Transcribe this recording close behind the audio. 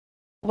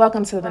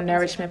Welcome to the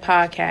Nourishment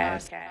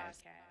Podcast.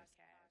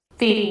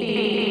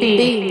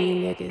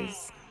 Feed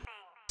niggas.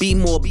 Be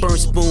more burn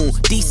spoon,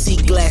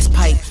 DC glass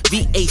pipe,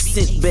 VA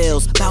scent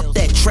bells, about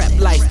that trap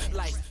life.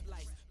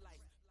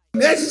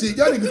 That shit,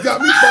 y'all niggas got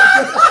me fucked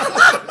up.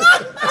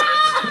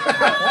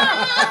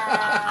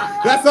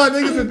 That's how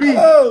niggas would be.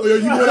 Yo, you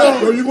going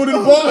out? Yo, you going to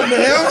the bar? The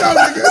hell no,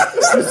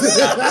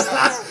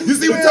 nigga. You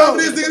see what time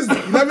it is?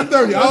 Niggas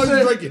 11:30. I always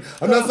drinking.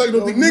 I'm not sucking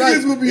no dick.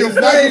 Niggas would be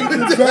afraid to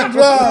drunk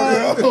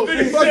drive, yo. I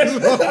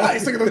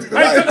ain't sucking no dick.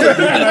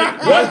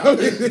 What?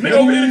 Nigga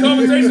over here in the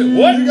conversation.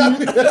 What? You got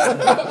me fucked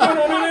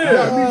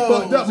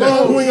up. My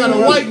homie ain't got a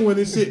white one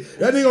and shit.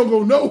 That nigga don't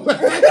go nowhere.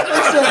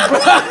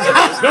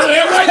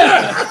 Right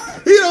now.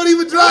 He don't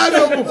even drive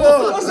no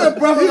more. What's up,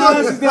 brother? He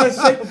don't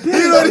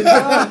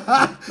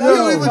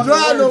even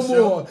drive no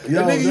more. The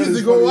nigga used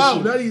to go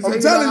out. Now he's I'm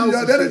telling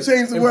you, that'll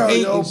change the world,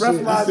 yo.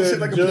 Breathalyze and shit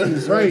like a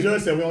penis. Right.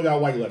 Judge said we only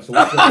got white left. So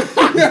what's up?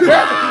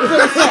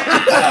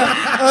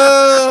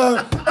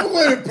 I'm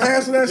going to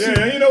pass that shit.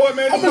 Yeah, you know what,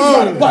 man? I'm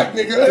gonna white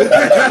nigga.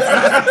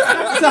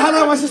 So how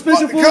long my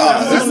suspension for?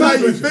 That's how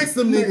you fix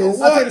them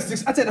niggas. I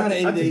take the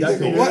 180 days.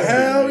 What?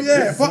 Hell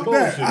yeah. Fuck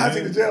that. I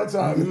take the jail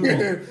time. I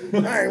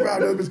ain't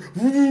about those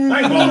bitches. I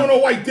ain't blowing on no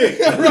white dick.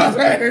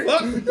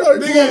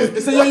 Nigga,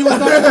 They say, yo, you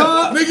want to start the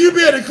car? nigga, you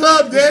be at the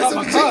club dancing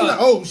with the chick like,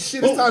 oh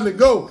shit, it's time to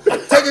go.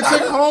 Take a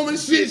chick home and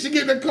shit. She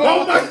get in the car. Oh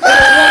my God.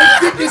 White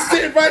dick is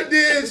sitting right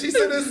there. And she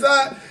sitting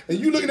inside. And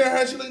you looking at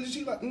her, she looking at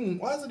you like,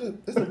 why is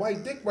it's a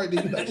white dick right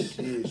there? You like, shit.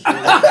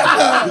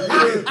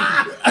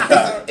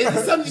 Is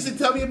this something you should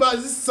tell me about?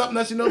 Is this something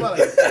I should know about?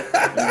 Like,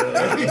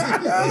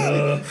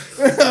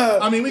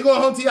 I mean, we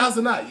going home to your house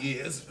or not?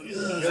 Yes. You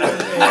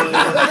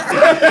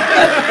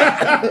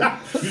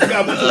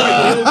got to put your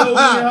white over in your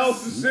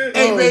house and shit.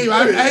 Hey, babe, I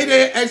hate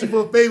to ask you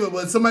for a favor,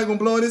 but somebody gonna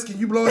blow on this? Can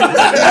you blow on this?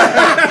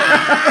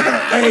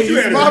 Hey,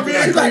 it's my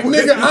bad. Like,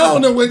 nigga, I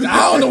don't know where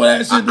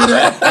that shit be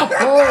at.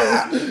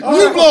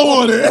 You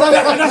blow on it.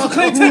 I got some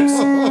clay tips.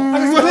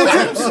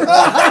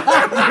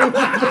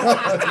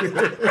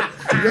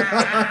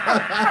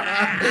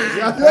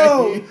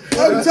 Yo,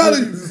 I'm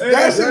telling you,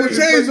 that shit would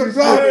change some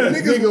driving.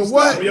 Niggas will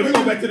what? Yeah, we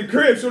go back to the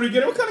crib. So we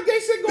get it. What kind of gay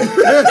shit going on?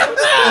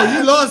 Oh,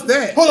 you lost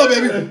that. Hold on,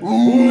 baby. You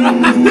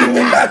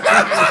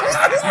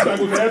trying to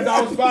go to that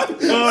dollar spot?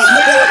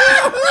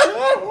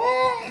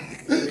 Oh,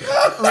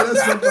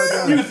 that's so fucked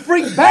up. You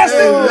freak bastard.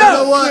 You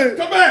know what?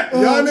 Come back.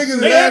 Y'all niggas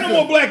They had no laughing.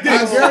 more black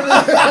dicks. They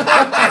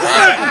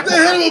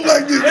had him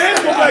black dude. They had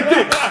no more black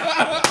dicks.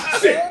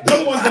 Shit.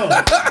 Another one's done.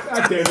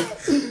 God damn it.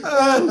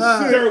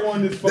 Third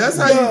one is fucking. That's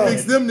how you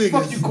fix them niggas.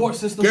 Fuck you, court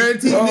system.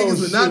 Guaranteed Oh, niggas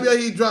would not shit. be out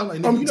here drunk like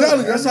nigga. I'm you telling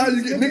know you, that's how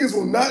you get niggas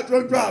will not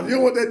drunk drive. You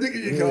don't want that dick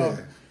in your car.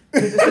 You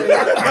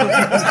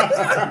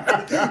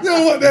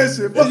don't want that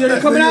shit. Fuck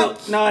that coming nigga.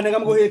 out? Nah, nigga, I'm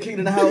gonna go ahead and clean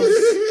in the house.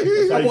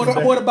 I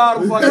bought a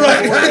bottle for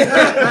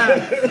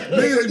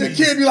Niggas, the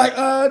kid be like,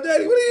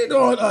 Daddy, what are you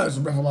doing? It's a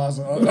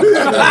breathalyzer.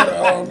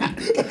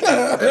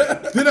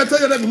 Didn't I tell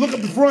you not to look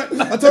up the front?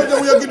 I told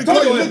you we all get the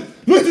car.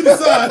 Look to the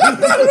side.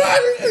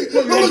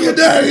 Don't look at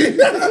Daddy.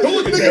 Don't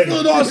look at Daddy. Nigga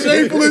feeling all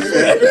shameful and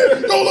shit.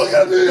 Don't look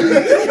at me.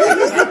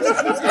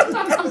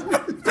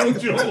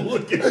 Don't you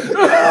look at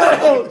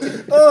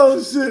it.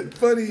 Oh shit.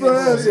 Funny. Bro,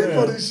 that's yeah.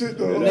 funny shit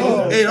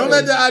though. Hey, don't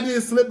let that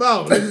idea slip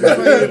out. They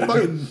just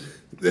fucking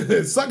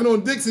sucking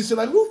on dicks and shit.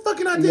 Like, who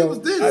fucking idea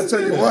was this? I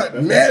tell you what,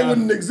 man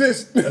wouldn't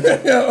exist. Yo,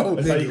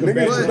 niggas would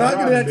not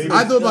get that.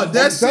 I thought about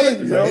that telling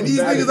shit, you, yo. and these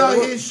niggas out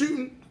here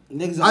shooting.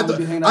 Niggas I thought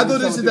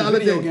this shit the other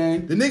day.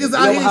 The niggas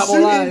out here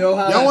shooting.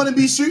 Y'all want to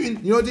be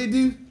shooting? You know what they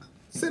do?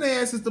 Send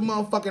their asses to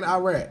motherfucking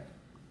Iraq.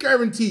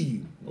 Guarantee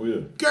you. Oh,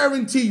 yeah.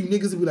 Guarantee you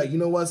niggas will be like, you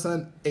know what,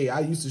 son? Hey, I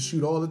used to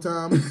shoot all the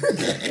time.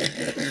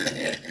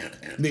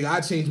 Nigga,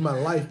 I changed my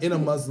life in a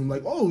Muslim.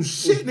 Like, oh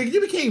shit, nigga,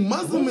 you became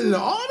Muslim in the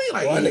army?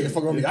 Like, Well, that nigga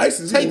fuck on the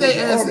ISIS. take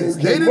their asses.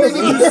 They the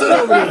nigga you sit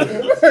over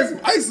there. Some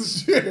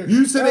ISIS shit.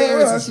 You sit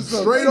their asses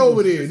straight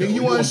over there. Nigga,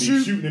 you want to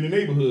shoot? Shooting in the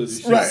neighborhoods.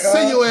 and shit. Right.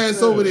 Send your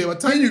ass over there. By the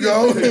time Here you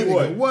go.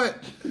 Nigga, what?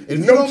 If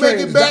you No don't make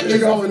trains, it back, that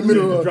it's nigga off in the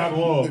middle of Drop them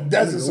off. the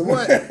desert somewhere.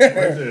 what? Right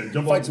there.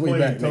 Jump off Fight the your way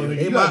plane. back, Tell the nigga.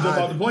 nigga, you gotta jump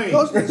off the plane.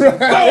 Go.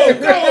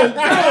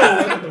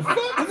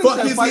 Fuck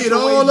his head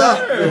all up.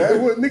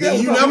 Nigga, And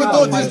you never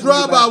thought this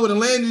drive-by would have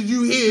landed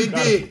you here. It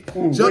did.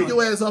 Jump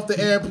your ass off the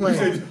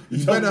airplane.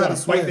 You better know how to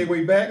Fight their swim.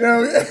 way back.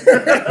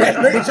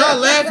 But y'all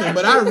laughing,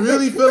 but I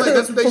really feel like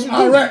that's what they should do.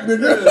 Iraq,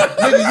 nigga.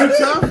 Nigga, you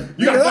tough?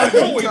 You gotta fight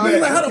your way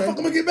Like, back. how the fuck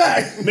am I gonna get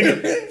back?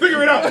 Nigga,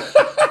 figure it out.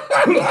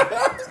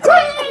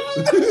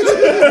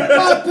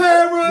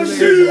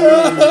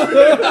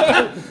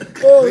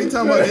 They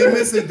talking about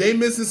they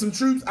missing some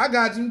troops. I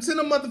got you. Send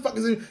them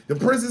motherfuckers in. The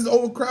prison's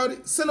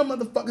overcrowded. Send them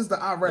motherfuckers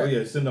to Iraq. Oh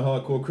yeah, send the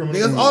hardcore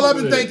criminals. Nigga, that's all I've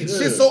been thinking. Yeah.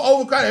 Shit's so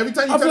overcrowded. Every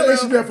time you I feel turn like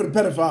they should do around, that for the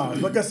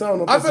pedophiles. Like I said, I don't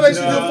know. I feel like she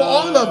do it for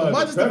all of them.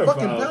 Not just the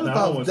fucking Nah, I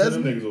pedophiles. want to send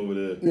Doesn't them it? niggas over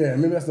there. Yeah,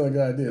 maybe that's not a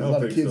good idea. There's a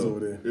lot of kids over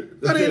there.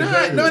 No, they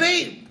not. No, they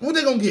ain't. What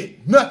they gonna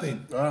get?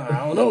 Nothing.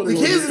 I don't know. The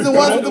kids is the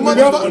ones with the On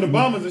the motherfuckers.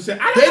 bombers and shit.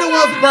 They the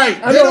ones,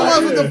 right? They the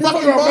ones with the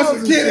fucking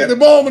bombs. kid had the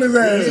bomb in his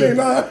ass. Yeah. Ain't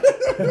lying.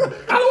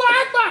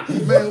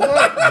 man,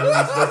 what?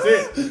 That's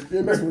it. You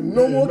ain't messing with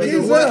no more Nigga,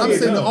 kids. what? out I'm here.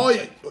 saying to all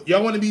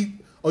y'all want to be,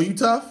 you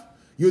tough?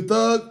 You a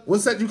thug?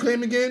 What's that you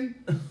claim again?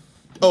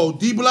 Oh,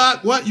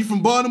 D-Block, what? You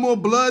from Baltimore?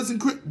 Bloods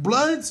and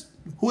Bloods?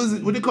 Who is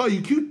it? What they call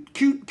you?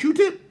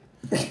 Q-Tip?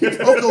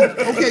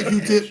 Okay,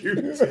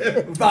 Q-Tip. So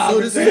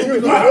this is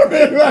what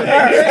we're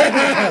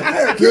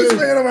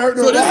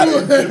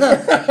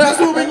That's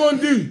what we're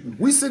gonna do.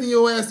 We sending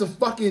your ass to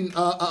fucking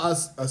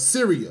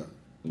Syria.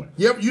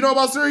 Yep, you know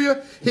about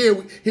Syria?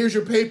 Here's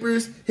your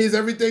papers. Here's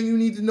everything you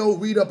need to know.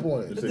 Read up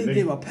on it. They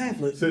gave a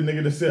pamphlet. Said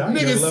nigga to sit.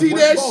 Niggas see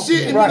that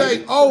shit and be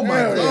like, oh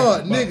my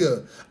God,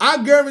 nigga.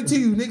 I guarantee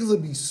you niggas will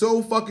be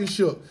so fucking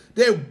shook.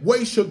 They're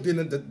way shook than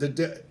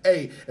the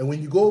hey, and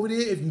when you go over there,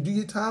 if you do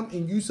your time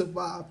and you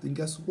survive, then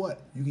guess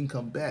what? You can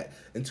come back.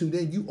 Until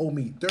then, you owe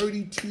me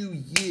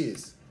 32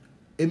 years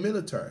in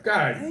military.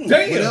 God damn.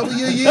 Whatever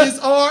your years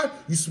are,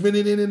 you spend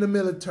it in the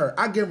military.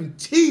 I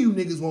guarantee you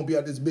niggas won't be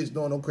out this bitch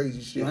doing no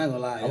crazy shit. I ain't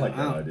gonna lie. I like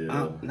that idea.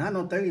 Not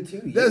no 32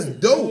 years. That's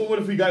dope. What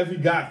if he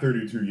got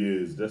 32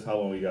 years? That's how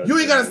long he got. You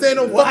ain't gotta stay in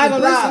no Well, I ain't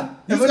fucking gonna prison. lie.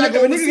 You If just gotta go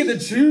a nigga get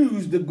overseas. to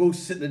choose to go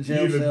sit in the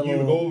jail cell You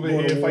or go over here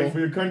and or- fight for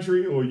your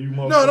country, or you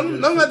No,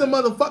 motherfuckers. don't let the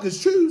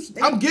motherfuckers choose.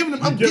 I'm giving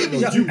them. I'm giving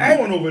you. You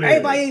going over there?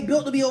 Everybody ain't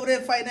built to be over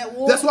there fighting that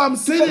war. That's why I'm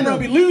sending Fucking them.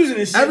 be losing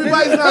this shit.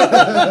 Everybody's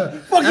nigga. not.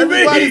 Fuck you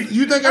everybody. mean?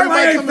 You think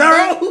Everybody everybody ain't coming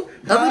back? thorough?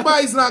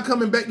 Everybody's not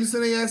coming back. You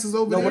send their asses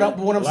over No, there. what I'm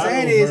A lot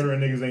saying of those is,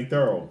 murdering niggas ain't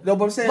thorough. no,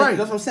 but I'm saying Right.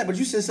 that's what I'm saying. But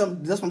you send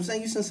some. That's what I'm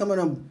saying. You send some of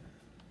them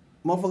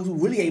motherfuckers who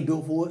really ain't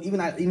built for it, even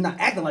not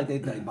acting like they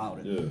think about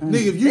it. Yeah.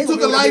 Nigga, if you They took a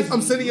gonna be life, like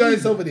I'm sending your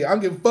ass over there. I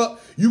don't give a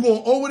fuck. You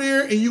going over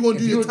there and you gonna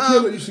do If your you a time.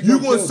 killer, you should You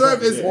go gonna kill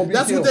serve somebody. as. Yeah.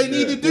 That's what they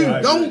need to do. Yeah,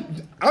 I Don't.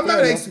 agree. I'm not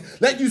Fair gonna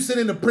let you sit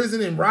in the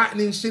prison and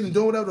rotting and shit and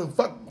doing whatever the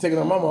fuck. Taking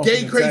our mama off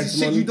Gay the crazy tax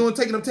shit money. you doing,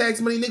 taking up tax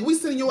money, nigga. We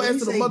sending your When ass you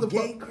to the say gay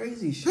motherfucker.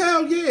 crazy shit.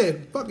 Hell yeah,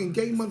 fucking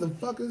gay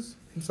motherfuckers.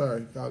 I'm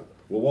sorry. God.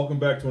 Well, welcome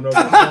back to another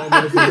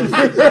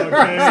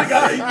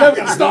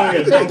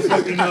installment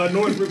of the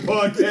Northwood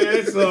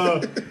Podcast.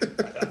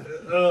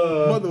 Fucking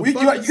Northwood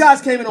Podcast. You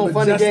guys came in on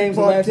funny games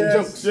and laughs and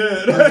jokes. Yeah.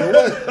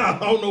 I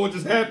don't know what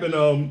just happened.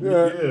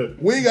 Yeah.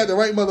 We ain't got the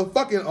right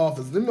motherfucking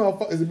office. Them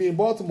motherfuckers be in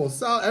Baltimore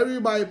South.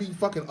 Everybody be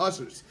fucking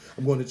ushers.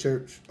 I'm going to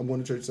church. I'm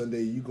going to church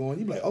Sunday. You going?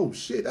 You be like, oh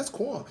shit, that's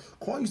Quan.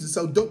 Quan used to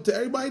sell dope to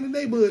everybody in the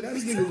neighborhood. Now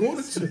this nigga going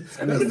to church.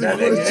 That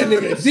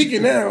nigga a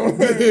deacon now.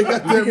 Yeah,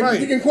 goddamn right.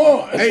 Deacon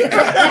Quan. Hey,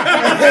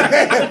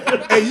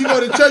 hey, you go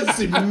to church and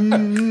see.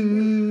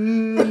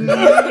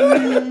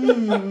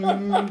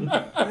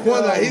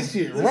 Quan got his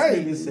shit right.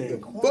 Nigga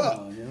said, Fuck.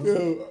 Quan, yo.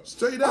 Yo,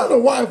 Straight I up. don't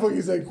know why the fuck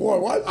you say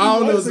Quan. Why? I don't why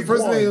know. you It's the say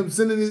first Quan? thing I'm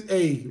sending is,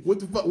 hey, what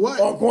the fuck? What?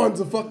 Oh, Quan's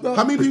a fucked up.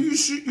 How many people you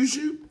shoot? You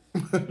shoot?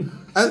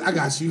 I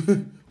got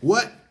you.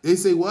 What? They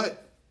say what?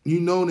 You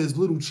known as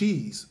Little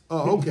Cheese.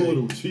 Oh, okay.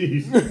 Little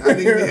cheese. I think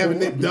they have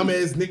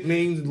dumbass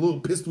nicknames, Little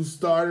Pistol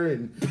Starter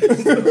and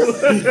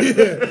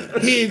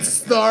Head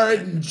Start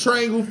and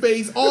Triangle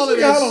Face, all of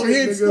that Y'all shit.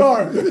 Head nigga.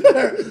 Start.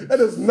 That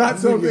does not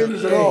sound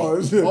famous at all.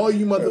 All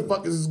you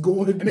motherfuckers is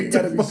going to Nigga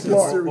gotta be fucking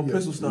smart. Syria. Or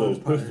pistol Little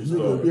stars. pistol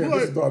star. Yeah,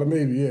 this daughter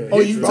maybe, yeah. Oh,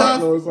 you Head Start,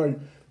 tough? though, it's like,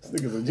 this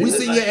nigga's a We genius.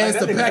 send your ass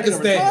to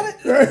Pakistan.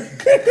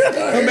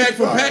 Come back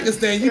from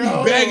Pakistan, you be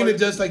bagging the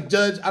judge like,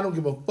 Judge, I don't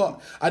give a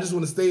fuck. I just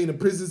want to stay in the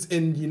prisons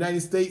in the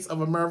United States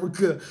of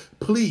America.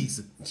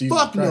 Please. Jesus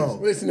Fuck Christ. no.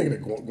 This nigga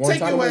that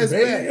Take your ass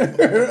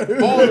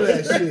back. All of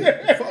that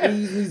shit. Fuck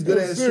these good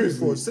ass shit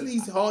for. Send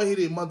these hard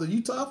headed mother.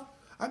 You tough?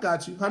 I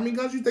got you. How many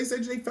guns they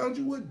said they found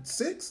you with?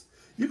 6?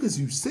 You can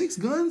use 6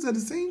 guns at the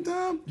same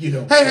time? You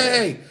know.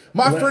 Hey.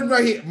 My friend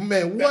right here.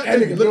 Man, what? That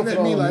They nigga looking built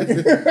at me for like, all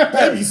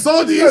that be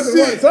salty as That's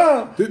the shit. one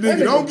time. This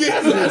nigga don't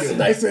get That's a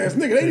nice ass nigga.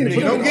 They didn't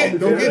even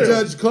Don't get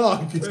Judge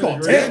Clark. It's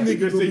called 10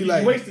 niggas will be You're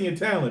like, wasting your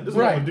talent. This is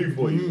what I'm gonna do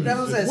for you. That's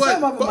what I'm saying. What?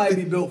 Some of them Fuck might it.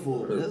 be built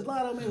for it. There's a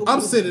lot of them.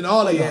 I'm sending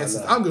all their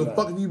asses. I'm gonna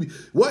fucking you.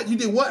 What? You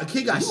did what? A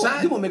kid got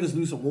shot? You gonna make us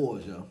lose some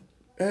wars, yo.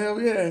 Hell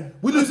yeah.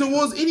 We losing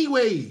wars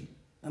anyway.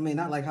 I mean,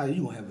 not like how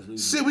you gonna have us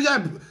lose. Shit, we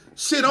got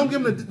shit. Don't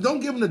give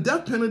them the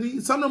death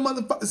penalty. Some of them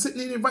motherfuckers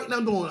sitting in there right now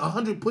doing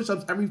 100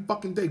 push-ups every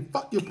fucking day.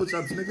 Fuck your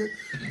push-ups, nigga.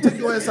 Take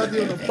your ass out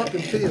there on the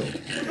fucking field.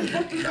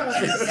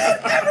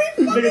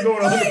 Nigga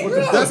doing 100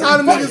 push-ups. That's how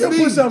the niggas be.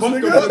 Push-ups,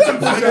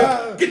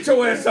 nigga. Get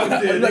your ass out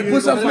there. Like nigga.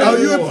 push-ups Fight Oh,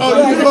 a you?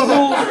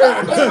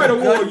 war. Fight a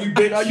war, you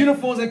bitch.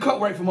 Uniforms and cut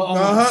right from my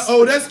arms.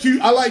 Oh, that's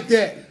cute. I like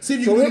that. See if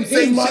you So can do the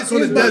same here's shits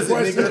on the my desert,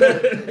 question.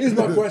 nigga. Here's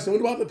my question.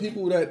 What about the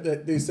people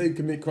that they say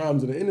commit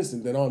crimes that are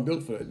innocent that aren't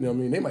built for it? You know what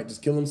I mean? They might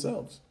just kill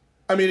themselves.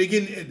 I mean,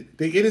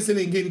 they innocent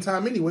and getting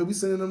time anyway. We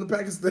sending them to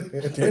Pakistan.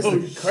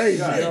 That's crazy.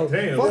 Yo.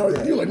 damn.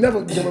 Yo, you would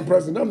never become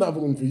president. I'm not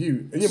voting for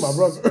you. And you're my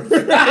brother.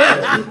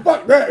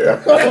 Fuck that. Yo.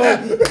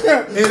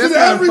 Hey, that's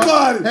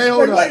everybody. Hey,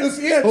 hold like, on.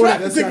 Like, yeah, Hold on,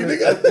 traffic that's ticket, kinda-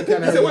 nigga.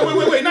 kinda- He said,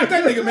 wait, not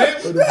that nigga, man.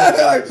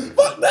 Like,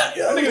 fuck that,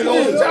 yo. Nigga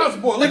owes child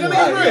support. Like, that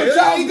nigga real.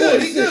 Child He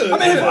good, he support. good.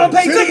 I'm in here for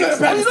unpaid tickets.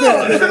 What you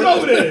doing? Send him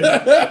over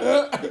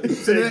there.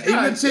 Send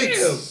even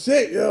chicks.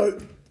 Shit, yo.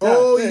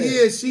 Oh God damn.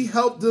 yeah, she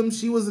helped them.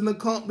 She was an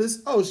accomplice.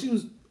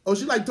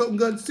 She like toting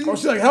guns too. Oh,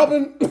 she like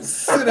helping?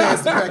 Sit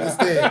ass to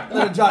Pakistan.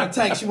 Let her drive a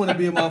tank. She want to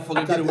be a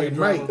motherfucking getaway Goddamn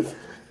right. driver.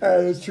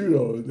 That's true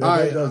though. That All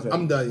right, does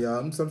I'm done,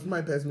 y'all.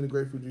 Somebody pass me the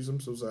grapefruit juice. I'm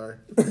so sorry.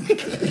 That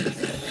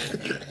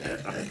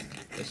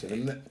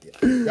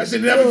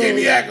shit never gave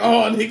me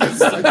alcohol, niggas.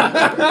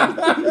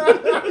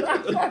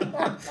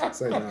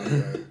 Say no,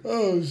 I'm done.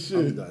 Oh shit.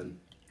 I'm done.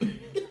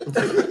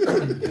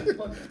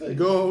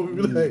 Go home and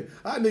be like,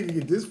 how nigga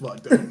get this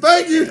fucked up?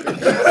 Thank you.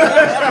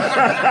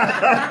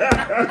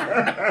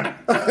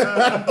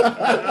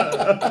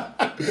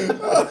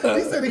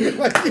 He said he get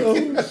like, oh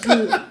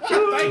shit.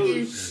 Thank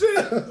you.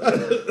 Shit.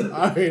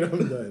 All right,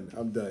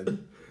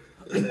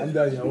 I'm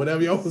done, y'all.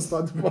 Whenever y'all want to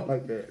start the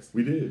podcast.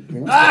 We did. We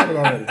started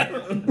already.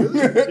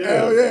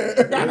 Hell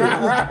yeah.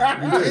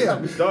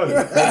 Damn. We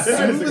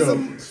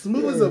started.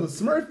 Smooth as a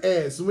Smurf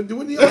ass. When y'all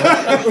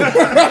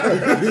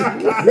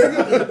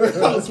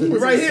We're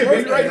right here,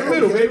 baby. Right in the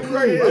middle, baby.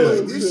 Right I here.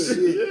 like this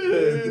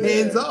shit.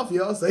 Hands off,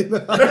 y'all. Say no.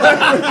 Y'all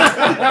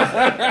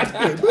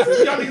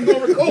niggas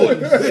gonna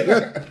record. We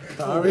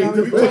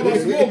talking about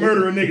some more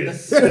murdering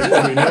niggas.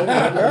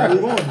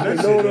 Move on.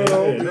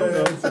 No.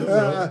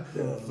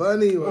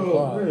 Funny.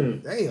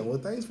 man. Damn. Well,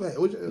 thanks for.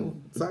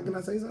 So can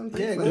I say something?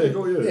 Yeah, Thanks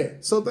go for- Go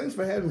ahead. So thanks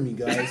for having me,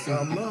 guys.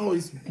 I'm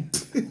always.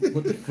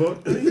 What the fuck?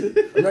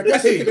 I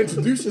guess you can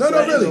introduce No,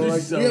 yourself. really. You know,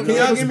 like, Can we have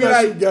y'all a give me,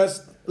 special like-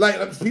 guest? Like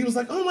people's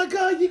like, oh my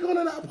god, you going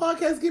on our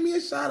podcast? Give me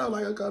a shout out.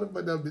 Like I called it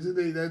for them bitches.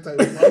 They ain't that type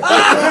of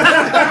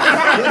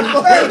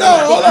Hey, no,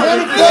 hold on.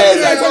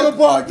 That type of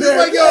podcast. Just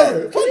like yo, Yeah,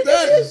 can you give me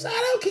a shout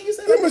out? Can you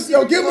say Give him a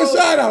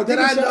shout out. Give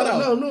him a shout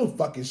out. No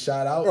fucking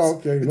shout outs. Oh,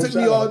 okay. It No took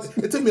me shout-outs.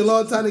 it took me a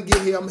long time to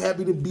get here. I'm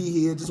happy to be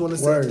here. Just want to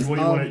say, Word. You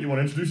want to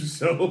introduce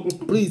yourself?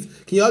 please,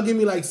 can y'all give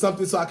me like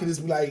something so I can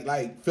just be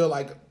like feel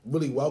like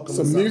really welcome?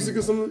 Some or something? music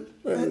or something?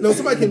 No,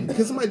 somebody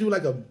can somebody do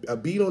like a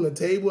beat on the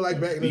table like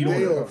back in the Beat on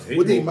day, the or table?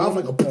 with their mouth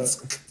like a. That's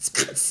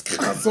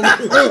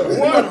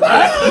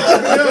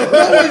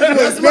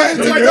my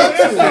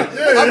introduction.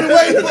 I've been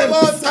waiting for a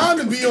long time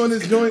to be on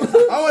this joint.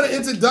 I want an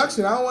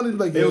introduction. I don't want to be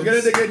like. Hey,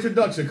 get a nigga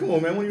introduction. Come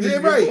on, man. When you Yeah,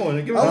 right. Come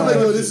on, give I us was an like,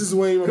 yo, introduction. this is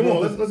Wayne. Come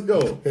on, let's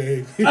go.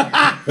 Hey, Hey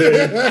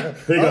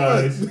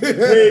guys.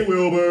 Hey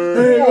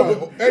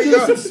Wilbur. hey,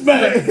 yo.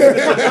 Smack. Get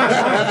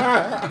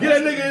that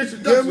nigga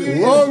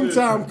introduction. Long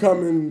time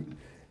coming.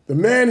 The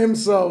man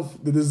himself,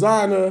 the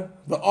designer,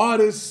 the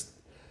artist,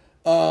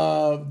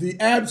 the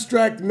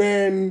abstract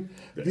man,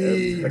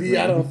 the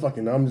I don't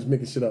fucking know. I'm just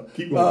making shit up.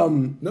 Keep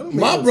going. No,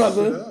 my man,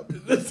 brother shut up.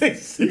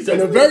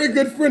 and a very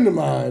good friend of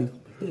mine,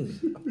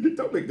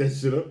 Don't make that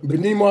shit up.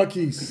 Benin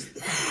Marquise.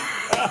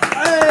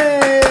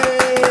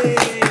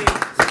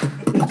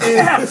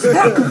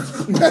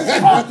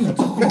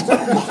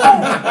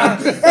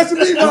 That's a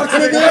beatbox,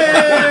 nigga.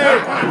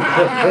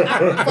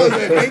 What was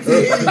that,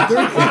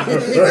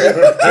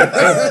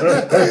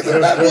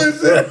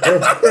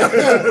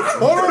 1983?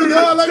 Hold on,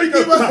 y'all. Let me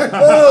get my.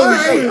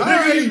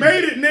 Nigga, you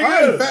made it, nigga.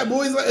 All right, fat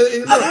boys.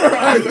 Hey,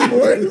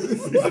 look. He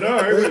said, all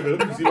right, wait,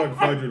 let me see if I can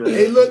find you the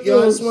Hey, look,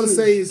 yo, I just want to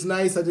say it's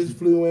nice. I just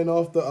flew in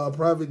off the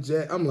private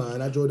jet. I'm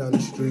lying. I drove down the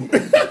street.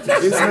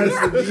 It's nice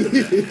to be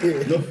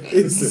here.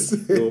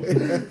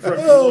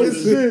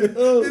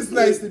 It's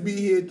nice to be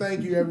here.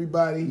 Thank you,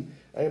 everybody.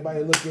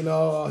 Everybody looking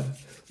all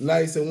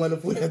nice and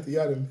wonderful after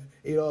y'all done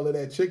ate all of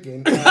that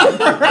chicken.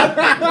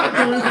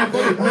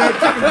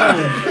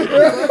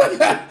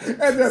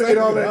 And then ate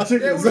all that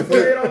chicken.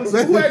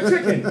 Who had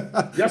chicken?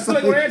 Y'all still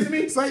ain't gonna answer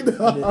me? Say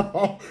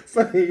no.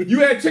 Say You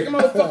had chicken,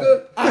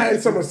 motherfucker? I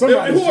had some of Hey,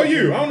 somebody. who are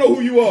you? I don't know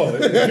who you are.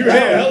 You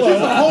had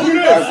hello. Who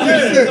this?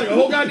 Yeah, it's like a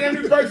whole goddamn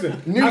new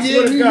person. New I year,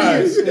 swear to new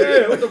God.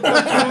 year. Yeah, what the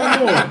fuck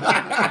going on?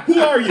 Who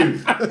are you?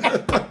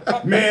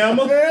 Ma'am?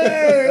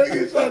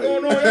 What's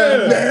going on?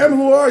 Yeah. Damn,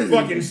 who are you?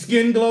 Fucking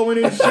skin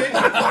glowing and shit.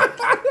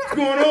 What's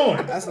going on?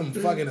 that's some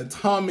fucking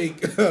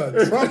atomic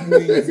Trump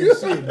wings and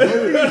shit, bro.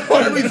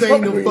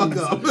 Everything the fuck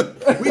up.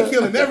 We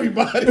killing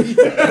everybody.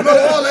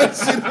 Blow all that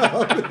shit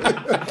up.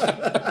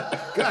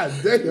 God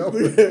damn.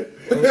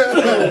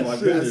 Oh my I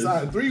goodness.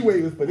 signed 3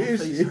 waivers for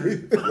this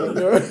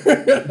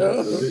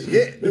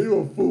shit. You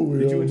a fool,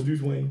 Did you yo.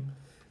 introduce Wayne?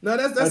 No,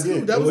 that's I cool.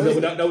 did. That was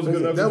That was a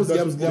good enough. that was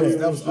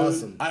introduction?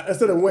 awesome.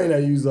 Instead of Wayne, I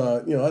use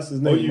that's his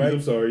Oh, name, you, right?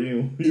 I'm sorry,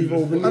 you.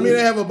 Evo Benin. I mean,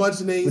 they have a bunch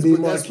of names, Benin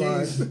but that's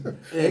Marquise. fine.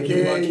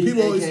 AKA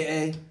People always-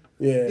 AKA.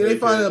 Yeah. Yeah, they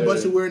find a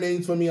bunch of weird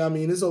names for me. I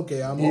mean, it's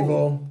okay. I'm old.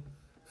 Evo.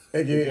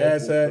 AKA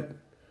Asshat.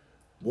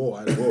 Whoa,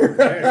 I Whoa.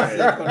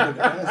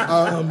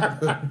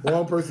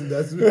 wrong person.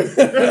 That's me.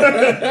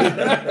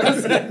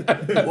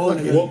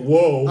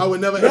 Whoa. I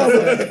would never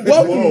answer that.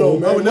 Welcome, Whoa. though,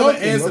 man. I would never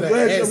Welcome. answer I'm that.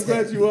 glad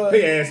you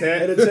Hey,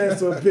 had asshat. a chance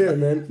to appear,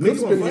 man.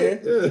 Cliff's been wanna here.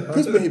 fight? Yeah.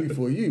 Cliff's been here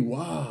before you.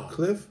 Wow.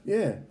 Cliff,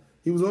 Yeah.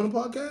 he was on the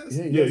podcast?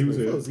 Yeah, he was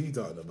What here. was he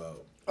talking about?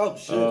 Oh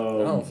shit.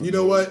 You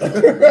know what?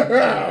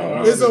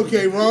 It's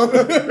okay, Ron.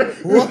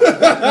 Ron.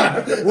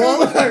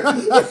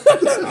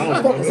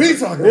 He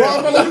talking. You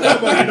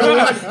know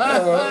what?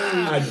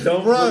 I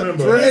don't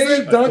remember.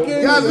 Trey,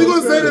 Duncan. Guys, we're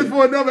going to say this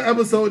for another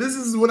episode. This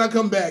is when I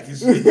come back and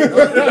shit. What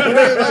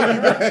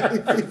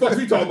the fuck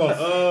you talking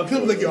about?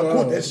 Cliff was like, yo, I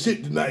caught that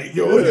shit tonight,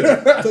 yo.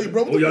 Tell you,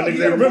 bro. Oh, y'all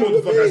niggas ain't remember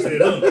what the fuck I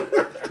said, huh?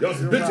 Y'all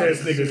some bitch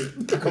ass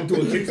niggas. I come to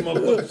and kick some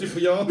motherfucking shit for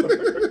y'all.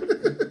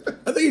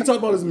 I think think he talked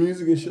about his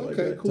music and shit like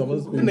that. cool. Talk about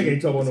his That music. nigga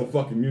ain't talking about no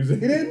fucking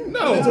music. He didn't?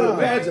 No. He talked about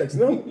bad checks,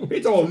 no? He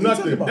talking about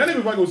nothing. about? That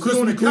nigga might go sit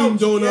on the Krispy Kreme couch.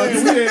 donuts.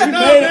 Yeah, no,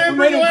 man,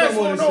 bring your ass come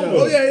on on the show. over.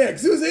 Oh, yeah,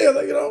 because he was here,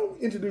 like,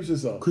 introduce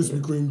yourself.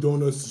 Krispy Kreme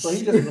donuts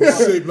he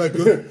just- shaped like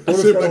a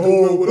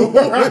hole with a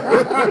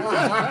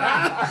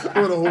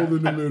hole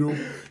in the middle.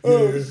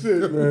 Oh,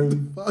 shit,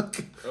 man.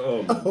 Fuck.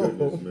 Oh my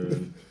goodness,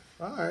 man.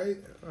 All right.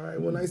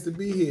 Well, nice to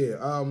be here.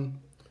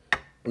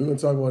 We're going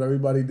to talk about what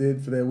everybody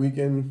did for their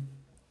weekend,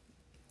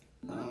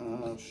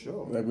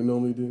 Sure. like we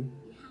normally do.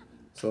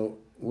 So,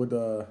 what,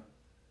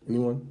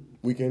 anyone?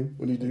 Weekend?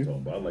 What did you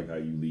do? I like how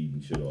you lead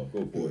and shit off.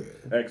 Go for it.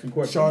 Ask some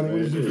questions. Shawnee,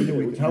 man. what did you do for your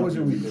weekend? How was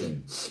your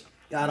weekend?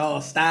 Got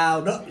all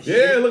styled up.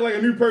 Yeah, look like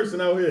a new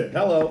person out here.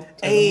 Hello.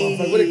 Hey.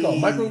 What they call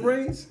micro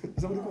braids? Is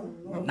that what they call it?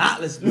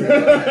 Knotless. I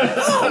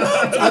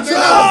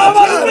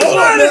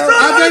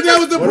think that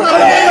was the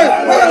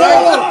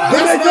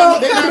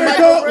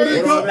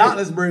problem.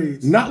 Knotless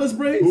braids. Knotless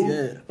braids?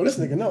 Yeah. Oh, this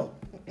nigga know.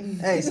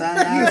 Hey, son.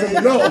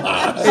 No.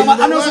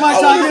 I know somebody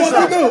trying to get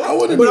something. I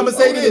wouldn't But I'm gonna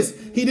say this: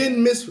 he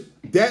didn't miss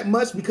that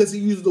much because he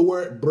used the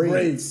word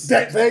braids.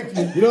 Braids. Thank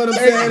you. You know what I'm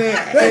saying? I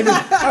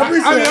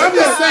appreciate I'm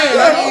just saying.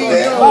 Out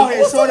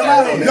here, sort them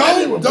out here.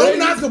 Don't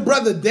knock a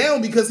brother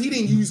down because he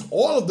didn't use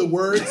all of the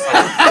words.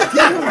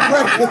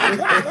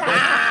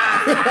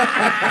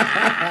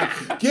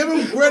 Give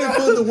him credit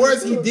for the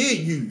words he did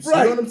use.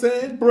 Right. You know what I'm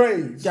saying?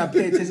 braids. You gotta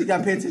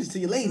pay attention to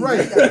your ladies.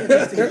 Right. You gotta pay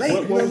attention to your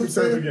ladies. What was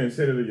the term again?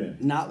 Say it again.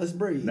 Knotless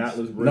braids.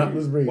 Knotless braids.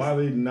 Knotless braids. Why are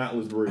they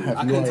knotless braids?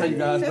 I couldn't tell you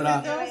guys, but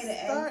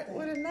I Start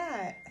with a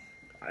knot.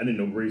 I didn't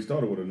know braids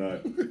started with a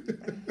knot.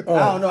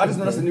 don't know. I just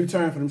know that's a new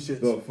term for them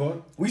shits. The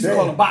fuck? We used to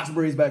call them box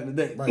braids back in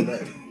the day. Right.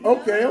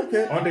 Okay.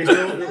 Aren't they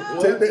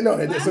still? So they're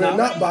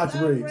not box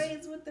braids.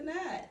 Braids with the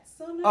knots.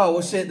 So no. Oh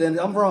well, shit. Then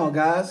I'm wrong,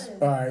 guys.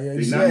 All right, yeah. You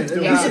They should not you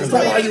still- should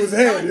start while you was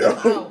ahead,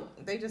 yo.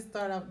 They just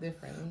start out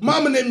differently.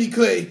 Mama named me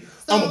Clay.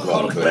 I'm gonna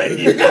call him Clay.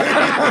 They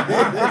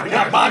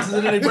got boxes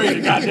and then they braid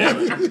it. Goddamn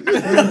it.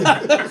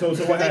 So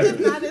what They just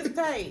happened? not as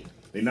tight.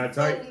 They not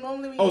tight? So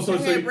normally when Oh, you so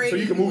have hair braided,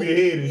 you can move your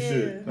head and yeah.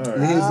 shit. All right.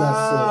 Niggas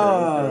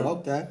not Oh,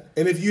 okay.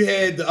 And if you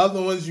had the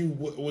other ones,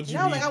 would you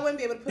No, be? like I wouldn't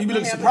be able to put You be my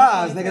looking hair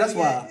back surprised, in nigga. That's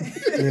why.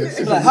 yet.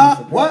 You be like, huh?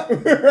 What?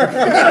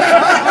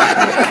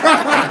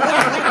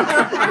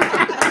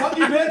 Fuck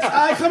you, bitch.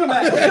 I ain't coming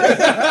back.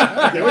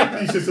 Can't wait for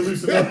these shits to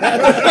loosen up.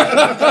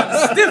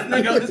 Stiff,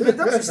 nigga. This bitch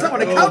don't sleep on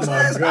the couch Oh my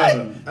last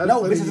God. night.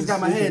 No, bitch, I just got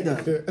my hair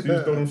done. So you just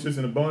throw them shits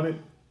in the bonnet?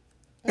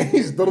 He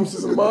just throw them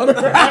shits in the monitor.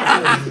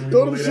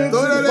 Throw them shits in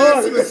Throw the that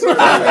ass in the monitor. circle.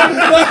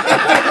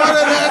 Throw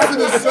that ass in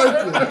the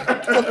circle.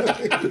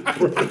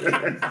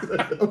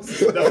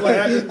 That's what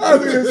happened. I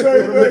was gonna say,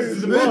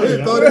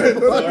 Throw that in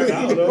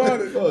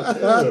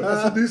the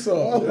that's what these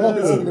are.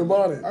 This is in the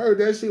bonnet. I heard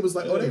that shit was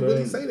like, oh, they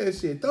really say that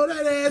shit. Throw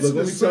that ass Look, in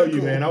let the me circle. tell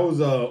you, man. I was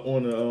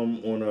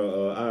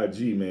on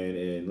IG, man,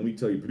 and let me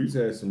tell you,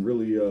 producer had some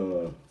really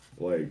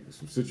like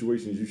some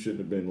situations you shouldn't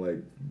have been like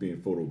being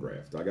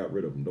photographed. I got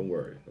rid of them. Don't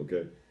worry,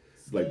 okay.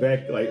 Like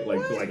back, like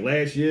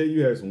last year,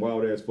 you had some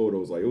wild ass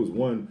photos. Like it was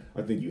one,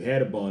 I think you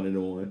had a bonnet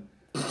on.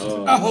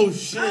 Oh,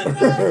 shit.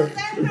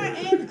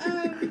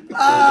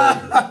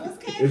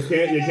 Your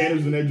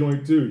candles in that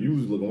joint too. You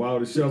was looking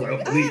wild as shit. I was like,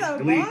 oh, delete. I Yeah,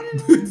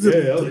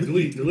 I was like,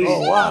 delete.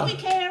 Oh, wow. We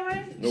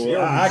Karen.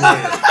 No, I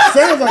can't.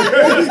 Sounds like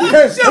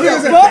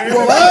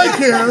well, I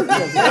care.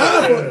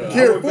 I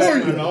care for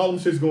you. All them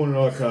shit's going in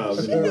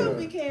archives. She don't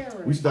be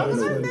caring. We started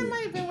that over.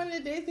 might have been one of the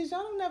days because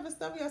y'all don't never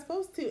stuff y'all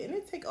supposed to, and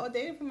it take all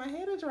day for my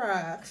hair to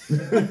dry.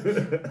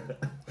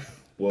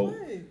 Well, What?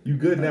 you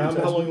good now?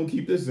 How long you gonna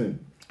keep this in?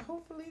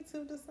 Hopefully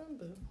till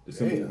December.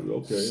 December.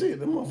 Okay. Shit,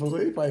 them motherfuckers,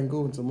 they probably can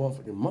go into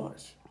motherfucking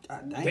March.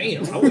 God damn.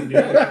 Damn, I wouldn't do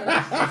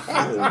that.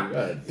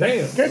 God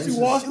damn. Can't you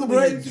wash the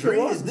braids? You can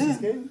wash Dreads,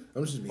 them. then.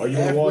 I'm just Are you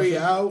gonna halfway wash it?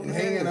 out and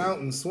hanging out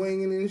and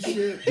swinging and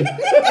shit. Yeah,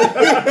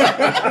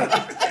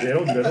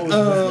 don't do that. Don't I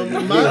don't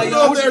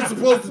know if they're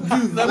supposed to do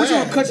Like, that. what you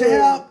gonna cut your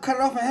hair out, cut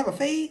it off, and have a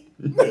fade?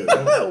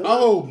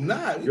 Oh,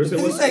 not. You're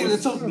saying You say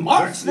what's until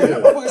March,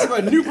 nigga. Motherfuckers got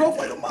a new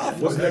profile tomorrow.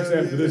 next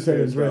after this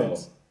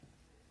hairstyle?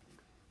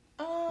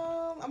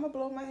 I'm gonna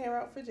blow my hair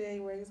out for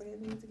January because I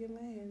need to get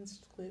my hands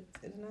clipped,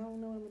 and then I don't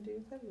know what I'm gonna do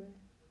in February.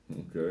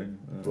 Okay.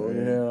 Blow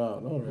your hair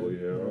out. All right. Blow your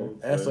hair out.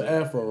 That's an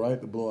afro, right?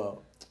 The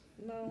blowout.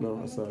 No, No,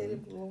 I'm that's gonna not get it.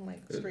 it blown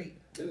like straight.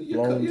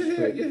 Your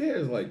hair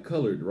is like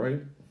colored,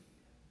 right?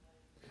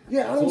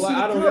 Yeah, I don't So, see like,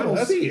 I the don't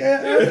curls. see it.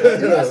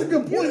 That's a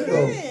good point,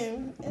 though.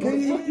 You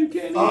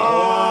can't.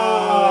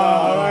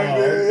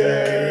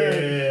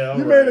 Okay.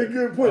 You made a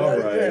good point. All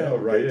Like, right, damn, all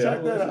right. okay, Yeah,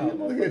 check that out.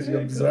 Look at you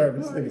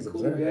observing. This nigga's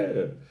cool, observing.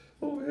 yeah.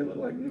 Oh, it look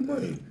like new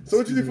money. So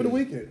what you do for the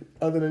weekend?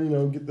 Other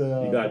than, get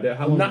the You got that?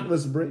 How long?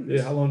 knotless braids?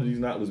 Yeah, how long do these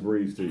knotless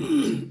braids take?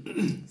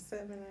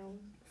 7 hours.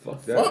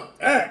 Fuck that. Fuck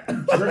that.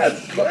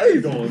 That's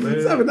crazy,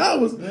 man. 7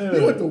 hours? Yeah.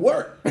 You went to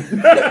work. That's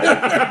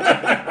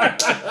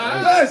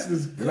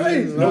just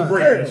crazy. No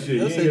break and shit. You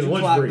They'll ain't say get you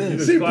lunch clocked break. in. You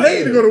just She clock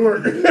paid in. to go to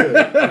work. What kind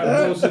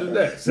of bullshit is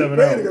that? 7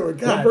 paid hours. to go to work.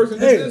 One God person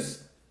damn. did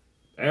this?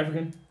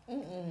 African?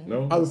 No,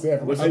 No. I was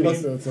African. What's I your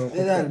must name? say so.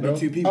 It had to be No?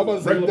 two I people.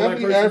 was Regular black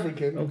definitely person?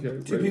 African.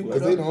 Okay. Two people.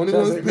 Because they the only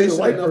Sounds ones like maybe a patient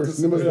white enough to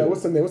person.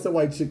 What's the name? What's the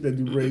white chick that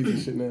do braids and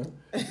shit now?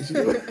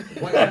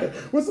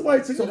 What's the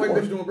white chick? Some white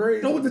bitch doing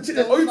braids. No, with the chick.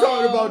 That, Oh, you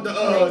talking about the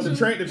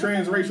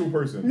transracial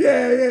person?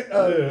 yeah.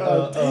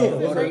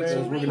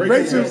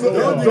 Rachel's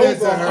Don't do that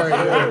to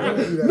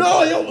her.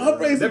 No, yo, her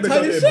braids That are bitch tight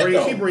out as there shit.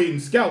 braid. She braiding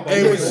scalp.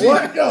 Hey, but she-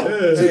 What?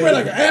 Yo, she braid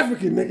like an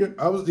African nigga.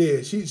 I was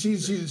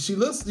she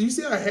looks. You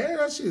see her hair?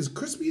 That shit is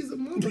crispy as a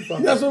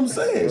motherfucker. That's what I'm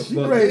saying. She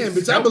Fuck. braids.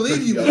 Damn, bitch, I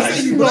believe you. Yo, You say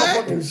she you know black?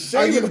 fucking I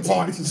shaving give it to you.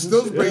 parts.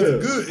 Those braids are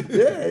good.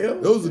 Yeah, yo.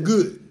 Those are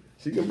good.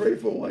 She can braid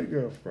for a white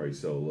girl. Probably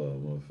sell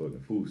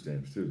motherfucking food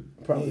stamps too.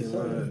 Probably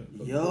so.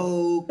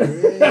 Yo,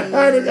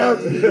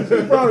 She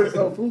probably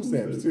sell food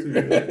stamps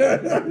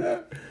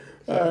too.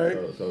 All right.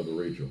 Shout out to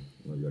Rachel.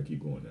 You gotta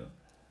keep going now.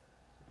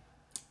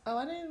 Oh,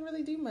 I didn't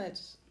really do much.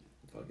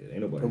 Fuck it,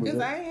 ain't nobody. Because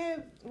I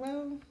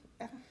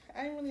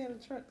didn't really have a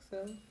truck,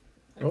 so.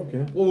 Okay.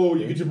 Whoa,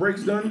 you get your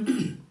brakes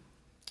done?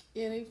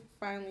 Yeah, they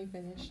finally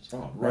finished.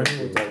 Oh, right.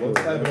 Let's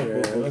have Yeah,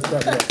 it up. let's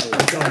wrap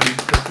it up.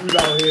 You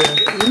out here.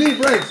 You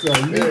need brakes though.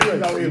 You need Yeah, brakes.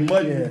 you out here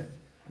mudding. Yeah.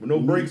 With no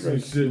brakes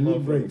and shit, You need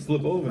motherfucker. brakes.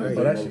 Flip over. Right.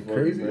 But that shit motherfucker,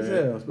 crazy as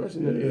man. hell,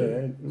 especially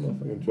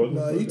motherfucking Fucking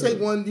No, you take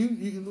one. You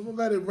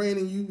let it rain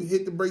and you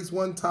hit the brakes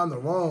one time the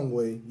wrong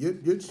way.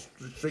 You're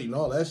straighten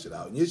all that shit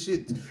out. And your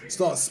shit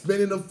starts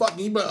spinning the fucking.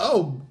 You be like,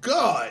 oh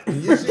god.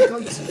 And your shit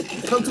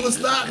come to a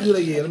stop. You're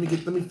like, yeah, let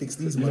me fix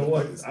these You know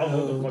what? motherfuckers. I don't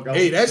know what the fuck I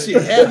Hey, was that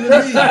shit happened to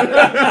me.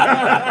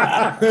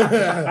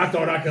 I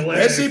thought I could laugh.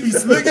 That shit be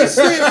slick as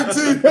shit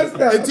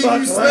until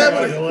you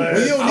slam it.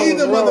 When you don't need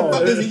them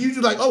motherfuckers and you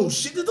just like, oh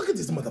shit, look at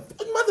this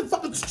motherfucker.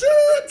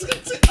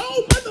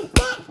 Oh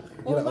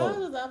motherfucker. Well, mine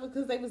was out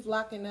because they was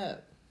locking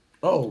up.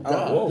 Oh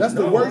god. whoa. That's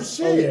the No. worst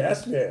Oh shit. yeah,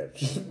 that's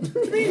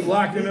Be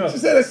locking up. She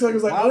said that shit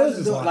was like, Why oh, was this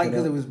it is doing, like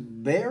because it it was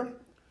bare?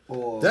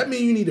 Or That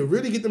mean you need to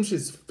really get them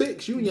shits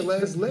fixed. You and your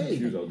last She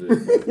leg. was out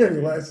there.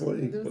 last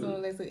league. There was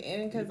only like,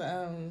 and because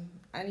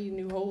I need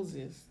new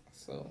hoses,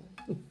 so.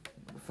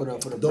 for the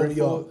Don't brake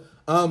y'all. board?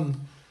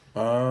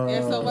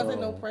 And so it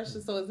wasn't no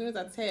pressure, so as soon as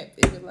I tapped,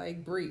 it would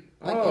like break.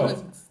 Like it was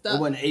It stuck.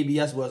 wasn't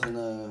ABS. Wasn't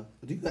Do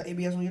you got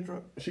ABS on your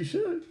truck? She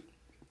should.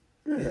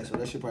 Yeah, so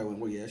that shit probably went.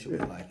 Well, yeah, that shit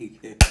was like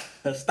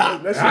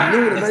stop. That shit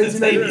new in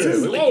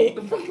 1982. Whoa, what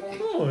the fuck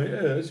going on?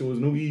 Yeah, that shit was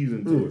no ease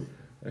into it.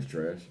 That's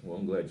trash. Well,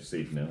 I'm glad you're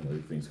safe now.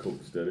 Everything's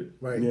copacetic.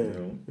 Right. Yeah. You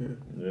know? Yeah,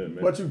 man.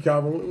 What about you,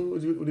 Calvin?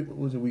 What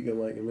was your weekend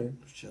like, man?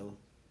 Chilling.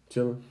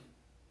 Chilling.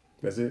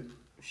 That's it.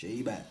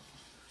 Shade back.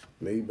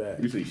 Laid back.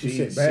 You say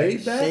shade said back?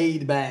 Shade back.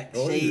 Shade back.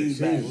 Oh, Shade yeah,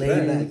 back. shade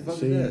Laid back. back.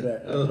 Shade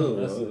back. Oh,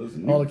 That's that's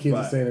it. a All the new kids are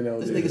spot. saying it now.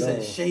 This nigga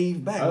said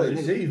shave back. I Like, like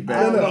nigga, shave I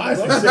back. don't know. I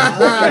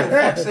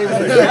said shade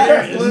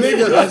back.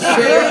 Nigga, a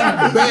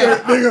shade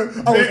back. Nigga,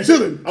 I was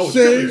chilling. I was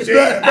Shade shade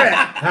back.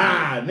 back.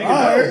 Ha,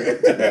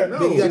 nigga. No.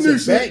 Nigga got your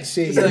back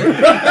shaved. I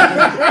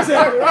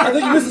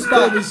think you missed the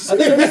spot. I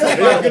think you missed the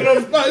spot. Get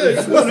another spot. Yeah,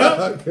 come on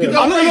now. Get I'm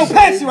another a little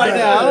patchy right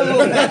now. I'm a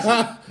little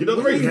patchy. Get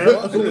another race, man.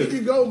 Where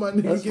you go, my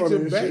nigga? That's Get funny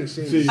your as back shit.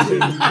 shaved.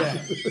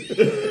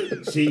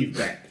 Shave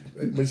back.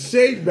 But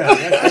shade back.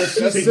 That's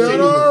Shave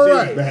sound all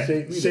right. back.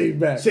 shade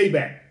back. Shave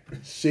back.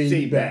 Shade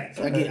Shave back.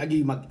 back. I give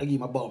you my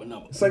barber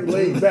number. It's like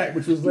laid back,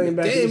 which was laying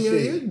back Damn, in yo, the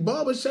you shade.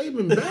 barber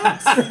shaving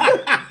backs.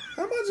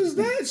 How much is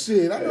that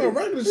shit? I know a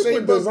regular Put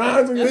shave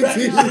designs on your That's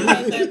back. probably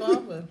at that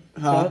barber.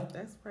 Huh?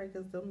 That's probably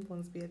because them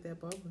ones be at that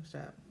barber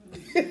shop.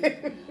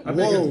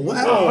 Whoa,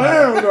 wow. Oh,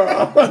 hell no.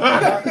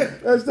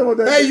 That's not what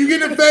that Hey, you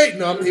getting a fade?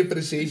 No, I'm here for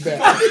the shave back.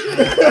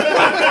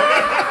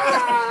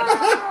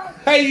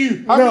 Hey,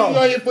 you. How many of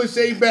y'all here for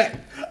shave back?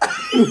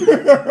 You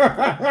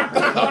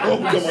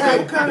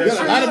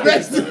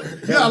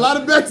got a lot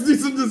of backs to do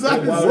some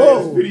designs.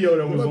 Wow, this video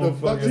that was on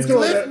Motherfuckers, fucking.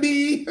 clip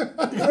me.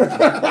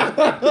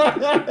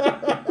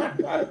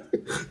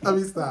 I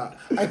mean, stop.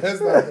 I gotta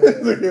stop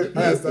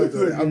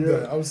that. I'm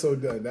done. I'm so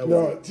done. That was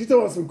No, it. she's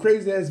talking about some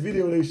crazy ass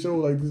video they showed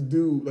like this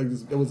dude, like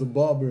this, there was a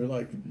barber,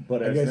 like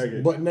Butt I ass guess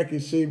naked. butt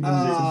naked shaving his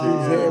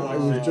head, like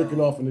he was jerking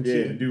off in the Yeah,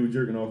 the chair. dude was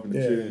jerking off in the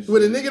Yeah. shit and shit.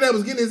 With a nigga that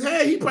was getting his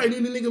hair, he probably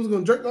knew the nigga was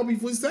gonna jerk off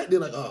before he sat there.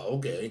 Like, oh,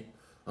 okay,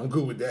 I'm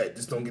cool with that.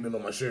 Just don't get it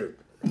on my shirt.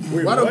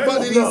 Why the what?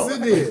 fuck did he No. sit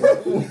there?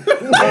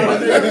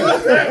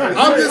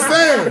 I'm just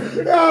saying.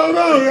 I don't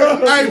know, yo. All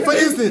right, for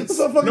instance,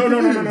 So fucking No.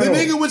 the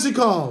nigga what you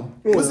call him?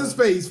 What's his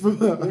face? Who's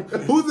the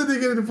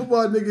nigga, the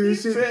football nigga and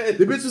shit?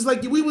 The bitch was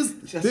like,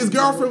 his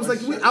girlfriend was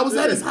like, I was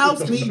at his house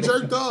and he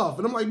jerked off.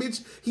 And I'm like,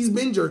 bitch, he's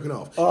been jerking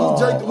off. He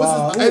jerked, who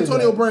is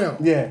Antonio that? Brown.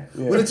 Yeah.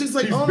 When the chick's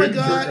like, He's oh my been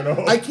God, jerking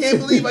off. I can't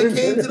believe I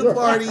came to the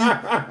party.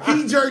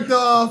 He jerked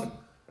off.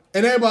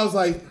 And everybody was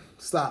like,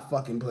 stop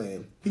fucking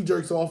playing. He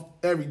jerks off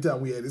every time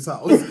we at his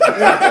house. In every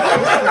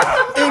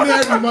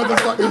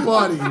motherfucking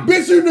party.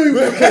 Bitch, you knew you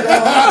were jerking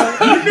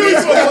off.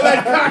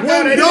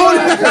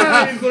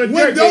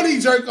 When don't he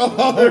jerk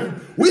off?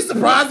 We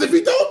surprised if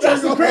he don't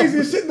That's jerk the off.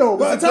 craziest shit though.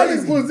 By the That's time crazy.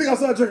 this fool's thing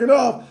outside jerking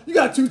off, you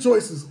got two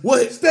choices.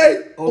 What?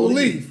 Stay or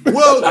leave.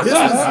 Well, this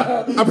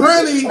was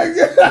apparently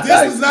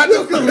this was not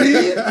the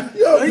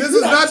this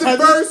is not the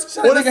first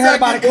or the Nigga had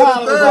by second the or the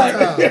collar, third like-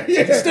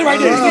 time. Stay right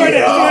there. Stay right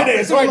there. Stay right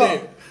there. Stay right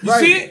there. You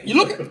see it? You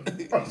look at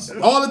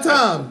all the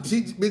time.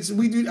 Bitch,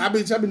 we do. I've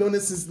been doing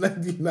this since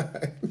 '99.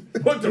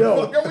 What the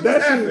fuck? What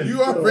that happened? shit-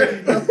 You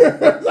already know.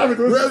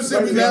 Real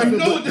shit be laughing. You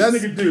know what this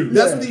nigga do?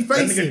 That's what he That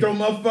nigga facing. throw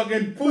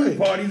motherfucking food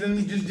parties and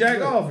he just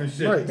jack off and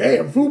shit. Right.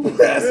 damn food.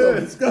 That's so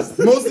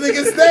disgusting. Most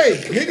niggas stay.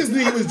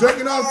 Niggas was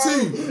jerking off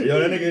too. Yo,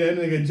 that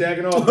nigga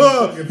jacking off.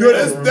 Yo,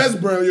 that's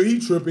Brown. Yo, he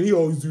tripping. He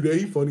always do that.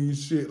 He funny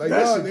as shit. Like,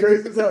 That nah, shit nigga.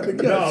 crazy as hell.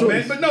 Nigga, No,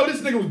 man. But no,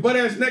 this nigga was butt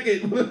ass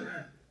naked.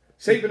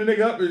 Shaping the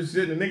nigga up and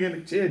shit. And the nigga in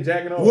the chair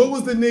jacking off. What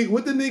was the nigga?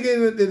 What the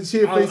nigga in the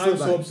chair face I'm look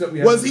so like? upset we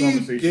had Was this he?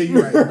 conversation. Yeah,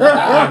 you right. No,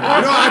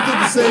 I did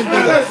the same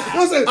thing.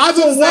 Listen, I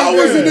so just why said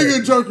was the that.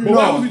 nigga jerking But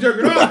why was off? he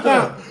jerking off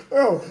though?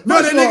 Yo, No, first that of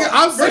all, nigga-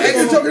 I'm that saying-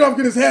 nigga jerking off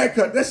getting his hair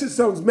cut. That shit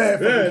sounds mad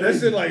fucking Yeah, that crazy.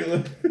 shit like.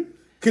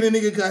 Can a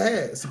nigga cut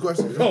hair? It's a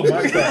question. Oh my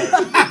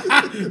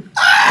god.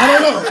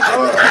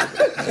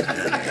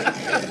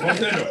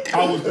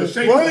 I was the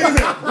shape.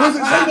 Was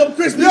it shape up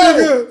crispy, Yo,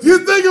 nigga? you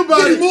think about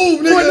Get it.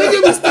 moved, Boy, nigga.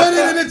 nigga be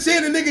standing in the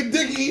chair and the nigga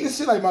dick eating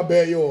shit like, my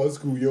bad, yo, it's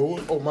cool, yo.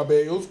 Oh, my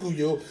bad, yo, it's cool,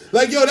 yo.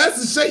 Like, yo,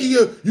 that's the shape.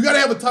 You gotta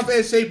have a tough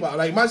ass shape up.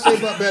 Like, my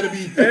shape up better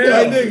be like,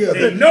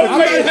 nigga. In no I'm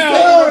way in like,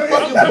 hell.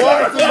 fucking I'm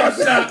bar coming out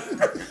the shop.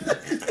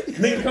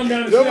 Nigga come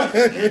down the shop.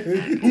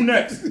 Who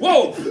next?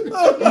 Whoa.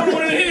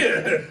 What in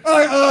here?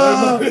 My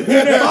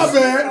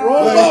bad.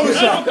 Wrong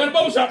barbershop. What kind of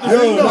barbershop this Yo,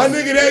 is? my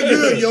nigga that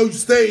good. Yo, you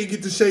stay and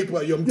get the shape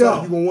up. Yo, I'm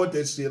telling you, gonna want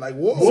that shit. Like,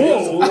 whoa.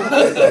 Whoa. What?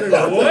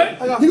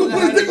 He gonna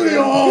put his dick on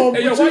your arm.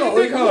 Hey, yo, why you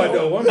think hard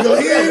though?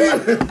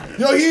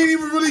 Yo, he ain't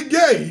even really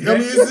gay. I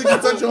mean, his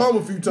nigga touch your arm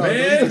a few times.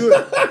 Man. He's good.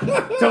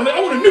 Tell me, I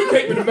want a new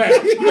cape in the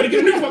back. You better get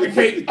a new fucking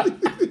cape.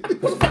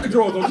 Put some fucking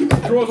drawers on. Keep the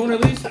drawers on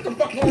at least. What the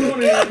fuck going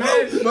on in here, man?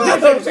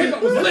 That shape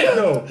up was lit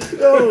though.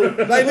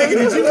 Like, nigga,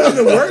 did you come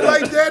to work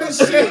like that and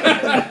shit?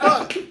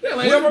 Fuck. Yeah,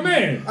 like I'm a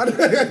man.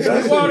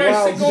 That's wild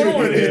that shit going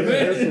on in here,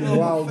 man. Some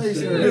wild Yeah,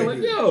 shit.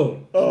 like yo,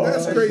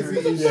 That's crazy.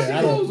 put some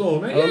clothes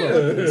on, man.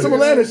 Yeah. Some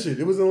Atlanta shit.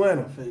 It was in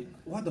Atlanta.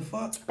 What the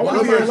fuck? Why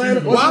Was it Atlanta?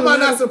 why am I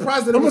not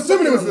surprised that I'm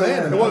assuming it was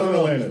Atlanta. It wasn't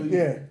Atlanta.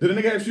 Yeah. Did the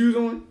nigga have shoes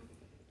on?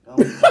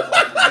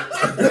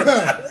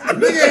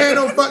 Nigga had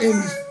no fucking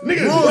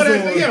Nigga, rules what on.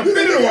 he had a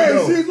fitted on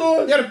though. shoes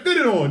on? He had a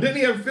fitted on. Didn't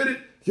he have a fitted?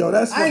 Yo,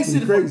 that's I ain't seen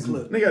fucking the fucking crazy.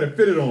 clip. Nigga had a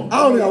fitted on. I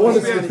don't think I want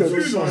to Man, see the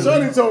shoes clip. on.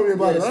 Shawty told me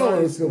about it. I don't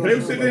want to see But they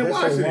were sitting there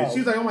watching it. She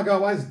was like, "Oh my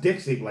god, why is his dick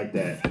shaped like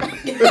that?" Not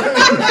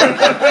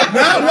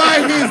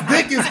why his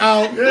dick is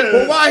out,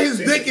 but why his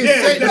dick is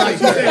shaped like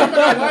She said, that. "Oh my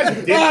god, why is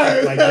his dick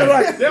shaped like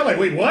that?" They're like,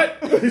 "Wait, what?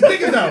 His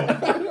dick is out."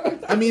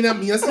 I mean,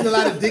 I've seen a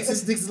lot of dicks.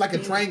 His dick is like a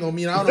triangle. I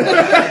mean, I don't know.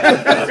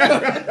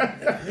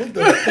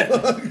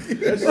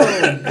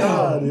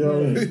 God,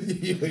 yo.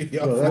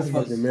 Yo, That's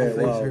fucking mad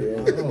wild,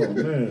 yo. Oh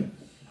man.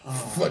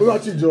 What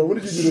about you, Joe?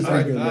 What did you do this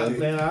weekend,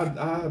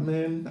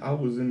 man? I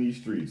was in these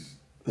streets.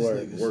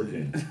 Working.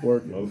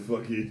 Working.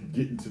 Motherfucking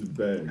getting to the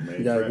bag, man.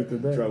 You gotta get to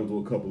the bag. Travel to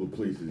a couple of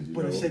places, you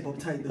Put know. a shape up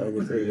tight I though.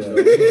 can tell you that.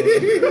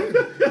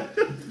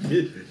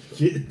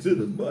 Get to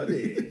the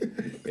money.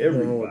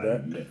 Nothing wrong with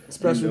Everybody. that.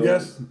 Special You know?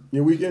 guest,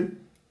 your weekend?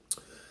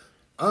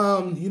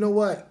 You know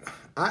what?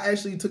 I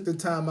actually took the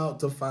time out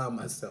to find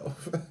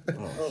myself.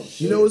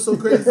 You know what's so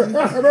crazy? Hold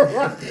on,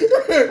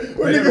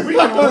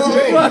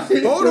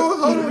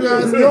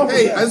 guys.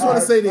 Hey, I just want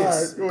to say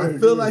this. All right, I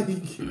feel like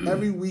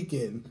every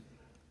weekend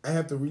I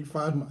have to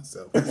refine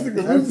myself. Every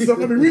weekend.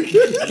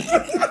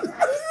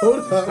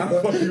 Hold on.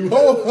 Fuck you.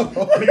 Hold on.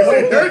 Nigga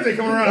said Thursday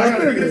come around. I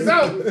gotta figure this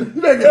out.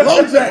 You better get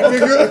low jack,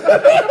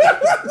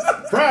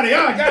 nigga. Friday,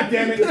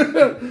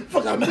 goddammit.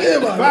 Fuck, I'm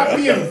mad about 5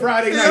 p.m.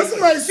 Friday Yeah, night.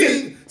 somebody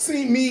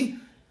seen me.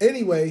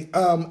 Anyway,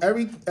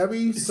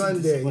 every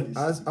Sunday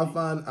I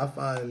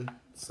find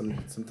some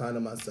time to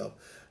myself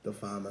to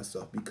find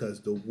myself because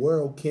the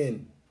world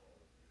can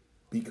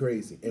be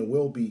crazy and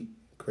will be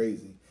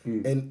crazy.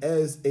 And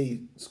as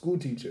a school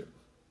teacher,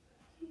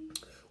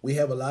 we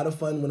have a lot of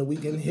fun when the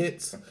weekend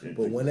hits,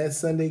 but when that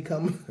Sunday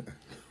come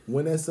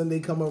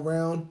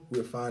around,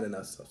 we're finding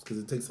ourselves because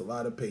it takes a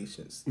lot of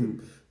patience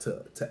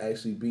to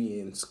actually be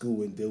in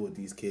school and deal with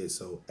these kids.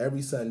 So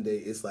every Sunday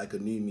it's like a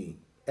new me.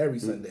 Every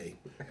Sunday.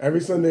 Every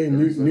Sunday,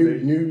 new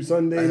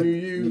Sunday, new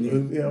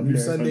you. Yeah, okay. New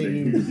Sunday,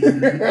 new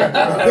Sunday, you.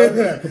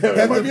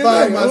 Have might to be a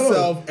find thing, I don't know.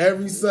 myself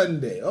every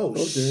Sunday. Oh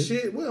Okay.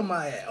 shit, where am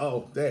I at?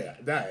 Oh, damn,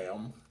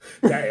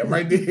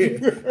 right there.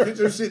 Get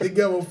your shit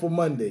together for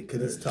Monday,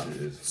 cause it's tough.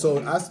 So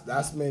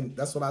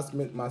that's what I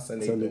spent my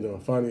Sunday doing. doing.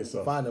 Find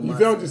yourself. Finding You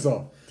myself. found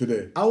yourself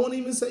today. I won't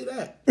even say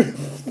that.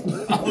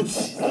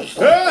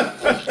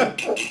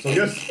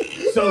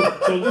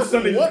 So this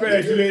Sunday just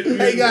passed. You didn't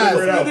Hey guys,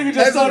 figure it out. Nigga just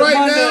as of started right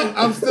Monday now,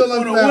 I'm still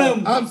on a unfound.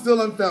 whim. I'm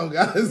still unfound,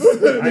 guys. I ain't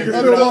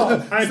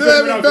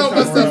Still haven't found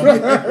myself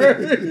yet.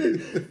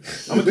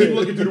 I'm gonna keep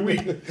looking through the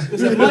week.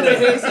 It's Monday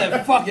here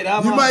said, fuck it,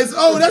 I'm You out. might.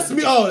 Oh, that's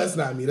me. Oh, that's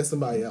not me. That's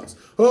somebody else.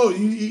 Oh,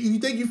 you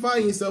think you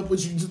find yourself, but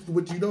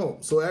you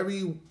don't. So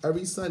every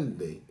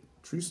Sunday,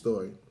 true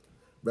story,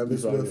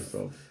 rebels find with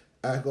yourself.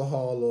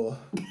 alcohol or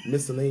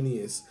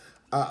miscellaneous.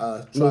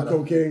 Try Little to.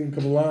 cocaine,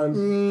 couple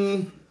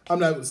lines. I'm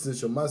not gonna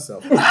snitch on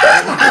myself.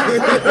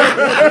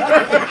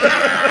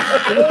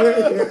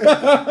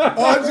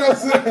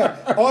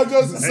 All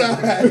jokes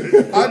aside,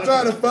 I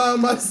try to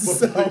find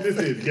myself. I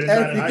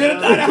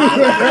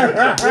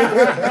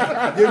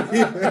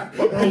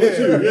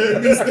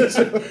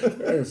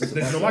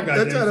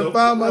try to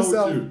find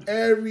myself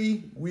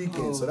every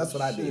weekend. So that's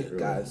what I did,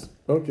 guys.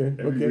 Okay.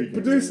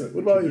 Producer,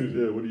 what about you?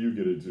 Yeah, what do you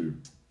get into?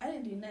 I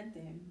didn't do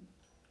nothing.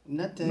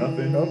 Nothing?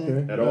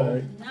 Okay. At all?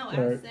 right. No, All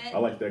I right. sat I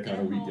like that kind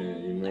at of weekend,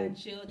 home, you know? I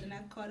chilled and I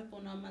caught up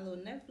on all my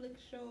little Netflix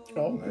shows.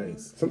 Oh,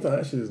 nice. Sometimes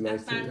that shit is I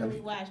nice finally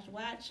too. watched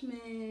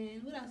Watchmen.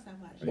 What else I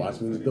watched?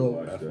 Watchmen's I dope.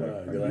 watched That's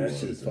that. right. That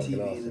shit is fucking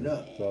TV awesome. it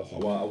up. It's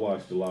awesome. I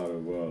watched a lot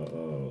of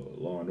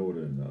Law and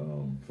Order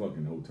and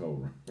fucking Hotel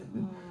Room.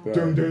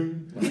 Dun, dun.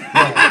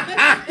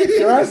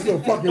 That's the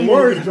fucking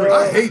worst, bro.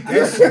 I hate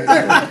that shit.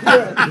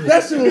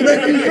 That shit will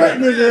make you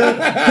drink,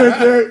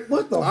 nigga.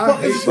 What the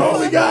fuck is all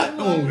we got? I'm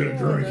gonna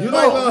drink. You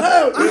like,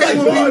 hell, I hate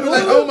when people be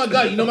like, oh my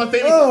god, you know my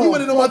favorite. Oh, you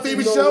want to know my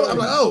favorite fucking show? no I'm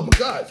way. like, oh my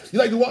god, you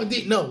like The Walking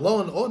Dead? No,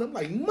 Law and Order. I'm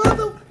like,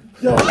 motherfucker.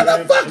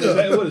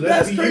 What is that?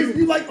 That's crazy.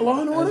 You like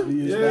Law and Order?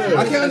 Yeah.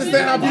 I can't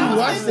understand how people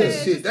watch that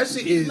shit. That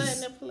shit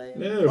is.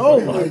 Yeah, Oh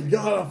my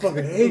god, I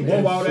fucking hate one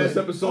that wild shit. ass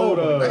episode.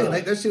 I didn't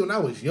like that shit when I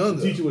was younger.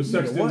 Teacher was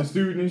sexting what? the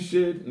student and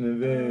shit, and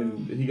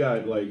then he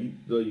got like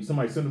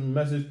somebody sent him a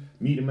message,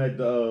 meet him at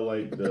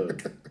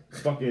the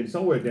fucking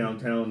somewhere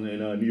downtown in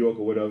New York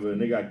or whatever, and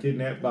they got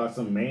kidnapped by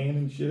some man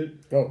and shit.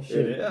 Oh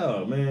shit. Yeah,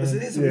 oh man. So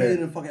there's a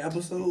million of fucking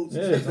episodes.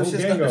 Yeah, it's a whole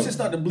gang of That shit them.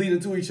 start to bleed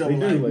into each other.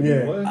 They do, like,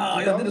 Yeah. what? Oh,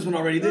 y'all did this one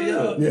already, did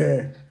y'all?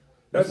 Yeah.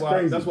 That's why.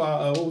 crazy. That's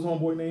why. What was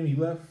homeboy name? He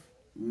left.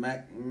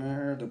 The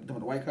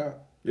white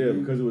cop. Yeah,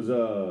 because it was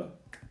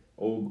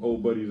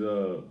old buddy's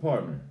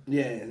partner.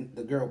 Yeah,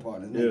 the girl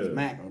part. His name Yeah. is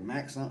Mac or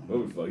Mac something.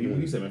 What the fuck?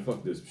 He said, man,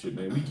 fuck this shit,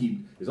 man. We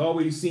keep. There's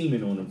always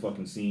semen on them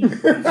fucking scenes.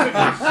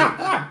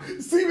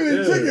 Semen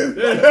and chicken.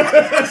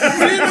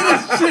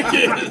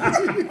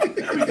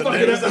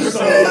 Fucking this episode,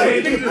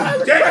 man. Niggas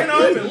just jacking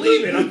off and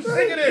leaving. I'm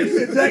sick of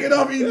this. Jacking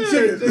off eating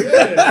chicken.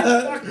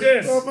 Yeah, fuck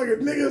this.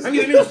 Motherfucking niggas. I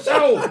need a new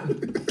show.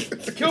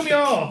 Kill me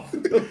off.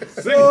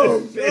 Sick Oh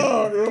of this shit.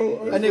 god,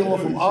 bro. That nigga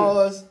went from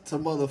Oz to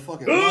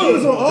motherfucking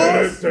was on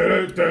Oz?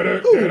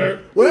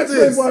 Well, that's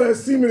this? why that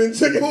semen and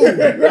chicken.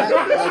 Mac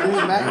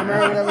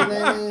whatever his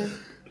name is.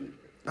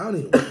 I don't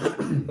even.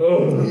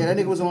 Yeah, that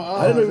nigga was on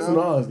Oz. I didn't know it was yo.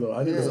 on Oz though.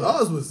 I didn't know.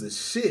 Oz was the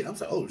shit. I'm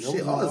like, oh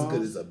shit, Oz is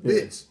good as a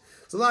bitch.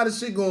 There's a lot of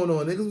shit going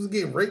on. Niggas was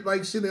getting raped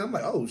like shit. And I'm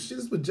like, oh shit,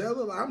 this with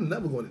jail. I'm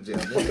never going to jail.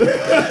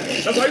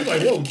 That's why he's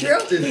like, whoa, jail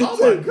is. Oh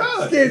my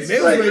god. Scared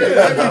They was raping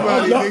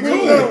everybody.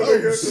 Nigga.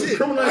 Oh shit.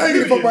 Criminal I ain't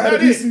give a fuck about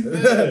activity,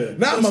 DC.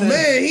 Not my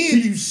man. He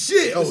didn't do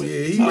shit. Oh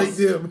yeah, he raped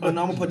him. Oh,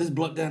 no, I'm gonna put this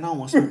blunt down. I don't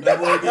want to smoke that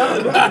boy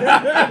again.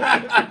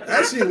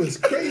 That shit was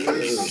crazy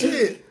as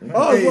shit.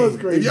 Oz was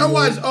crazy, If y'all man.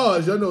 watch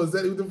Oz, y'all know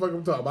exactly what the fuck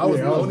I'm talking about. I was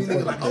Yeah, the Oz only was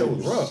nigga like, fucking oh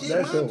rough. shit,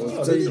 That man, shit was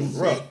Oz crazy. is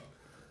rough.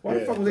 Why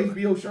the fuck was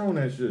HBO showing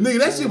that shit? Nigga,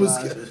 that shit was.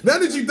 Now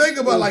that you think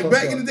about like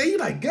back in the day, you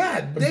like,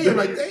 god damn,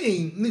 like they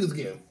ain't niggas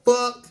getting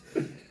fucked.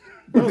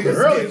 Niggas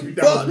early getting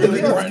 2000s. fucked.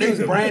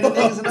 Niggas branding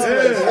niggas and all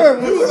that.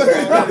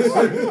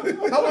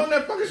 How long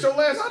that fucking show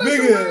last? How that show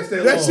Nigga, last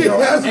that shit long?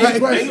 was like, Eight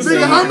questions.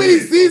 nigga, how many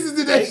seasons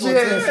did that shit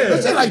have? questions.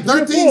 That shit like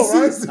 13 4,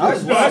 right? seasons. I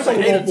was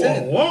watching 8 or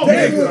 10. Long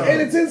Damn, time. it was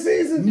 8 or 10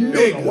 seasons?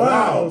 Nigga.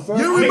 Wow, son.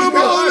 You remember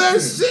all that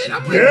shit?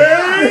 I'm like,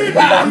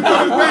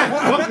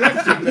 Fuck that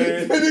shit,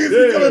 man. Niggas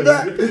keep coming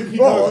back. Keep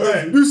coming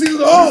back. New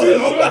season of Oz.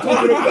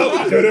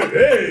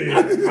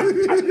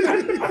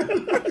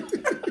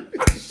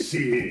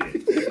 Shit.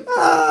 He's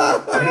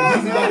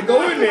about to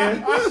go in there.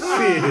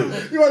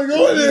 Shit. You want to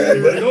go in there?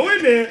 He's about to go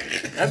in there.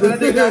 That's where that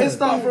nigga got his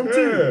start from,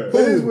 too.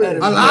 Yeah.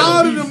 a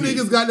lot of them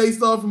niggas got their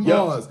start from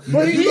Oz.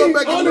 But If he, you go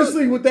back and look,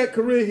 honestly, with that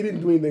career, he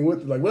didn't do anything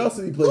with it. Like, what else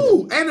did he play?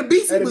 ooh, and the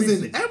Beastie And the was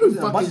Beastie. in every Yeah,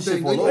 a bunch fucking of shit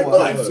thing. for a Like, little you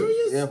while.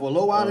 serious? Yeah, for a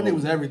little while, that nigga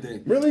was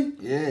everything. Really?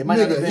 Yeah, it might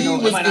not Nigga, have been he no,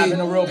 was it might not have been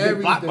a real big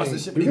everything.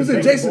 blockbuster shit. Because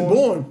of Jason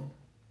Bourne.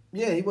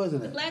 Yeah, he was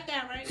in it. Black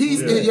guy, right?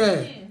 He's in, yeah.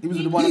 He was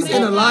the one He's that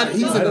in a made- lot.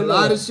 He's in a don't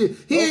lot know. of shit.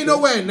 He ain't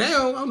nowhere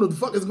now. I don't know what the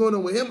fuck is going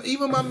on with him.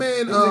 Even my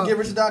man, He was in Get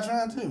Rich or Die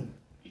Trying, too.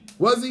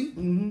 was he?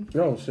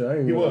 Oh, shit. I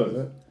ain't He know was.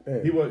 that.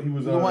 Damn. He was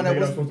The one that nigga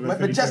was supposed to be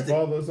Majestic.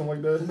 father or something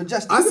like that.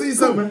 Majestic. I see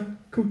something.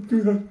 Cool,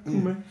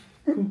 man.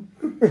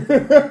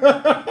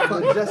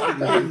 Majestic.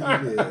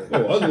 Yeah.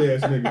 Oh, ugly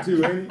ass nigga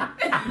too, ain't he?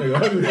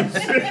 Nigga ugly as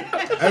shit.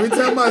 Every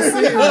time I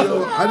see him,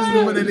 yo, I just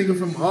remember that nigga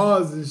from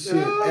Oz and shit.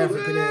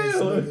 African ass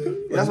nigga.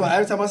 That's why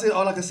every time I see it,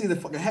 all I can see is the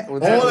fucking hat. All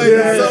that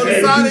niggas on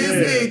the side of his yeah.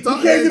 head You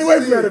talking can't get away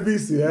that from that shit. at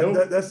BC.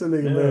 That's the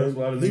nigga, Yeah, that's man.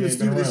 why the He nigga was ain't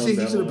stupid been as around shit. He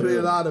that should have played a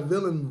long. lot of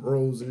villain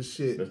roles and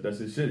shit. That's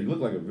his shit. He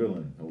looked like a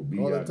villain. Oh, All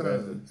B.I. the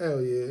time.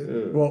 Hell yeah.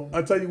 Yeah. Well,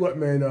 I tell you what,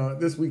 man.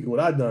 This week, what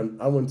I done,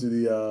 I went to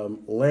the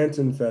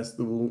Lantern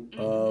Festival.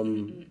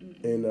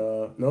 In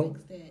no,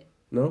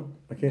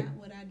 I can't. Not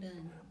what I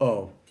done.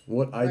 Oh,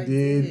 what I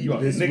did You are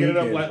this nigga it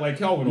weekend. up like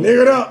Calvin.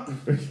 Nigga it up.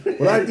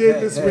 What I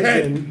did this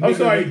Hey, weekend. I'm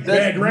sorry,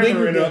 bad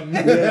grammar it up.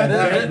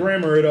 Bad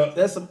grammar it up.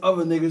 That's some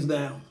other niggas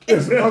down.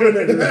 Other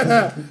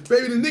niggas.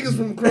 Baby, the niggas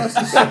from across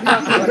the street.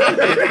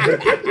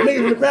 Niggas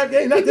from the crack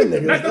game, not them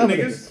niggas. Not them Other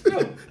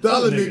niggas. The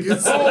other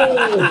niggas.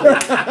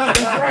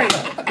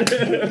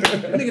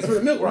 Niggas for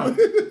the milk rock.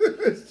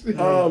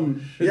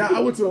 Yeah, I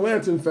went to the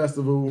Lantern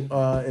Festival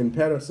in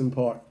Patterson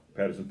Park,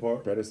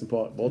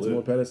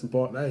 Baltimore, Patterson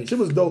Park. Nice. Shit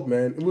was dope,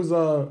 man. It was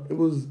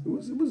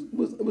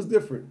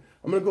different.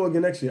 I'm gonna go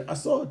again next year. I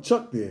saw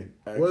Chuck there.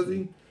 Actually. Was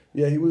he?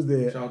 Yeah, he was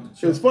there. Shout out to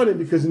Chuck. It was funny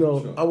because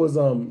Chuck. I was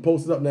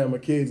posted up now with my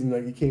kids and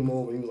like he came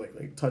over and he was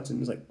like touching. He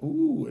was like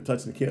ooh, and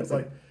touching the kid. I was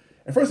like,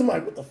 at first I'm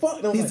like, what the fuck?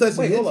 And I was He's like,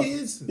 touching wait, your hold up.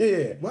 kids?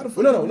 Yeah. Why the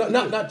fuck? No,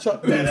 not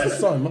Chuck. That's his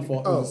son. My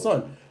fault. It was his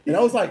son. And I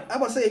was like, I'm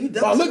about to say, you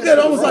I looked at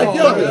it. I was like,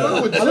 yo. Call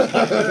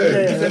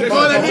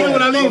that nigga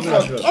when I leave.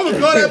 I'm gonna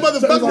call that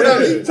motherfucker when I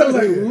leave. I was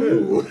like,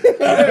 ooh.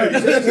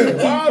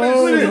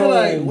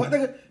 Like, what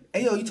nigga?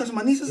 Hey, yo, you touching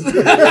my nieces? Call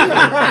that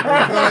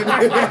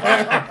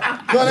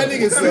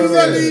nigga as soon as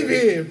I leave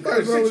here.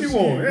 What shit you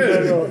want?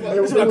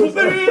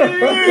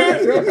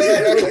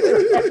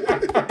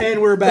 And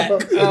we're back.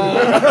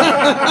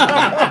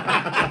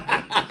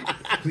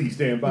 Please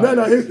stand by.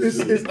 No,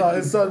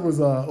 his son was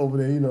over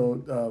there,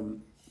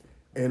 and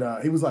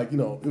he was like, he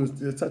was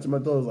touching my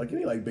daughter, like,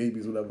 he like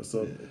babies, whatever.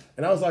 So,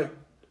 and I was like,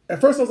 at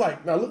first I was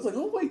like, now it looks like,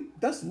 oh wait,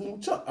 that's little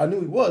Chuck. I knew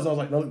he was. I was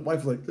like, no, the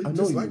wife was like, I know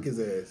Just you. like his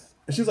ass.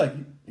 And she was like,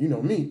 you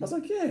know me? I was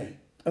like, yeah.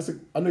 I said,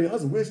 I know your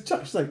husband. Where's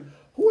Chuck? She's like,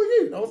 who are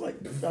you? And I was like,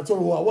 I told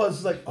her who I was.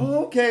 She's like,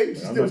 oh, okay. She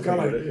still was kind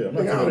of like, I'm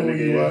not I don't know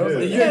who you are. I was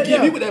like, You ain't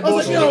get me with that I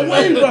was like, bullshit. yo,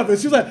 Wayne brother.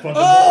 She was like, oh. I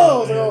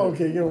was like, oh,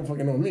 okay, you don't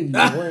fucking know me. You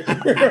Wayne.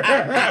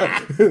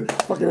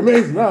 Fucking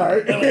amazing. All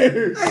right.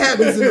 That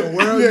happens in the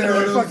world. Yeah, you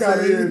know what fuck out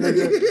of here, I'm saying?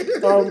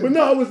 nigga. But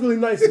no, it was really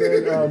nice,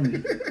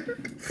 man.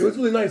 It was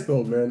really nice,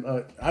 though, man.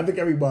 I think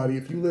everybody,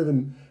 if you live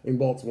in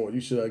Baltimore,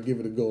 you should give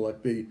it a go.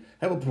 Like, they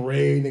have a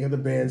parade, they got the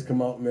bands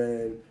come out,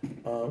 man.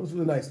 It was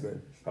really nice,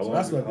 man. How So long,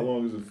 that's how what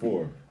long is it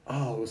for?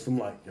 Oh, it was from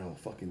like,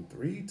 fucking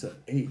 3 to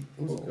 8. It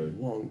was Okay. a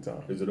long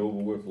time. Is it over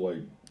with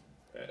like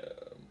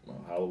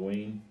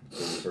Halloween?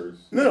 31st?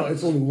 No,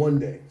 it's only one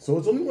day. So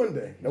it's only one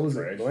day. That was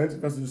Trash. it. The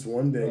Lantern Festival is just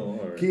one day. Oh,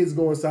 all right. Kids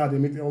go inside, they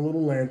make their own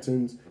little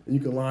lanterns, and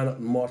you can line up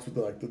and march with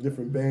the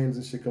different bands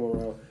and shit come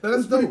around. That's It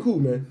was pretty dope. cool,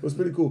 man. It was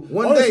pretty cool.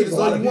 One Honestly, day, there's that's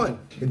a lot all of you people.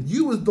 want. If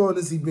you was doing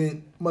this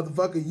event,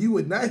 motherfucker, you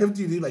would not have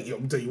to do like, yo,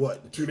 I'm tell you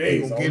what, 2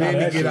 days. we gonna Oh, get nah, in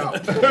and that get shit.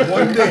 out.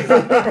 One day.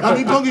 How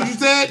many punkers you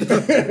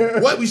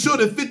said? What? We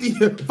short of 50,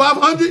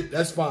 500?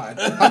 That's fine.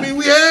 I mean,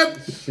 we have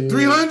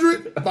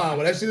 300? Fine.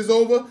 When that shit is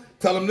over,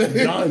 tell them that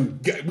Done.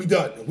 we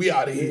done. We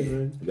out of here.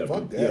 You got Fuck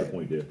a point, you got a that.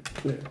 point there.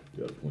 Yeah.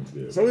 You got a point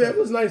there. So yeah, it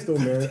was nice though,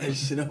 man.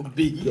 Shit up,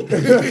 B. Wrap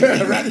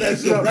that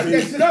shit up,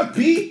 B. shit up,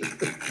 B.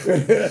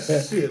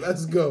 Shit,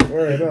 let's go.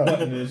 Word up.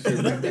 Button and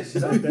shit. Wrap that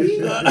shit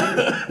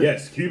up,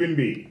 Yes, Cuban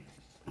B.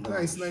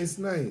 Nice. Yeah.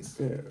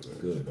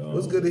 Good.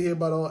 What's good to hear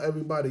about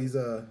everybody's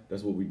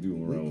That's what we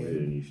do around here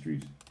in these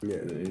streets. Yeah.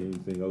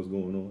 Anything else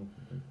going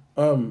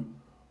on?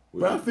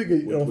 But I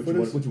figured,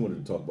 what you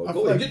wanted to talk about? I Go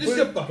feel ahead. like Get this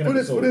shit fucking for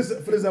episode.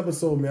 this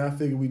episode, man, I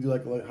figured we do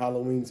like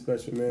Halloween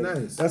special, man.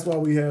 Nice. That's why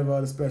we have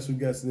the special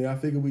guests in there. I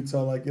figured we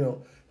tell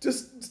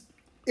just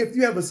if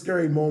you have a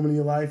scary moment in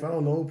your life, I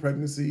don't know,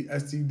 pregnancy,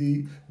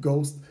 STD,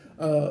 ghost,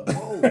 whatever.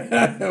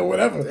 Damn. Well,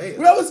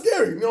 that was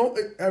scary.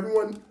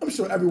 I'm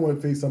sure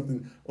everyone faced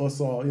something or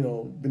saw,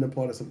 been a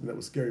part of something that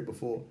was scary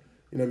before.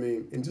 You know what I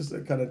mean? And just to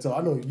kind of tell,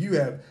 I know you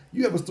have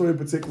a story in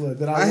particular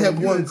that I have want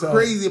you one to tell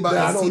crazy about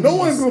that I know STDs. no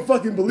one's gonna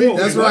fucking believe.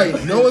 That's this.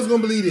 right. No one's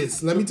gonna believe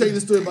this. Let me tell you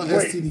the story about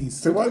Wait, STDs.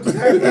 say what? Say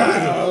no, I'm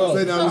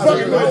Fucking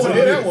sorry. right.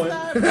 hear that one.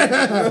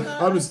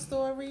 I'm just-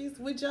 stories.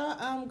 Would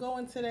y'all go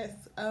into that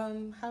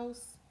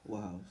house?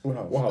 Wow. The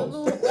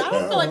little, I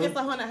don't feel like it's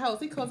a haunted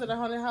house. He calls it a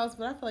haunted house,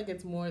 but I feel like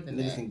it's more than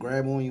Niggas that. can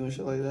grab on you and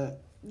shit like that.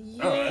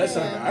 Yeah. That's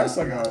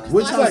like a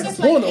Which Like, house it's it's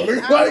like porno. 8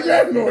 Nigga, why hours.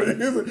 grabbing on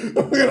you?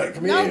 We're like,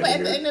 come No, here. but at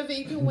the nigga. end of it,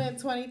 you can win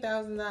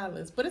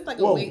 $20,000. But it's like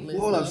a Whoa, wait list.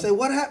 Hold up. though. Say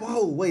what happened?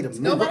 Oh, wait a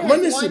minute. Nobody-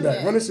 Run this One shit back.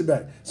 day. Run this shit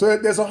back. So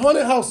there's a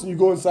haunted house and you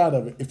go inside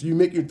of it. If you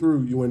make it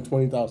through, you win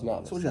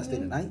 $20,000. So what you gotta stay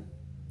the night?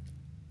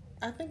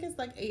 I think it's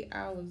like 8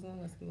 hours.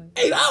 Honestly.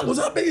 8 hours?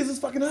 How big is this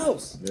fucking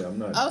house? Yeah, I'm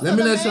not. Oh, Let so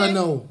me the let y'all man,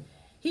 know.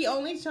 He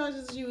only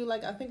charges you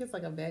like I think it's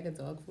like a bag of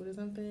dog food or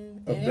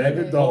something. A bag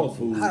of dog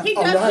food. He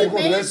I'm does. not He going to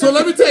made that So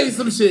let me tell you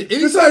some shit.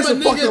 This Anytime ain't a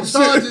some fucked nigga up shit.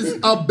 charges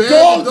a bag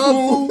Dog of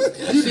dog food,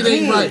 shit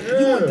ain't right. You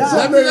gonna die.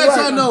 Let me let y'all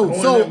Right. know.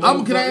 Going So that can I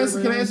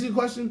motherfucker, answer your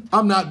question?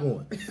 I'm not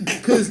going.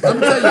 Cause I'm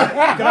gonna tell you.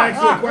 Can I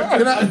ask you a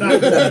question?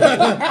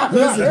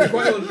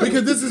 Listen,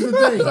 because this is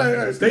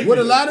the thing. What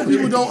a lot of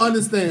people don't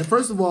understand.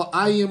 First of all,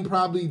 I am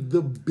probably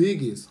the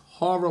biggest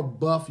horror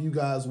buff you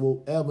guys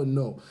will ever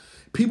know.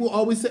 People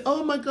always say,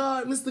 "Oh my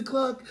God, Mr.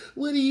 Cluck,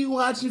 what are you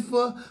watching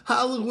for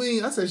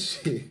Halloween?" I said,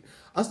 "Shit,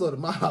 I started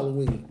my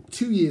Halloween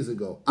 2 years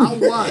ago. I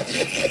watch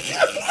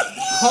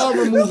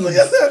horror movies."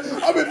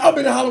 I've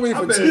been in Halloween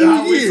for 2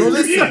 Halloween. years. So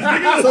listen,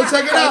 so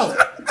check it out.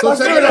 So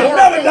check it I've out.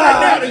 never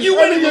died. You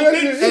went in the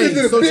Hey,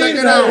 so check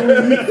it out.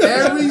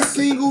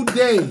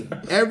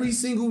 Every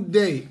single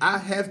day, I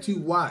have to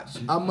watch.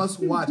 I must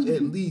watch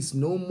at least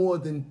no more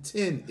than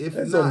 10, if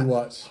That's all not, you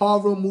watch.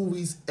 horror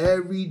movies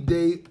every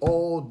day,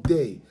 all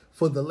day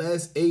for the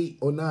last 8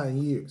 or 9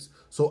 years.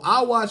 So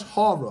I watch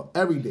horror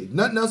every day.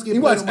 Nothing else gets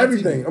You played watch on my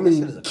everything. TV. I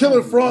mean,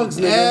 Killer Frogs,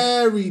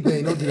 nigga.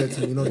 Everything. Don't do that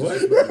to me. Don't do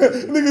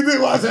that. Nigga did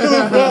watch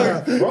Killer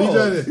Frogs.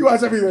 You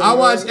watch everything. I man.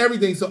 watch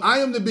everything. So I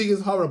am the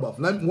biggest horror buff.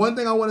 One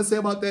thing I want to say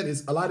about that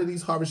is a lot of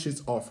these horror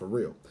shits are for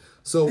real.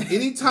 So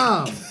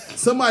anytime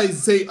somebody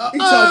say, He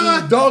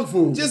charging you dog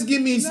food. just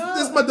give me,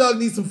 this my dog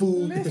needs some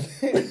food. That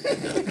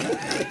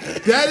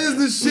is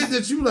the shit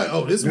that you like,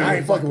 oh, this I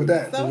ain't fucking with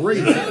that. So Great.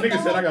 you That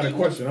nigga said I got a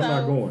question. I'm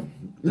not going.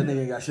 That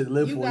nigga got shit to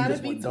live You for. He gotta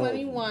just be want dog.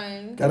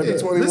 21. Gotta be Yeah,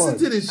 21. listen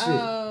to this shit.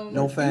 No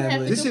You have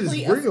family. to This shit is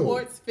complete real. a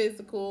sports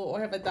physical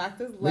or have a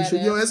doctor's letter. Make sure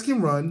your ass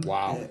can run.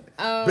 Wow.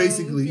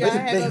 Basically. You gotta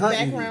They have a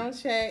hunting you. background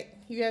check.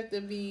 You have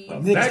to be.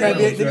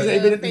 Niggas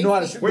ain't been know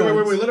how to shoot Wait,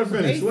 guns. let her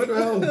finish. What the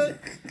hell?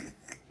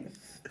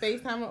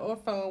 FaceTime or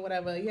phone,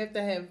 whatever. You have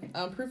to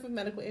have proof of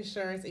medical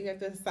insurance, and you have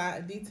to sign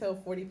a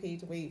detailed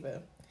 40-page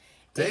waiver.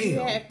 And you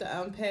Damn. have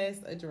to pass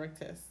a drug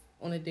test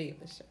on the day of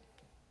the show.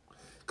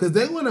 Because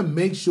they want to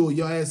make sure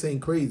your ass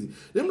ain't crazy.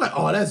 They're like,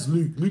 oh, that's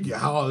Luke. Luke get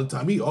high all the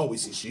time. He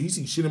always see shit. He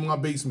see shit in my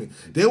basement.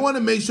 They want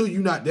to make sure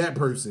you're not that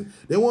person.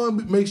 They want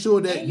to make sure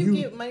that And you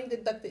get money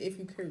deducted if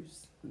you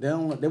curse. They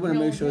want to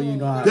make sure you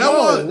know how. They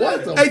want,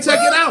 what the hey, check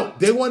it out.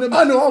 They want to.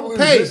 I know, I believe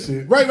hey, this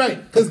shit.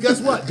 right. Because guess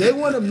what? They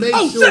want to make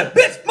Oh sure. shit,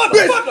 bitch,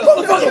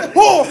 motherfucker. Motherfucker,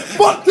 whore,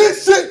 fuck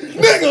this shit,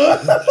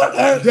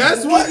 nigga.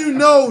 That's when you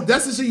know.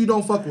 That's the shit you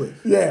don't fuck with.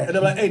 Yeah. And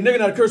they're like, hey, nigga,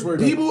 not a curse word.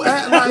 People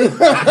act like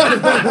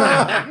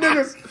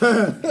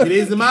Niggas. it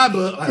is in my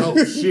book. Like,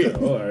 oh shit.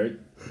 All right.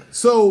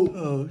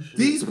 So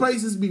these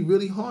places be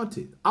really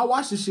haunted. I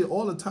watch this shit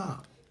all the time.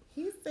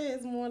 He says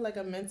it's more like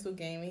a mental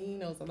game, and he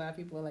knows a lot of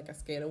people are like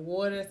scared of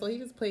water, so he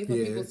just plays on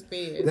Yeah. people's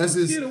fears. That's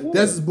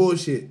his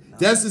bullshit.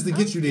 That's just to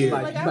get you there.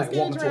 Like, You I'm might scared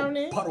walk of into a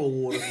drowning. puddle of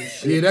water and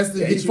shit. Yeah, that's to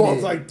Yeah, he get you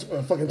falls there. like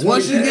fucking 20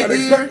 Once you get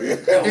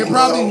there, and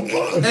probably,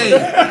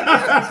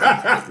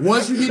 hey,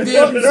 once you get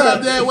there, you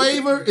sign that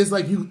waiver. It's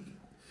like you,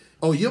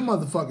 oh, your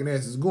motherfucking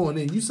ass is going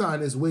in. You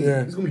sign this waiver. Yeah.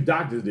 There's gonna be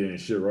doctors there and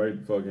shit, right?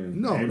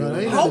 Fucking. No, ambulance.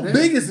 ain't How none of that.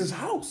 big is this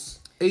house?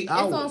 8 It's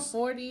on hours.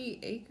 40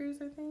 acres,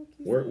 I think.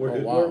 Where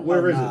wow.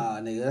 where is it? Nah,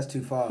 nigga, that's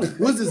too far.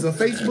 What's this? A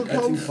Facebook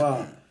That's too post?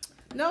 far.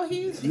 No,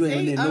 You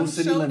ain't in no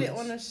city showed limits. it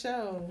on the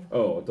show.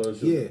 Oh, I thought it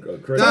was Yeah.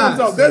 credit. Guys,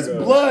 So there's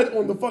Like, blood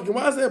on the fucking.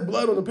 Why is there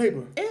blood on the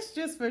paper? It's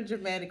just for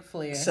dramatic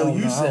flair. So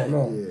you said.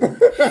 No.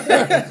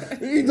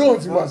 You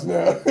doing too much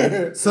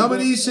now. Some of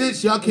these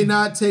shits y'all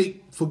cannot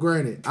take for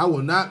granted. I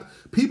will not.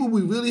 People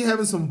be really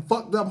having some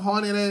fucked up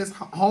haunted ass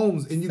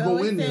homes, and you So go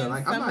it's in there in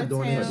like I'm not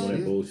doing that Summertown.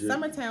 shit. bullshit.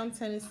 Summertown,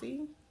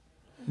 Tennessee.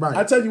 Right.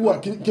 I tell you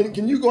what,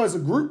 can you go as a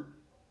group?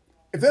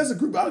 If there's a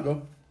group, I'll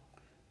go.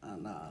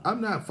 Nah. I'm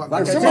not fucking.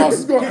 Like If I someone else said-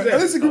 is going,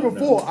 at least a group of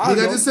four. I'll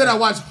Nigga, I go. just said I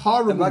watch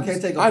horror If I movies.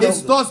 can't take a It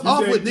pistol- starts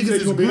off with you niggas said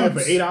is you gonna be there for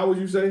groups. 8 hours.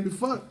 You say?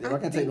 Fuck. If I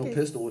can't take no think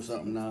pistol or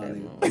something, nah,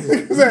 nigga.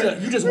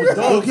 Exactly. You just want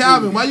Well, dog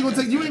Calvin, food. why you gonna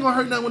take? You ain't gonna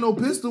hurt nothing with no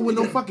pistol with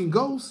no fucking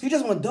ghost. You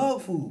just want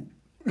dog food.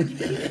 Yeah,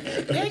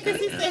 because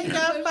he said he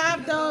got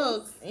 5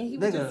 dogs. And he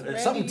was just Nigga, ready.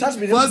 if something touched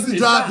me, For us to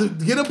drive, to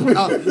get a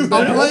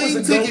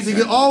plane ticket to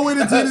get all the way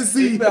to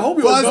Tennessee. I hope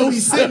For you a us to be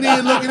ghost. sitting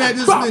there looking at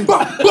this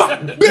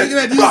nigga, looking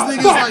at these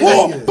niggas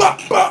like,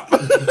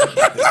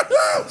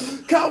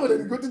 nigga, Calvin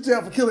didn't go to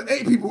jail for killing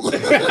 8 people.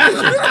 that's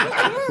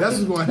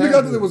what's gonna Nigga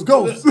thought happen. it was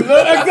ghosts.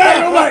 Exactly,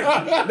 I'm like,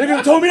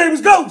 nigga told me it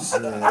was ghosts.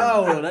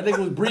 Oh, that nigga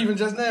was breathing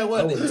just now,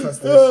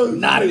 wasn't it?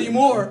 Not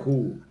anymore.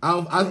 Cool.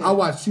 I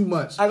watch too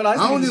much. I I mean, I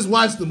don't see- just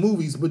watch the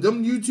movies, but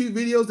them YouTube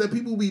videos that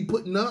people be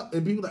putting up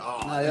and people like,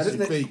 oh, Nah, that this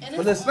shit nigga- fake. And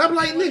But it's listen, And I'm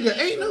like, nigga,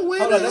 ain't no way.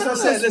 Hold in on, that's what I hell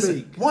said. that's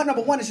Listen, fake.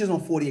 number one, this shit's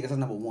on 40 acres. That's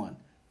number one.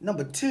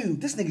 Number two,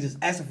 this nigga just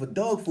asking for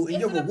dog food, and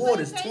your Is it a reward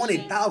is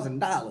plantation?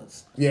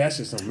 $20,000. Yeah, that's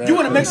just some man. You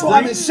want to make sure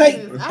I'm in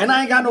shape, I and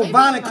I ain't got no maybe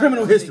violent I'm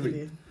criminal not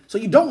history. So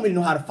you don't really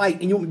know how to fight,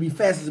 and you want me to be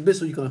fast as a bitch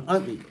so you can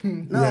hunt me.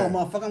 No, Yeah.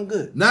 motherfucker, I'm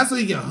good. Not so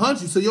he can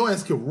hunt you, so your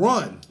ass can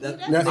run.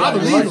 That's I why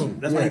believe he hunt him. you.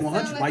 That's why Yeah. he gonna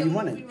hunt you. Why you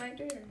running? Right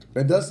there.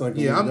 That does sound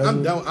Yeah, I'm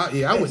doesn't it? down.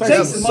 I would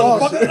Jason, never.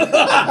 motherfucker. Nigga,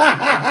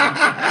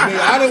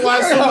 I done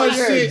watched so much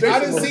Yeah, shit. Jason I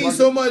done seen motherfucker.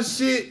 so much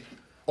shit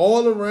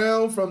all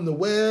around from the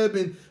web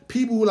and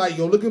people who like,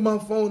 yo, look at my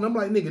phone. I'm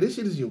like, nigga, this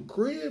shit is your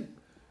crib.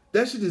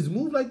 That shit just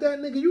move like that,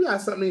 nigga. You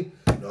got something.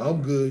 No,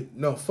 I'm good.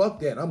 No, fuck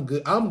that. I'm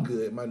good. I'm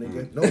good, my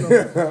nigga. No,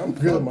 I'm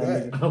good, fuck my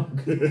that.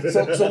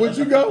 nigga. So would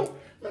you go?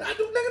 I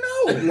do,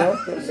 nigga, no. No.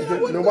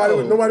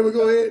 Nobody would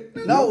go ahead.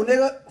 No,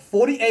 nigga,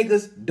 40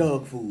 acres,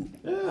 dog food.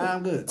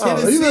 I'm good. Oh,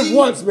 you live Tennessee.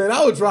 once, man.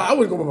 I would try. I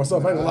wouldn't go by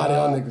myself. I ain't gonna lie to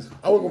y'all niggas.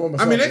 I wouldn't go by I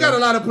myself. mean, they got a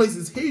man. lot of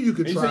places here you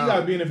can And you try say you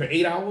gotta out. be in there for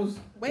 8 hours?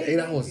 Wait, 8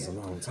 hours is a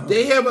long time.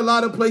 They have a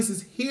lot of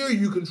places here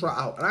you can try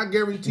out. And I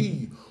guarantee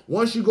you,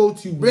 once you go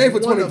to It ain't for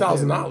one of them,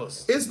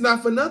 $20,000. it's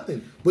not for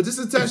nothing. But this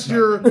is test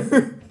your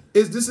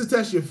this is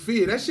test your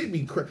fear. That shit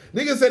be crazy.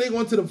 Niggas say they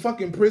went to the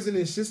fucking prison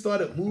and shit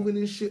started moving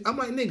and shit. I'm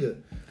like, nigga.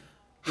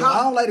 Yo,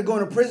 I don't like to go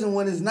into prison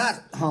when it's not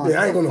haunted.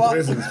 Yeah, I ain't going to Fuck.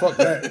 prisons. Fuck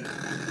that.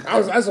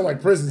 I don't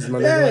like prisons, my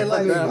Yeah, nigga.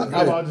 like- fuck that.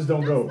 How about I just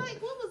don't That's go?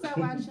 like, what was I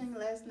watching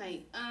last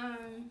night?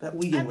 That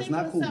weekend was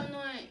not cool. Something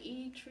on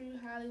E True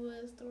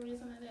Hollywood Stories,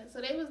 something like that. So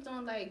they was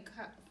doing like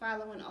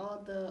following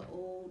all the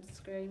old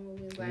scary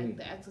movies, like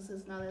The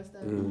Exorcist and all that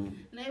stuff. And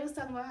they was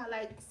talking about how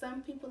like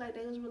some people like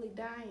they was really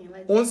dying,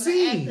 like On the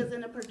scene. actors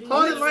and the producers.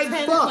 Haunted like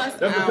fuck.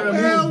 That's because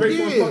Hell it's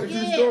based on yeah. fucking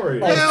true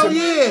story. Hell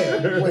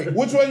yeah. Wait,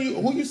 which one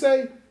who you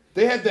say?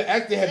 They had the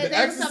act. They had the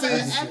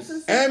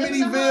Exorcist,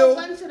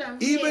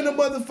 Amityville, even the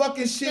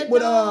motherfucking shit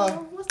with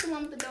What's the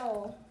one with the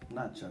doll?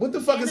 Not Chuck. What the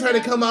fuck is her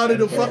that come out of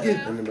the fucking?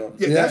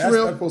 Yeah, that's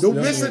real.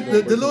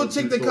 The little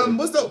chick that come.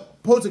 What's the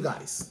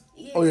Poltergeist?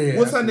 Oh yeah.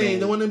 What's her name?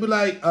 The one that be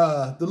like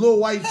the little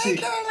white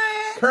chick.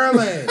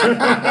 Caroline.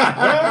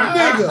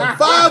 Nigga,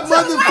 5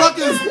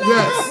 motherfuckers.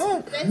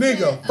 Yes.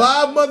 Nigga,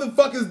 5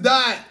 motherfuckers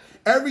died.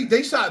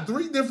 They shot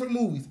 3 different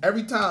movies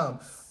every time.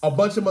 A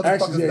bunch of motherfuckers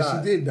Actually, yeah,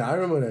 died. she did die. I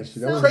remember that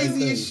shit. That was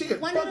Crazy as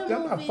shit. One Fuck, of the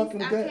I'm not movies, fucking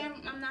with that.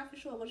 I'm not for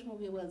sure which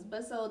movie it was,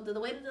 but so the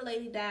way that the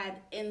lady died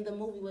in the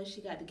movie was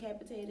she got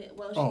decapitated.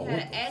 Well, she had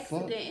an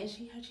accident and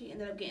she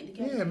ended up getting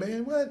decapitated. Yeah,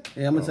 man, what?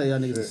 Yeah, I'm gonna tell y'all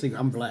niggas a secret.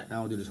 I'm black. I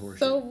don't do this horse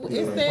shit. So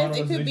it says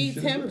it could be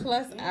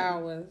 10+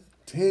 hours.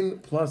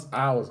 10+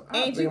 hours. I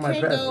And think you I might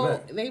can pass go.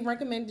 that. They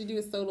recommend to do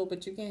it solo,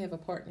 but you can't have a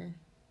partner.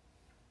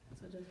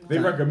 They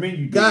recommend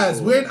you.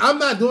 Guys, I'm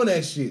not doing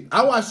that shit.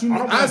 I watch you.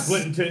 I'm not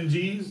splitting 10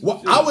 G's.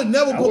 Well, I would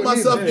never put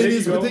myself in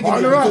this predicament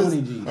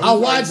because I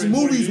watch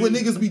movies where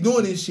niggas be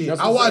doing this shit.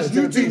 I watch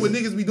YouTube where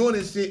niggas be doing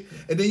this shit,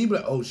 and then you be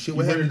like, oh shit,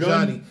 what happened to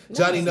Johnny?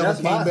 Johnny never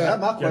came back.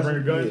 That's my Can't bring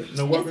a question. gun,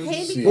 no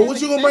weapons. Well,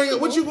 what you gonna bring?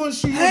 What you gonna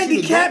shoot?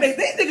 Handicap. These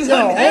niggas Yo,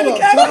 are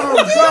hold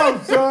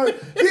up, son.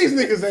 These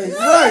niggas ain't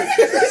right.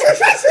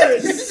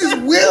 You just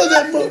wheel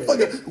that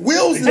motherfucker.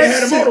 Wheels in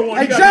Had a that motor one.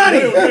 Hey, You got Johnny!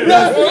 the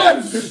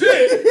wheel.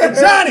 Shit.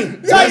 Johnny,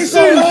 tie your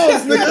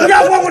shoes. We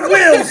got one with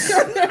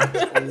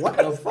wheels. What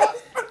the fuck?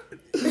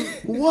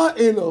 What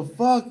in the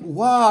fuck?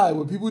 Why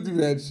would people do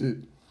that shit?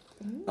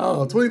 I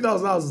don't know.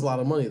 $20,000 is a lot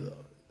of money though.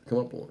 Come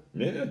up on.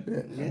 Yeah.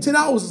 10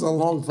 hours is a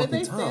long But fucking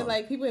they time. said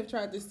like people have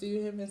tried to sue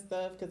him and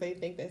stuff because they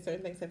think that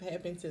certain things have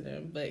happened to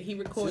them. But he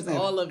records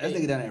all of it. That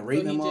nigga down there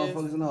raping So he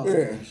motherfuckers and all.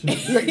 Yeah.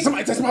 Like,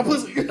 somebody touched my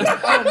pussy.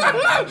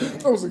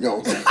 That was a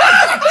go.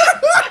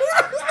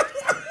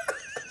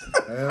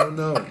 Hell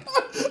no.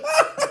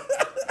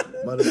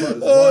 Motherfuckers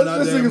going out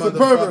this there, nigga's a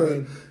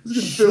pervert.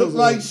 motherfucking look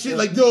like shit.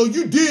 Like, yo,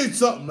 you did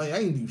something. Like, I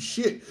ain't do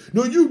shit.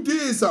 No, you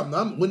did something.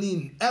 I wouldn't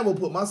even ever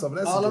put myself in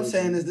that All I'm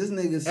situation. saying is this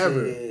nigga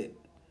said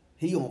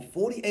he on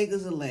 40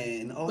 acres of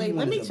land. All Wait, he let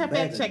want me is a check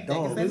bag that. of Check that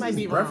because dogs. that might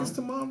be wrong. Breakfast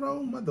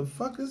tomorrow,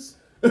 motherfuckers.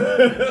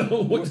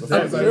 What's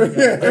that?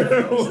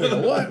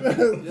 What?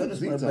 Yo,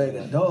 just want a bag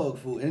of dog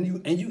food, and you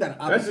got an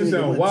That opportunity. shit to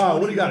sound win wild.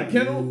 20 What, he got a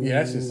kennel?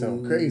 Yeah, that shit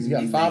sound crazy. You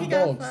got He 5 said he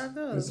got dogs. 5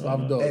 dogs. It's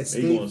 5 dogs.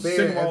 They gonna State sick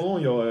fair. them all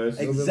on your ass.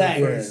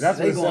 Exactly. Yeah, that's what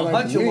they it sound gonna like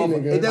hunt to your me,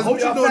 motherfucker. nigga. Hey, that's what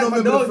you Y'all doing pack my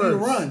November dog, you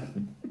 1st. run.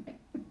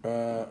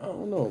 I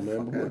don't know, man.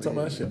 But we're talking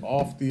about that shit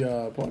off the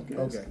podcast.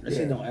 Okay. That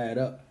shit don't add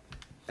up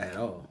at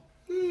all.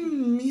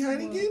 Me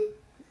Heineken?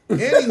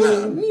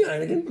 Anywho. Me,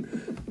 Heineken.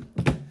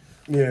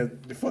 Yeah,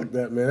 fuck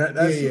that, man.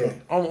 That's Yeah.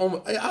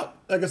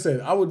 Like I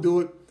said, I would do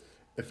it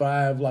if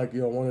I have like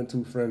 1 or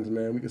 2 friends,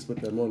 man. We can split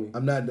that money.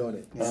 I'm not doing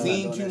it. Yeah, I'm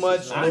Seen not too doing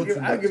much. that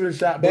I give it a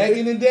shot. Back but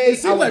in the day, it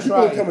seems I like would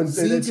people try come and it.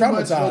 they're Seen too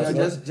much, traumatized.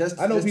 yeah, right? Just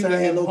I know just people turn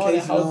that your have haunted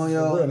location on, houses yo,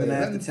 for real, and man.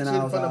 after Nothing 10 shit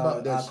hours, fun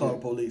about that I'll call the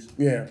shit. police.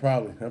 Yeah,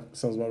 probably. That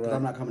sounds about But I'm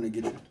right. not coming to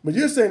get you. But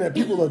you're saying that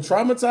people are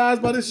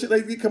traumatized by this shit,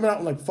 like they coming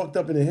out like fucked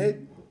up in their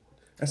head.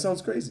 That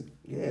sounds crazy.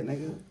 Yeah,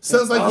 nigga.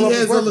 Sounds like I don't he know if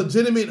has it's a working.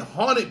 legitimate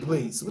haunted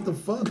place. What the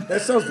fuck?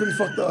 That sounds pretty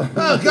fucked up.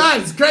 Oh,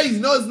 God, it's crazy.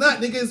 No, it's not,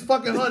 nigga. It's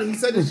fucking haunted. He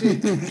said this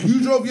shit. You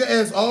drove your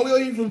ass all the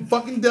way here from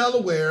fucking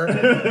Delaware,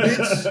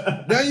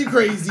 bitch. Now you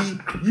crazy.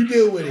 You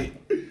deal with it.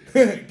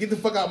 Get the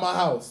fuck out of my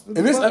house. What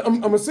And the this, fuck?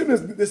 I'm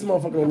assuming this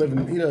motherfucker don't live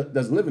in. He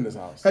doesn't live in this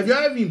house. Have y'all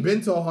ever even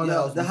been to a haunted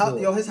Yo, house? the house,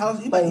 before? his house,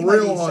 he A might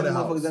real need haunted 7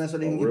 house. motherfuckers down there so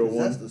they can real get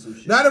one? possessed or some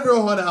shit. Not a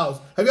real haunted house.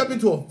 Have y'all been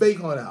to a fake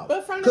haunted house?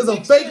 But from the Because a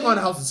pictures- fake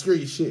haunted house is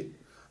scary as shit.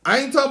 I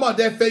ain't talking about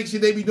that fake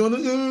shit they be doing.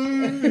 I'm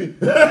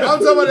talking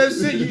about that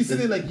shit you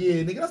sitting like,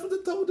 yeah, nigga, that's what I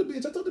told the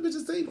bitch. I told the bitch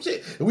the same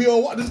shit. And we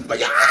all walk this like,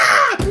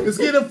 ah! And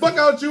scare the fuck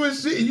out you and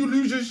shit. And you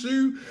lose your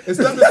shoe and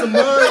step in some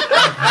mud.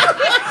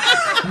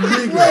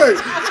 Nigga.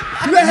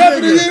 That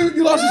happened to you?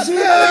 You lost your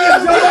shit?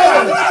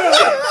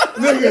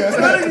 Nigga.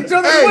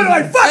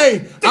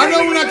 Hey, I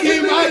know when I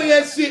came out of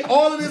that shit,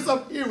 all of this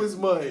up here was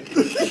mud.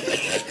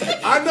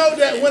 I know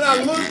that when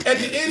I looked at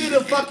the end of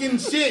the fucking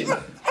shit,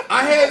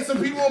 I had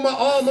some people on my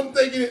arm. I'm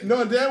thinking,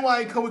 no, damn why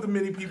I ain't come with the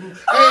many people. Hey,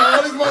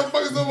 all these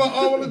motherfuckers on my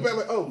arm. I look back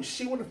like, oh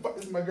shit, what the fuck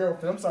is my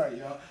girlfriend? I'm sorry,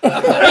 y'all. They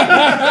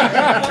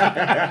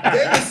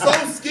were so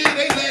scared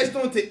they latched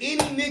on to any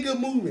nigga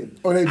moving.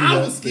 Oh, they do I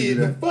that. was They do scared.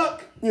 The that.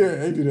 fuck. Yeah,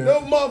 they do that.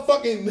 No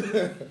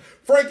motherfucking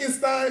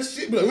Frankenstein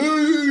shit. Be like,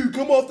 "Ooh,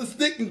 come off the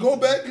stick and go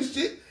back and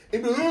shit.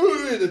 And be like,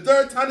 "Ooh," the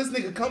third time this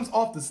nigga comes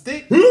off the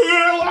stick.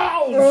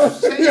 Oh,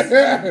 shit.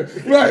 Yeah,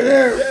 right,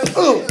 yeah.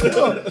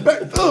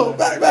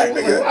 Back,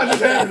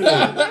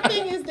 nigga. My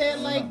thing is that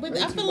but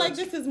I feel like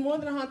this is more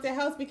than a haunted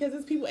house because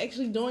it's people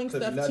actually doing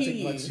stuff to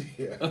you.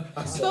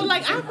 So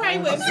I probably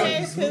wouldn't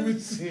pass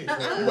because I'm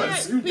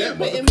not being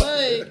put in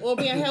mud or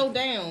being held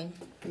down.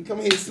 Come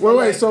here. Smell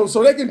Wait. So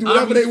they can do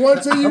whatever they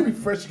want to I'll be you.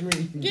 fresh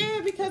green.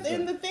 Yeah, because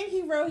in the thing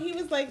he wrote, he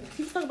was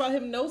talking about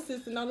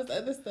hypnosis and all this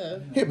other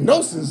stuff.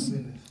 Hypnosis.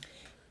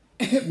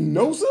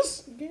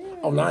 Hypnosis? Yeah.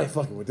 Oh, no, I ain't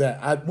fucking with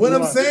that. What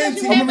I'm saying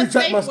Because to you you, I'm have gonna a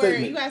retract safe my word.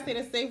 statement. You gotta say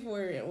the safe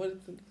word. In order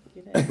to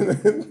get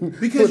that.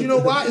 because you know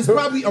why? It's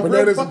probably a real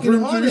Bananas and fucking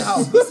fruit haunted juice.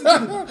 house. What's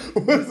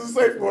the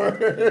safe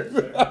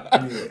word?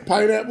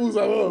 Pineapples?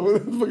 I don't know.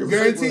 What the fuck is the safe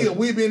Guarantee word? you,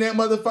 we be in that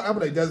motherfucker. I'm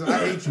like, Desmond, I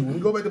hate you. When we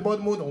go back to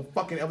Baltimore, don't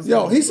fucking ever say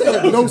Yo, that. he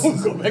said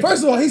hypnosis.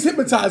 First of all, he's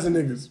hypnotizing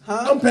niggas.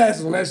 I'm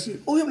passing on that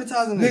shit. Who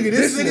hypnotizing Nigga,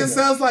 this This nigga nigga.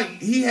 sounds like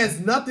he has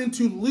nothing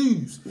to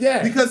lose.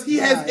 Yeah. Because he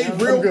has Nah, a I'm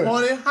real good.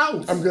 haunted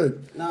house. I'm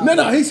good. Nah,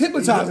 No, he's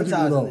hypnotizing he's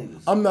people though. hypnotizing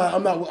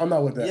niggas. I'm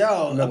not with that.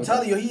 Yo, I'm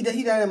telling you, he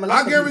died in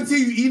I guarantee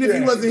you, even if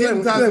he Yeah, wasn't playing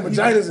hypnotizing vaginas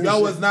people, and y'all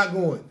shit. was not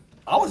going.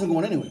 I wasn't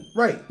going anyway.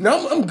 Right.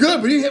 No, I'm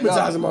good, but he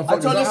hypnotizing I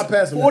motherfuckers. told I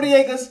pass you, him. 40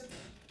 acres,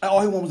 and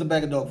all he wanted was a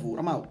bag of dog food.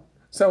 I'm out.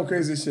 Sound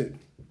crazy as shit.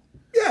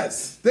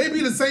 Yes. They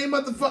be the same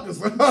motherfuckers.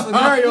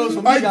 Scenarios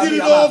for me I got did me,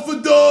 it I'm all out. for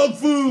dog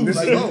food. This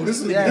Like, is- oh,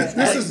 this is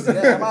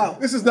Yeah, I'm out.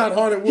 This is not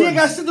haunted He ain't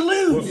got woods. shit to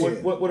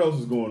lose. What else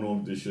is going on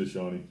with this shit,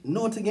 Shawnee?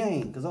 No to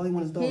gain, because all he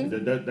wants is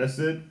dog. That's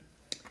it?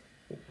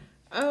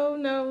 Oh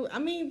no! I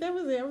mean, that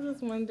was it. I was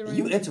just wondering.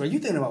 You interested? You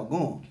thinking about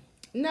going?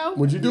 No.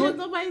 Would you do because it?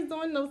 Nobody's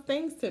doing those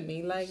things to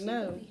me. Like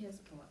no.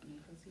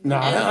 Nah,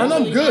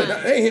 I'm good.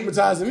 They ain't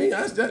hypnotizing me.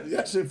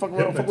 That shit fuck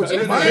around, fuck with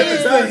you. My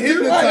head's like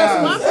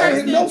hypnotized. One Hey,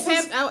 person hypnosis.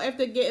 tapped out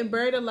after getting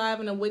buried alive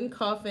in a wooden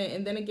coffin,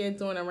 and then again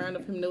doing a round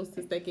of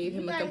hypnosis that gave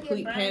him a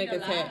complete panic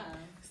attack.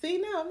 See,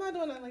 no, I'm not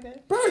doing nothing like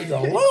that. Buried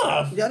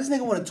alive. Yo, this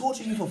nigga want to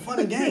torture you for fun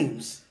and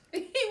games.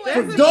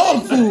 For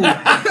dog food.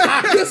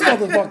 This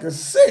motherfucker's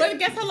sick. But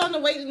guess how long the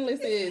waiting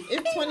list is?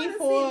 It's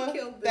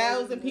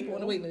 24,000 people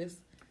on the wait list.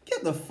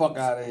 Get the fuck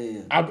out of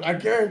here. I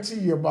guarantee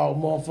you about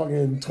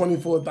motherfucking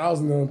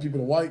 24,000 of them people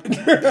to white.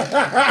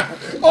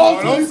 Oh,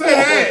 don't say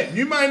that.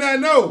 You might not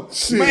know.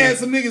 Shit. You might have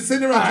some niggas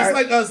sitting around just Alright.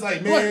 like us,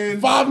 like, man, Like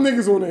 5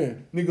 niggas on there.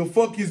 nigga,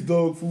 fuck his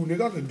dog food.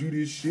 Nigga, I can do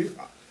this shit.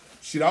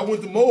 Shit, I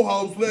went to Mo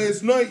House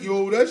last night,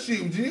 yo. That shit,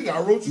 you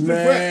got roaches and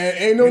Man, rats.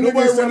 ain't no nigga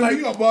nobody sound running like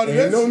me up out of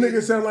that ain't no shit.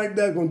 nigga sound like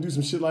that gonna do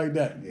some shit like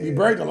that. You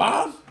buried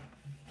alive?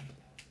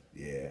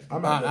 Yeah,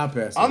 I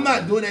pass. I'm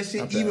not doing that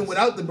shit I even pass.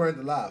 without the burnt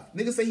alive.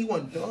 Nigga say he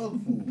want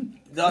dog food.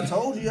 I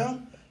told you, yo.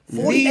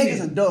 40 Meaning,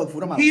 acres of dog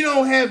food. I'm out. He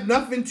don't have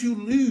nothing to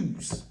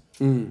lose.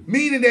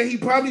 Meaning that he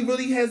probably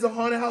really has a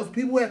haunted house.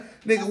 People have,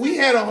 nigga, we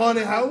had a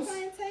haunted house.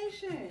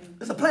 Plantation.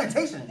 It's a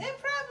plantation. It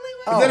probably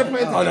Is was. that a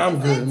plantation? Oh, no, I'm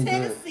good. in I'm good.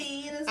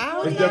 Tennessee. And it's I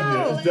don't 40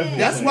 know. It's definitely.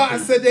 That's why I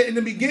said that in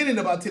the beginning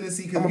about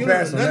Tennessee, because I'ma you know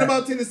pass on nothing that.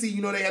 about Tennessee.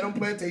 You know they had them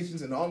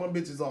plantations and all them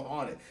bitches are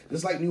haunted,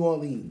 just like New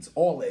Orleans,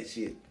 all that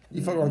shit.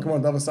 You fucking wanna come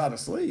on the other side of the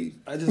sleeve.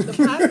 I just.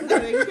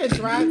 Hospital, you could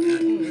drive.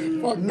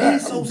 Fuck Me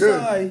that. so I'm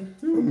good. sorry.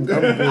 I'm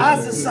good.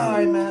 I'm so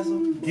sorry,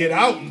 Massa. Get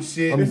out and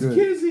shit. I'm good.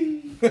 Kizzy.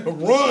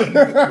 Run.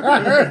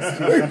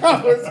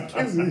 It's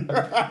Kizzy.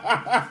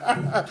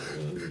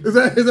 Is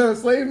that a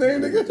slave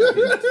name, nigga?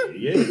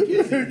 Yeah,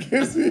 Kizzy.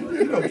 Kizzy.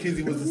 You know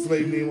Kizzy was the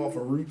slave name off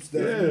of Roots.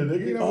 Yeah,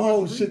 nigga. You know,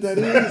 Oh shit, that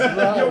is right.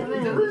 I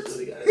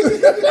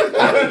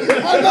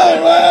I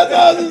know, right? That's what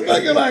I was just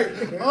thinking, like,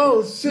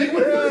 oh shit.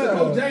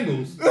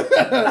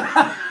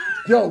 Bojangles.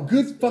 Yo,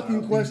 good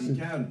fucking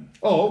question.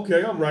 Oh,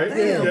 okay, I'm right.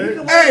 Damn, Okay. we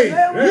can- Hey,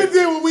 Yeah, you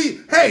did what we.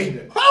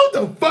 Hey, hold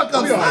the fuck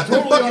up. We are Stop the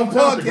totally fucking off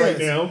topic podcast. right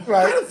now.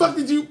 How the fuck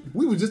did you?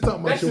 We were just talking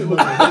about That your shit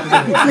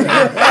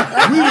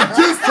mother. We were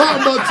just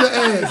talking about your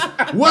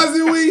ass,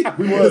 wasn't we?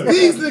 was.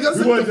 These niggas,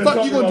 We what was the just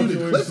fuck you gonna talking do?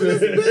 The about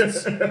clip you of and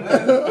this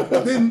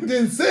bitch?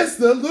 then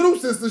sister, little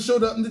sister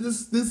showed up and did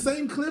this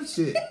same clip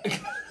shit.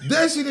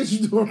 That shit that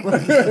you doing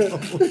right now.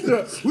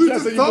 We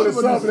That's just how you put talking a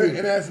about sub this and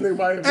shit. ask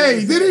nigga.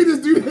 Hey, did he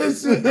just do that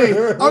shit? Hey,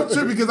 I'm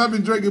tripping because I've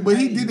been drinking, but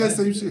he did that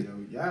same shit.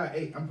 Y'all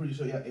ate. I'm pretty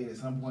sure y'all ate at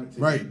some point.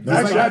 Too. Right.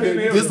 Actually, I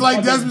did. Just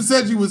like Desmond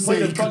said you was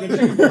saying.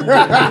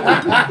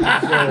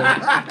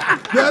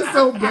 That's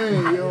so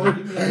bad, yo.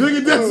 Look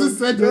at Desmond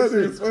said that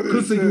shit.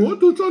 Chris said, you want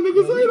to y'all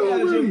niggas ate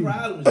already?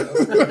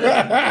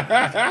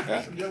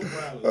 Your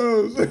problem.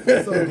 Oh shit.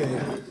 It's okay.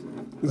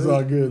 It's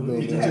all good though.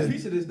 Yeah, Man. a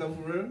piece of this though,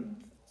 for real.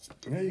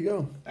 There you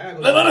go. I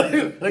go.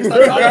 That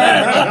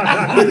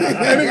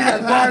nigga got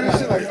quiet and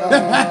shit like,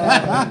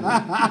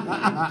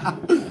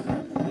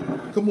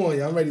 Come on,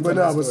 y'all. I'm ready to But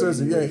tell no, my but story.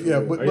 seriously, yeah.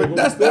 But Are you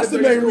that's going the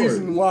to main tell your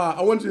reason why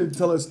I want you to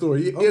tell a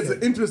story. It's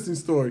an interesting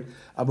story.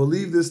 I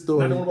believe this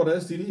story. I don't know about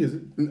the STD, is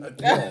it?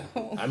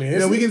 I mean,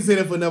 Yeah, we can say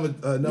that for another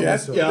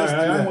Yes, show. Yeah,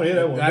 I don't want to hear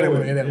that one. I didn't Go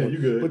want to hear that ahead. one. Yeah,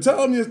 you good. But tell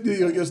them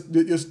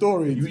your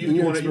story.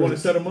 You want to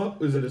set them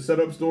up? Is it a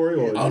setup story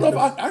or? I don't know if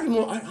I can.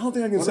 I don't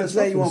think I can Well, set let's you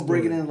up say you for won't the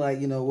break it story. in like,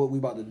 you know, what we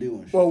about to do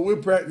and shit. Well, we're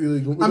practically.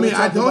 I mean,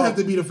 I don't have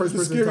to be the first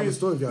person to tell the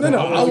story. No,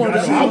 I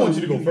I want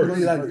you to go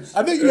first. Like,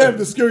 I think you have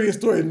the scariest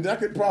story, and I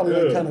could probably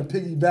like, kind of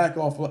piggyback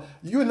off of.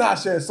 You and I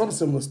shared some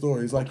similar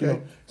stories. Like, you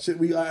know, shit,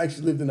 we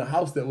actually lived in a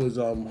house that was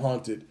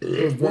haunted.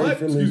 It was very What?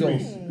 friendly Excuse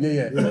ghosts.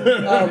 Yeah.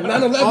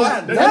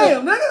 9/11.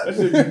 Damn, nigga. That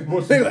shit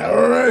more They like,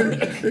 all right.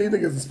 These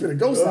niggas spit a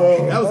ghost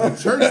out. That was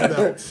a church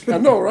bell. I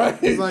know, right?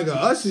 It's like a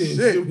usher and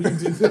shit. We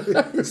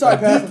did. Sorry,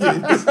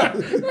 Pastor.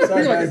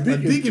 Sorry, like a Pastor. A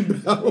deacon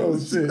bell. Oh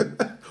shit.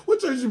 What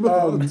church you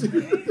belong to?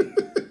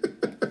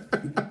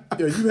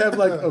 Yeah, you have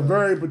like a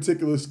very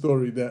particular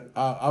story that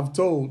I've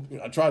told.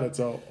 I try to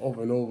tell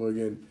over and over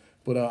again,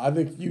 but I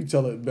think you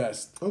tell it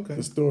best. Okay.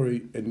 The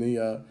story and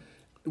the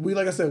we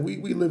like I said we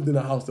lived in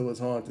a house that was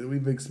haunted.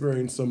 We've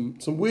experienced some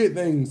weird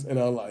things in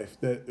our life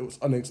that it was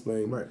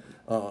unexplained. Right.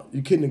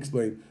 You couldn't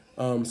explain.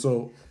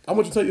 So I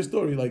want you to tell your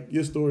story, like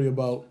your story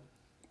about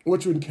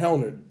what you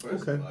encountered.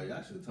 First Okay. of all,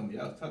 y'all should have told me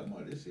y'all was talking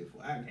about this shit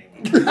before I came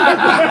on. I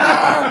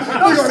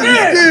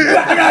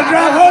gotta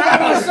drive home by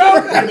myself.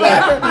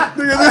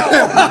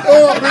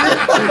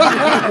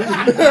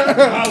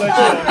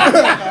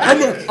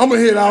 I'm gonna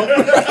head out.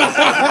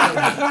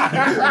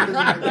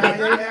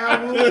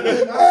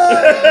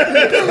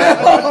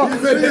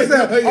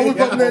 I was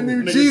fucking that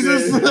new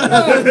Jesus.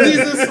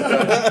 Jesus.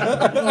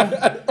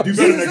 Do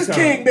better next time.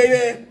 King,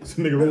 baby. This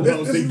nigga roll out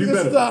and say, do This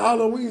is better. our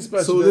Halloween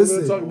special. So man. We're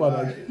listen, gonna talk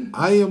about that.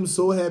 I am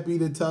so happy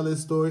to tell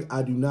this story.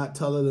 I do not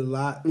tell it a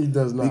lot. He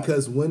does not.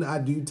 Because when I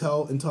do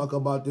tell and talk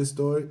about this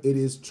story, it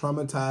is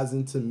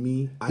traumatizing to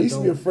me. He used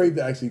to be afraid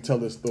to actually tell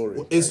this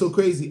story. It's so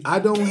crazy. I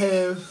don't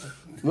have.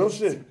 No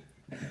shit.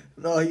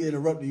 No, he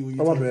interrupted you when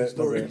you Oh, my told the bad,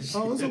 story. my bad.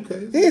 Oh, it's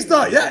okay. He ain't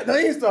start yet. No,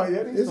 he ain't start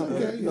yet. It's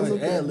okay. You like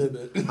ad-lib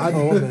it. I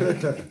Oh,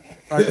 okay.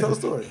 All right, tell the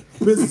story.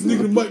 Piss this nigga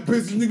in the mud.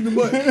 Piss this nigga in the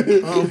mud.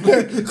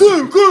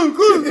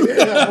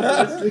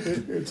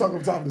 Talk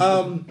on top of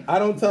this. I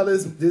don't tell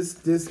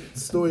this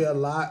story a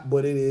lot,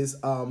 but it is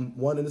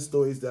one of the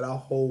stories that I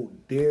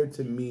hold dear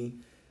to me.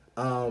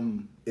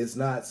 It's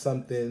not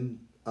something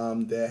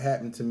that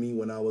happened to me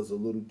when I was a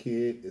little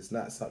kid. It's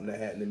not something that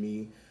happened to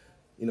me,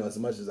 you know, as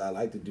much as I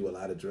like to do a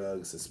lot of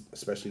drugs,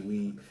 especially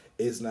weed.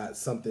 It's not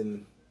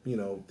something, you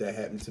know, that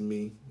happened to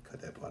me.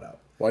 Cut that part out.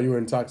 While you were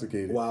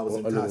intoxicated. While I was or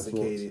under the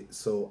intoxicated.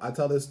 So I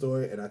tell this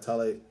story and I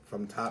tell it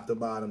from top to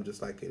bottom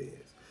just like it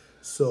is.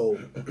 So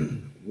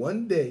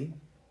one day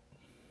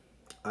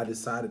I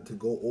decided to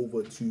go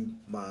over to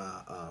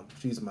my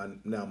she's my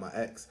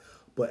ex,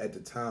 but at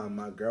the time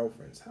my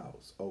girlfriend's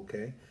house,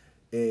 okay?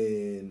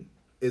 And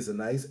it's a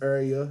nice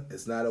area.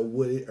 It's not a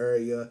wooded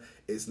area.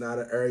 It's not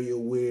an area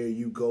where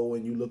you go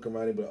and you look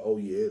around and be like, oh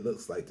yeah, it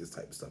looks like this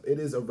type of stuff. It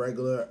is a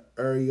regular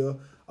area,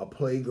 a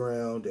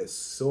playground. There's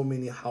so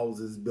many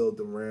houses built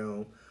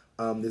around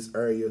this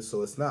area.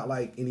 So it's not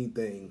like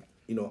anything,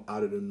 you know,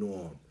 out of the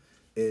norm.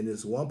 And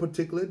this one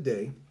particular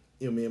day,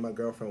 you know, me and my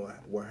girlfriend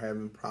were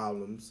having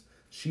problems.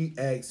 She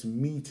asked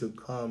me to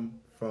come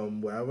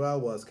from wherever I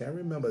was. Can't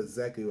remember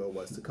exactly where it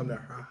was, to come to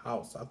her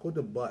house. So I caught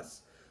the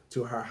bus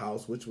to her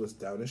house, which was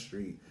down the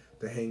street,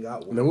 to hang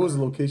out with Now, her. what was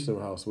the location of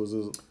the house? Was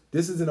this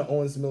This is in the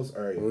Owens Mills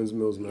area. Owens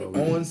Mills, Maryland?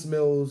 Owens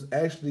Mills,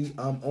 actually,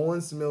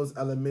 Owens Mills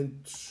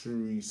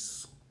Elementary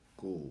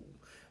School.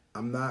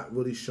 I'm not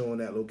really showing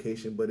that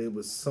location, but it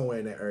was somewhere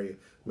in that area.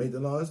 Make the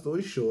long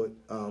story short,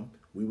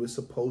 we were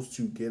supposed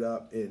to get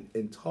up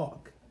and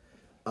talk.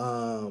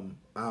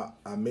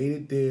 I made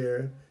it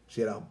there.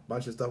 She had a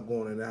bunch of stuff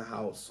going on in that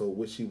house. So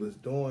what she was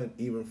doing,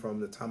 even from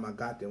the time I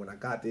got there, when I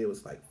got there, it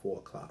was like 4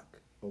 o'clock.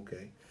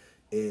 Okay.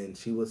 And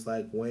she was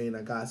like, Wayne,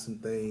 I got some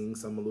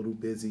things. I'm a little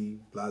busy.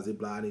 Blah, blah,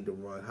 blah. I need to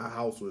run. Her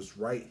house was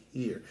right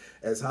here.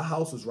 As her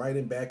house was right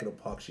in back of the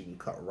park, she can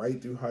cut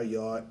right through her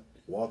yard,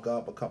 walk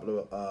up a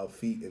couple of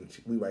feet, and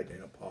we right there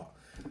in the park.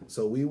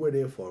 So we were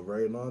there for a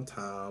very long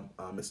time.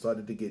 It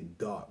started to get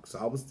dark. So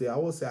I was there. I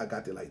would say I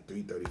got there like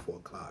 3:30, 4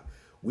 o'clock.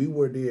 We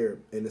were there,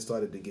 and it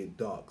started to get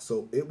dark.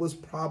 So it was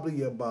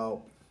probably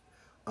about,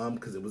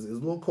 because it was a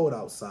little cold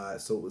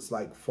outside, so it was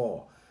like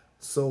fall.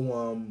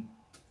 So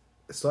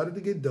it started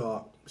to get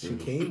dark. She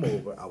came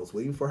over. I was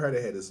waiting for her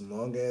to have this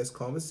long ass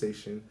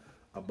conversation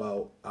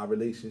about our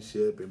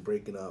relationship and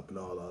breaking up and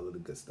all of the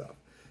good stuff.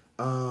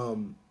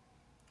 In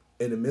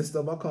the midst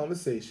of our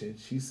conversation,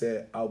 she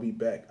said, I'll be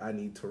back. I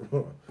need to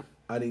run.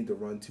 I need to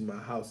run to my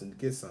house and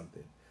get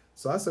something.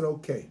 So I said,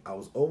 okay. I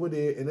was over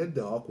there in the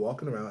dark,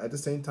 walking around. At the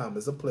same time,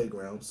 it's a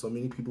playground. So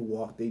many people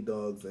walk their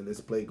dogs in this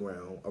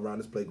playground, around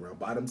this playground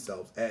by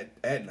themselves at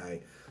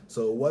night.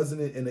 So it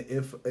wasn't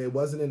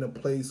in a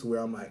place where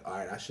I'm like, all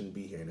right, I shouldn't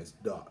be here and it's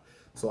dark.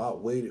 So I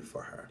waited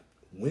for her.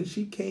 When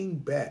she came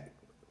back,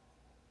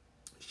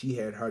 she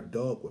had her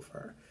dog with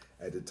her.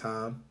 At the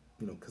time,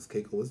 you know, because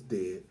Keiko was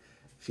dead,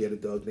 she had a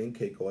dog named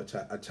Keiko,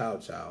 a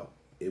chow.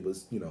 It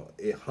was, you know,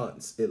 it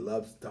hunts. It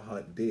loves to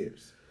hunt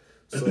deers.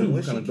 So when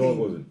What kind of dog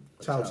was it?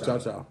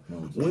 Chow.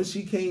 When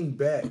she came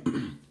back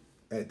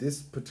at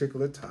this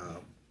particular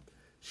time,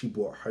 she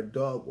brought her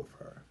dog with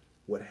her.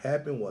 What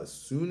happened was,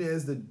 soon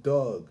as the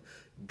dog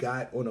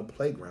got on a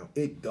playground,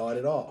 it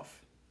darted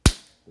off,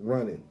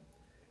 running.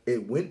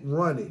 It went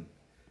running.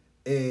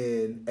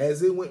 And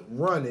as it went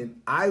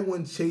running, I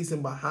went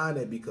chasing behind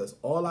it because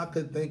all I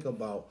could think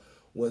about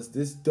was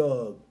this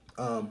dog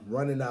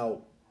running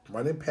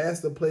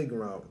past the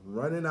playground,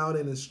 running out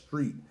in the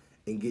street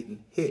and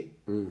getting hit.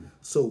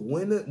 So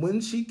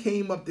when she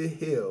came up the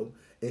hill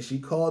And she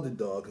called the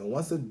dog, and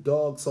once the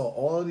dog saw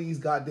all of these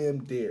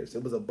goddamn deers,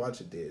 it was a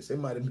bunch of deers. It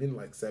might have been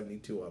like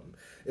 72 of them.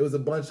 It was a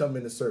bunch of them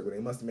in the circle. They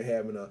must have been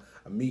having a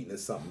meeting or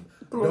something.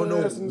 Don't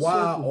know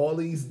why all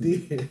these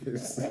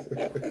deers. I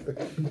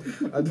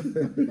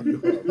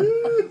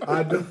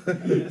don't.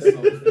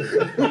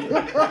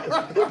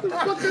 What the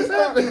fuck is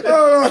happening?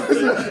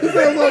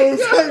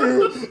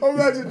 I'm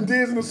imagining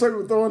deers in a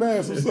circle throwing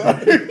ass. I'm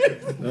sorry.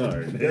 All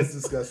right, That's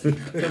disgusting.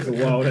 That's a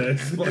wild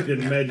ass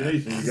fucking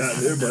imagination you got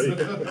there, buddy.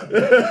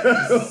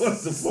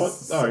 What the fuck?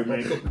 All right,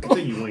 man.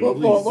 Continue, Wayne,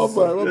 please. My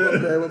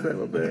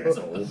bad.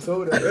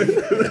 Throw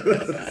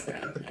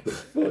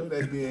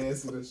that big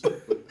ass in the shit.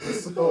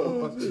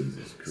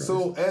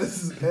 So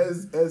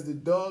as the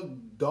dog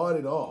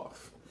darted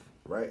off,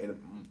 right, and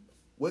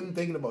wasn't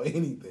thinking about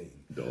anything.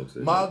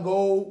 My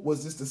goal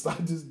was just to stop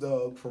this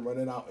dog from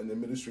running out in the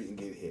middle of the street and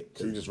get hit.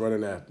 So you're just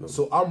running after him.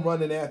 So I'm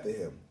running after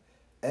him.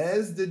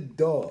 As the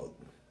dog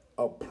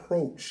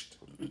approached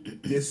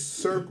this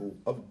circle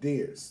of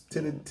deers, to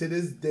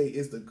this day,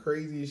 it's the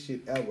craziest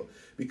shit ever,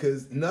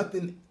 because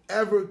nothing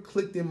ever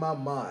clicked in my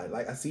mind.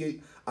 Like I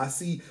see I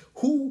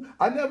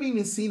never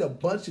even seen a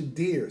bunch of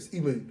deers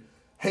even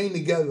hang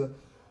together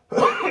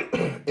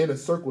in a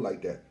circle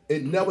like that.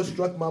 It never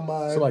struck my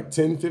mind. So like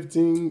 10,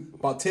 15?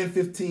 About 10,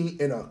 15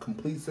 in a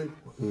complete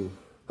circle.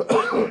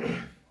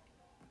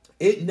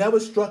 It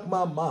never struck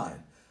my mind.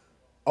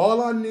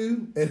 All I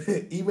knew,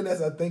 and even as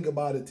I think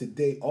about it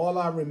today, all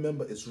I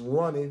remember is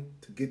running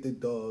to get the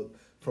dog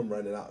from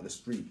running out in the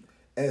street.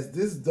 As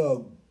this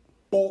dog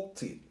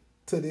bolted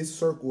to this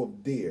circle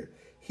of deer,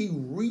 he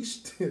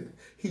reached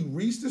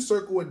the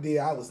circle of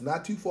deer. I was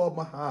not too far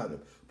behind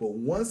him. But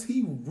once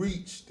he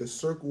reached the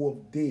circle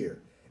of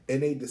deer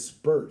and they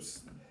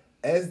dispersed,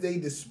 as they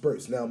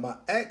dispersed, now my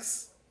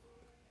ex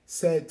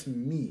said to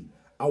me,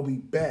 I'll be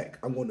back.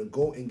 I'm going to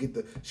go and get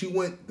the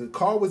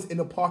car was in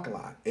the parking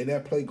lot in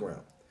that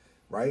playground,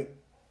 right?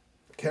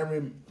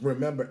 Can't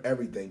remember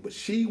everything, but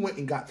she went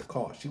and got the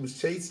car. She was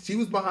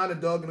behind the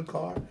dog in the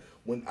car.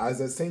 When at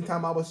the same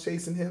time I was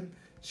chasing him,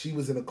 she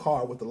was in a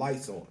car with the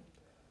lights on.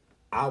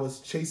 I was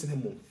chasing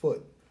him on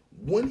foot.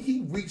 When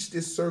he reached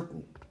this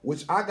circle,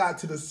 which I got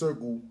to the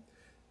circle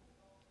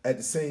at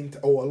the same time,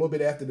 or a little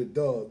bit after the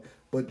dog,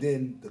 but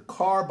then the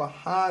car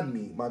behind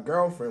me, my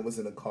girlfriend was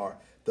in the car.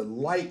 The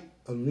light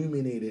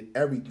illuminated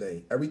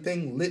everything.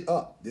 Everything lit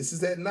up. This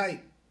is at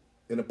night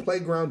in a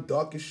playground,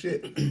 dark as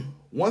shit.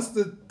 Once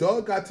the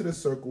dog got to the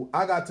circle,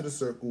 I got to the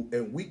circle,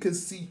 and we could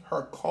see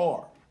her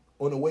car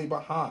on the way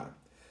behind.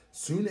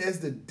 Soon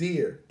as the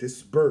deer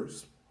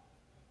dispersed,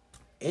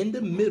 in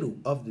the middle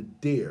of the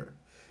deer,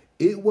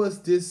 it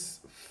was this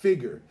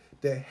figure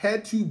that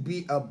had to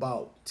be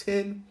about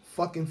 10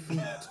 fucking feet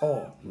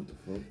tall. What the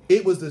fuck?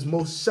 It was this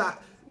most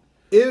shot.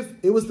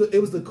 It was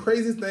the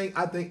craziest thing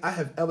I think I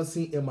have ever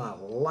seen in my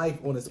life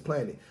on this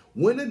planet.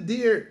 When the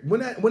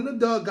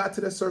dog got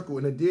to that circle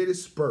and the deer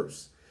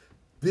dispersed,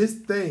 this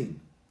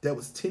thing that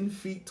was 10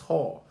 feet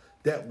tall,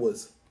 that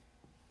was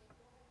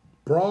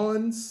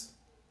bronze,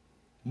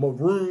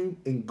 maroon,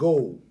 and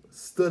gold,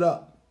 stood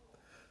up.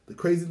 The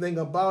crazy thing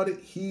about it,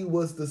 he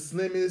was the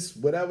slimmest,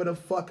 whatever the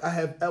fuck I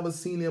have ever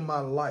seen in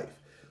my life.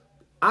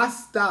 I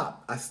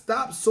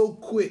stopped so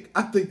quick.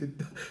 I think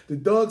the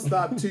dog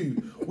stopped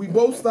too. We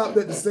both stopped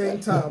at the same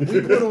time.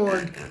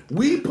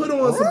 We put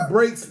on some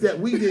brakes that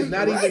we did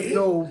not even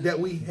know that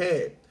we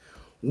had.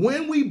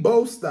 When we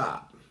both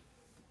stopped,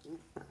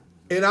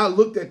 and I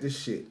looked at this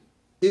shit,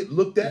 it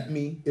looked at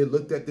me, it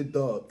looked at the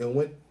dog, and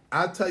when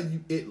I tell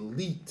you it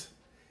leaped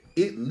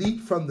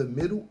from the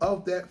middle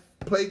of that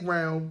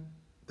playground,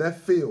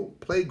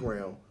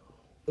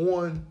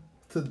 on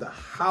to the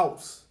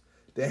house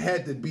that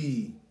had to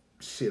be,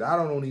 shit, I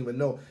don't even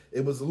know.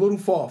 It was a little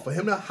far for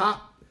him to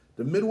hop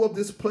the middle of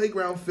this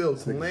playground field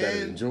to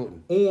land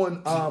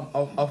on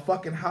a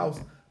fucking house.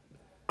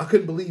 I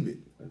couldn't believe it.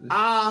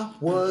 I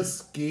was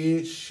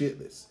scared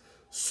shitless.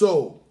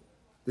 So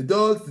the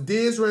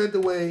deers ran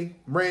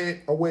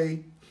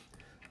away.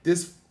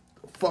 This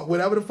fuck,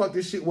 whatever the fuck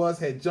this shit was,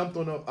 had jumped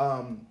on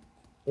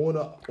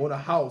a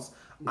house.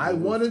 I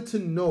wanted to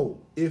know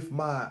if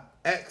my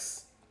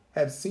ex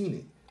had seen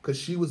it, because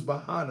she was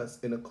behind us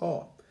in the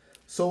car.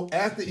 So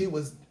after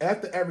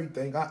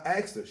everything, I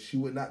asked her. She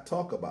would not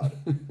talk about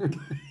it.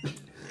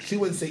 She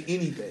wouldn't say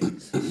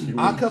anything.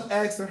 I kept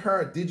asking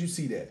her, "Did you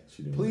see that?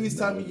 Please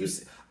tell me you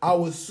see." I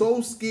was so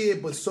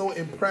scared but so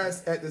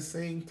impressed at the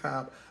same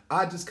time.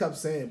 I just kept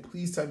saying,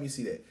 "Please tell me you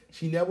see that."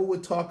 She never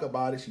would talk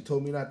about it. She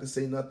told me not to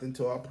say nothing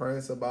to our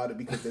parents about it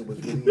because they was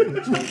really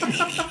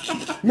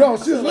No,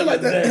 she was like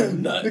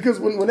that. Because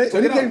when they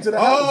came to the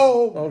house.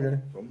 Oh, okay.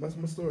 Well, that's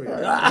my story.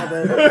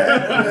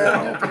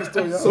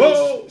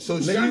 So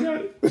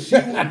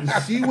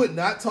she would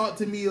not talk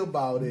to me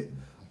about it.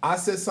 I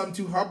said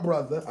something to her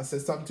brother. I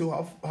said something to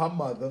her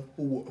mother,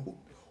 who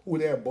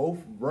they're both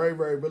very,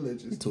 very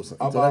religious.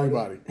 About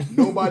everybody.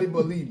 Nobody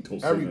believed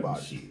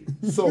everybody.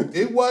 So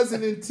it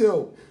wasn't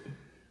until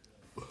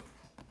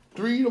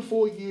 3 to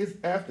 4 years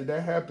after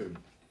that happened,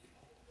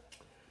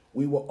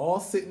 we were all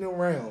sitting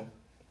around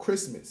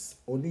Christmas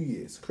or New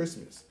Year's,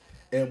 Christmas,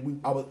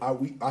 and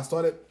I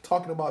started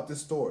talking about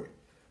this story,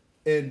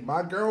 and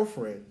my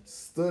girlfriend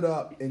stood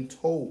up and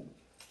told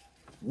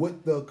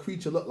what the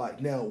creature looked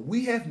like. Now,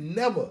 we have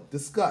never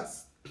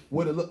discussed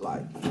what it looked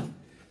like.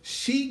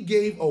 She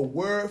gave a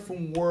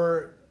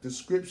word-from-word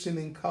description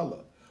in color.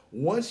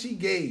 Once she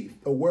gave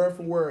a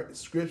word-from-word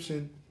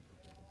description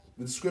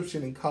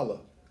in color,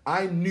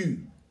 I knew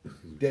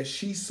that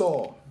she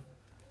saw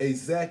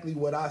exactly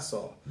what I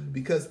saw.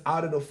 Because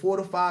out of the 4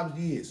 to 5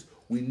 years,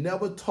 we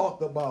never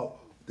talked about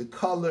the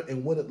color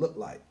and what it looked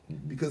like.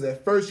 Because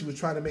at first she was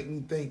trying to make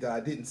me think that I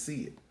didn't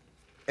see it.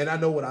 And I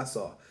know what I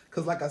saw.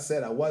 Because like I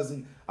said, I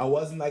wasn't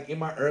like in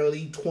my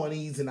early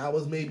 20s and I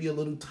was maybe a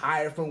little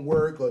tired from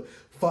work or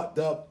fucked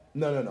up.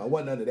 No. I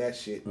wasn't none of that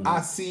shit. I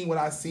seen what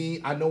I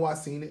seen. I know I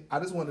seen it. I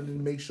just wanted to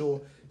make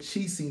sure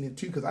she seen it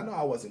too because I know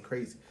I wasn't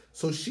crazy.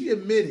 So she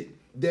admitted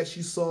that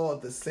she saw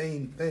the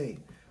same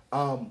thing.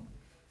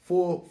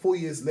 4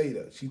 years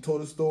later, she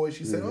told a story.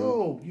 She said,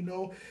 oh,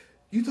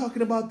 you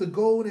talking about the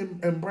gold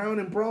and brown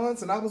and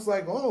bronze? And I was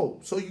like, oh,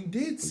 so you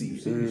did see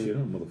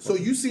it. So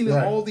you seen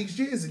it all these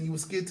years and you were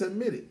scared to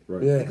admit it.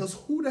 Right. Yeah. Because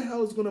who the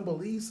hell is going to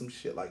believe some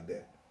shit like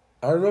that?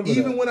 I remember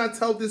Even when I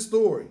tell this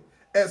story,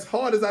 as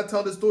hard as I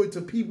tell this story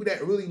to people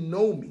that really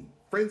know me,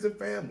 friends and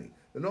family,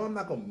 I'm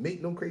not going to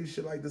make no crazy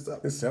shit like this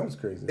up. It sounds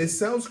crazy. It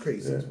sounds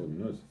crazy.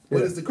 Yeah.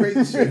 But it's the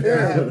craziest shit that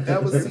I have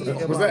ever seen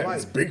in my life.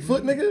 It's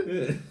Bigfoot,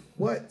 nigga?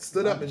 What?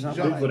 Stood up and jumped.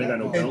 Bigfoot ain't got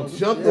no bounce. And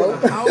jumped on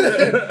the house.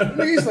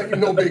 Nigga, he's like,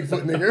 no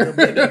Bigfoot, nigga.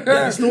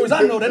 The stories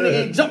I know, that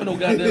nigga ain't jumping no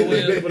goddamn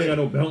way. Bigfoot ain't got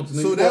no bounce.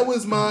 So that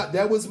was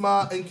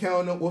my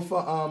encounter with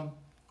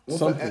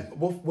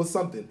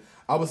something.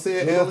 I would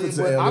say an alien,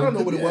 but I don't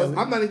know what it was.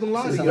 I'm not even gonna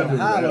lie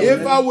to you.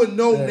 If I would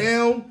know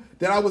now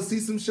that I would see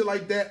some shit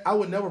like that, I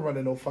would never run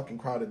in no fucking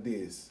crowd of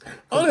deers.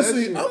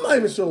 Honestly, I'm not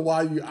even sure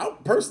why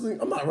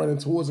I'm not running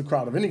towards a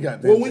crowd of any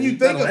goddamn Well, when you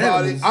think animals.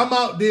 about it, I'm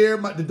out there,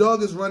 the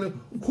dog is running.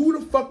 Who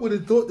the fuck would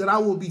have thought that I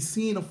would be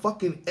seeing a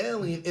fucking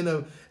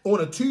alien on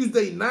a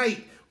Tuesday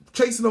night?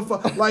 Chasing them,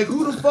 like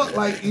who the fuck,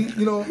 like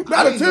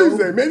not a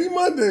Tuesday, maybe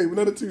Monday, but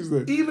not a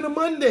Tuesday. Even a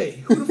Monday,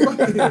 who the fuck?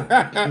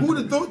 Who would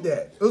have thought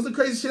that? It was the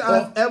craziest shit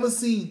I've ever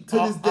seen to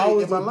this day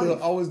in my life.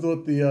 I always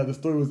thought the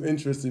story was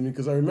interesting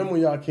because I remember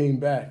when y'all came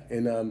back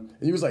and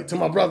he was like to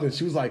my brother,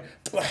 she was like,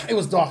 it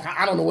was dark,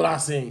 I don't know what I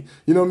seen.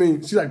 You know what I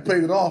mean? She like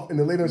played it off, and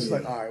then later she's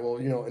like, all right, well,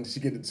 and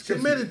she get the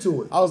description. Committed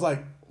to it. I was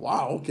like,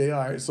 wow, okay,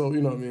 all right, so you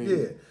know what I mean?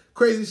 Yeah.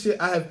 Crazy shit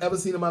I have ever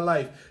seen in my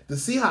life. To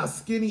see how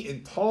skinny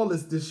and tall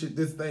is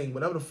this thing,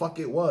 whatever the fuck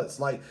it was.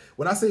 Like,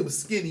 when I say it was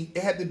skinny,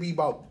 it had to be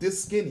about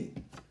this skinny.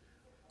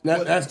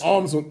 That's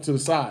arms to the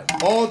side.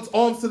 All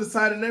arms to the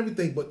side and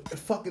everything, but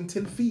fucking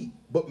 10 feet.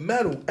 But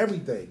metal,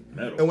 everything.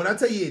 Metal. And when I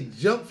tell you it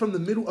jumped from the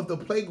middle of the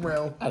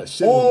playground I'd have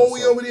shit all the way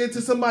myself. over there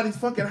to somebody's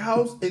fucking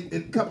house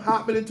and come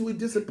hopping into it,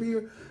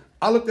 disappear.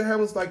 I looked at her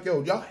and was like,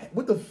 yo, y'all,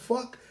 what the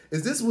fuck?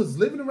 Is this was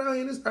living around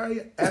here in this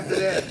area? After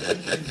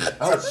that,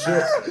 I was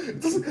shook.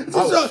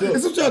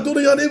 Is what y'all do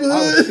in your neighborhood?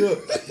 I was shook.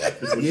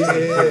 Yeah.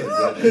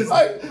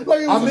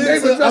 I'm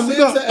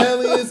into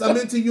aliens. I'm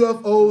into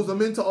UFOs.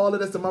 I'm into all of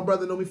that. So my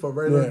brother know me for a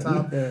very long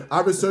time. Yeah.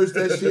 I researched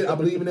that shit. I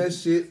believe in that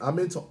shit. I'm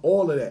into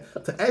all of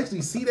that. To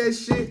actually see that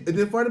shit and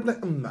then for the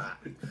like, nah.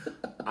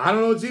 I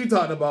don't know what you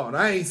talking about. And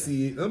I ain't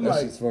see it. I'm That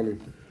like, shit's funny.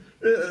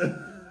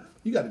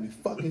 you got to be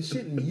fucking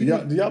shitting me.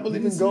 Do y'all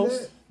believe in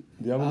ghosts?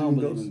 Do y'all I don't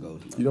believe believe in in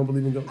ghosts? ghosts. You don't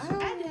believe in ghosts?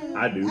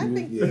 I do. I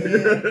think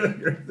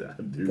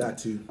I do. Got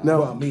to.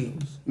 No. About me.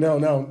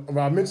 No.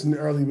 I mentioned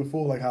earlier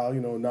before, like how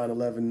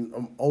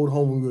 9/11, old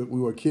home when we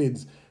were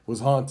kids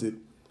was haunted,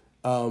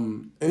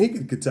 and he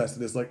could contest to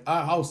this. Like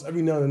our house,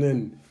 every now and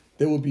then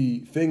there would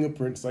be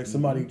fingerprints, like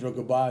somebody drug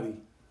a body,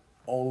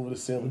 all over the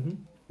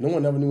ceiling. No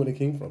one ever knew where they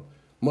came from.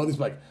 Mother's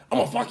like, I'm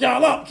gonna fuck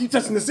y'all up. Keep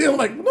touching the ceiling. I'm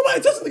like, nobody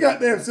touching the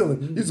goddamn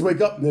ceiling. You just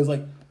wake up and there's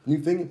like new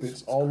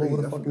fingerprints all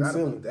over the I fucking forgot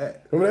ceiling. about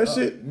that. Remember that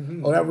shit?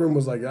 Oh, that room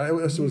was like,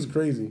 that shit was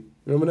crazy.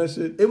 Remember that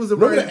shit? It was a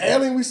Remember very- the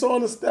alien we saw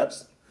on the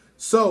steps?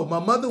 So my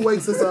mother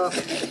wakes us up.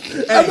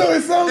 I know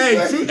it sounds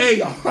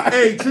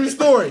true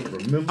story.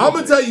 I'm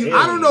gonna tell you,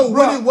 I don't know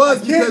what it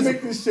was I can't because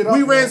make this shit up,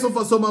 we ran bro. so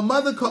far. So my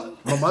mother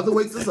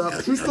wakes us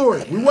up. True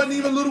story. We wasn't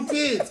even little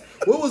kids.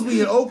 What was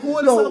we in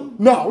Oakwood or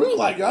something? No, we were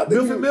like, I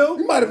think Milford Mill?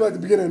 We might have been like the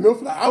beginning of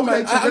Milford. I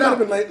Okay, check might it have out.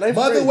 been ninth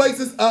Mother grade. wakes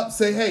us up,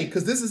 say, hey,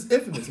 because this is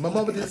infamous. My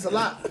mother did this a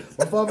lot.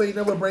 My father ain't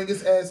never bring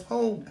his ass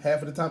home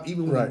half of the time,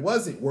 even when Right. he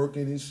wasn't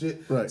working and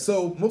shit. Right.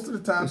 So most of the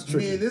time, It's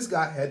tricky. me and this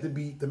guy had to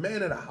be the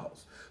man of the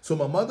house. So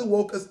my mother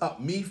woke us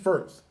up, me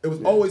first. It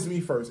was always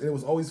me first, and it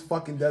was always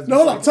fucking Desmond. No,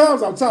 hold on,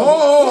 times out.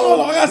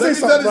 Oh, I gotta let say me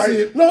tell something, this right?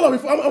 shit. No,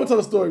 before, I'm gonna tell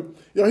the story.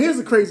 Yo, here's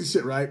the crazy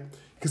shit, right?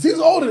 Because he's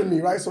older than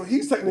me, right? So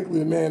he's technically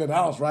the man of the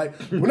house, right?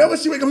 Whenever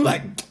she wake up, I'm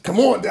like,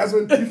 come on,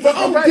 Desmond. You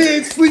fucking right.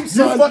 kids, sleep,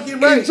 son. You fucking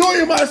right.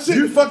 Enjoying my shit.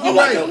 You fucking I'm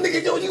right. Like,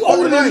 yo, nigga, you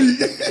older than me.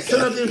 Sit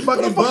up there What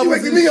fucking the fuck you bubbles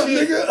waking and me up,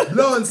 shit, nigga?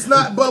 blowing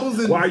snot bubbles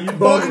and Why you farting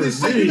bothering and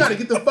shit. me? You gotta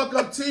get the fuck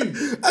up too.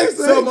 I used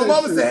to So hate my that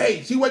mama shit. said,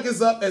 hey, she wake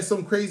us up at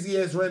some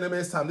crazy ass random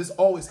ass time. This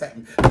always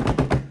happened.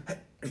 I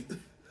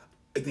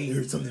think you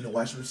heard something in the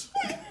washroom.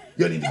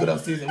 Y'all need to go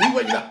downstairs and we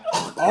waking up.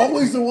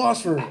 Always the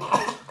washroom.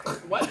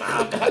 What,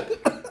 mom?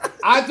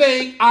 I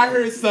think I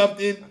heard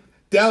something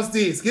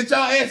downstairs. Get y'all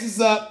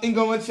asses up and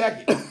go and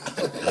check it.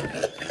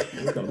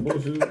 What kind of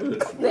bullshit is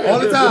this? All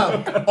the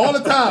time. All the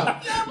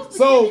time.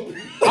 So,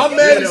 I'm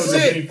mad as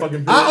shit.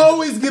 I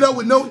always get up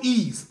with no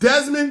ease.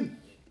 Desmond.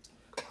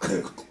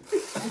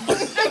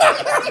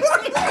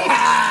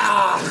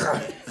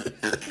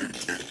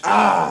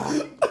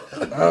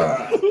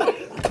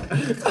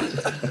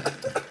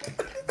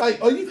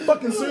 Like, are you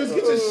fucking serious?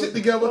 Get your shit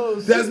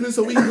together, Desmond,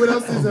 so we can go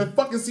downstairs and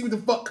fucking see what the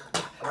fuck.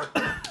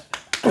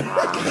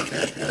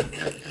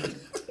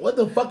 What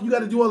the fuck you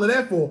gotta do all of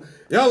that for?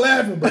 Y'all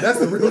laughing, but that's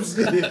the real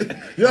shit.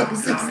 You ever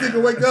see this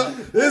nigga wake up?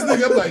 This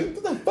nigga, I'm like,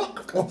 what the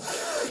fuck?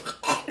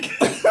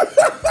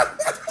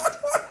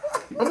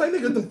 I'm like,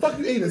 nigga, what the fuck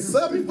you ate a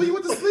sub before you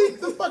went to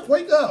sleep? The fuck,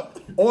 wake up.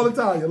 All the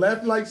time. You're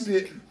laughing like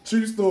shit.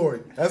 True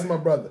story. That's my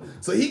brother.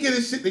 So he get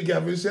his shit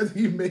together and shit.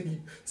 He make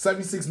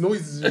 76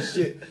 noises and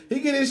shit. He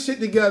get his shit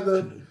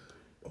together.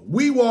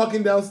 We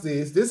walking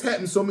downstairs. This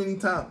happened so many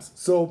times.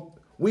 So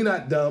we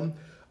not dumb.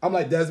 I'm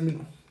like,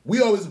 Desmond,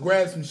 we always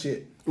grab some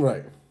shit.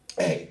 Right.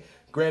 Hey,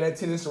 grab that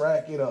tennis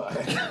racket or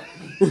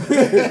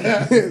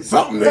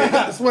something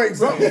there. Swing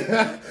something.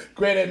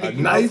 Grab that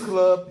Mickey knife Mouse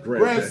Club.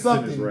 Grab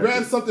something.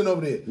 Grab something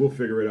over there. We'll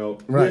figure it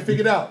out. Right. We'll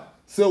figure it out.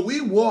 So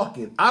we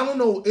walking. I don't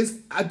know.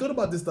 I thought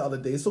about this the other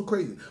day. It's so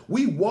crazy.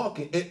 We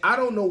walking, and I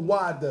don't know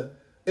why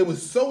it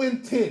was so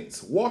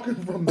intense walking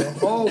from the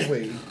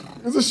hallway.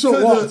 It's a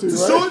short walk, too,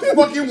 right? Short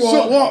fucking walk.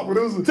 Short walk, but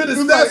it was to the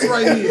steps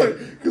right here.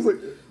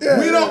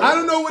 I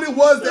don't know what it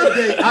was that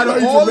day. Out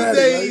of all the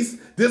days, right?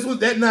 This was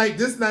that night.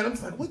 This night, I'm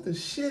just like, what the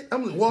shit?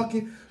 I'm just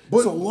walking. But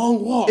it's a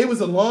long walk. It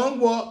was a long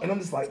walk, and I'm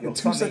just like, yo,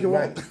 2-second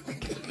walk.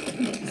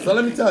 So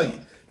let me tell you,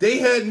 they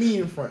had me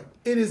in front.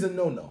 It is a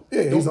no-no.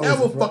 Yeah, don't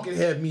ever fucking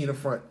have me in the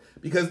front.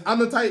 Because I'm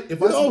the type,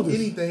 if I see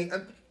anything,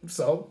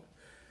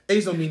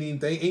 age don't mean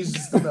anything. Age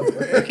just a number.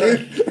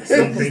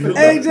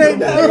 AJ,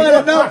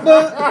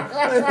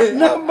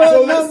 number.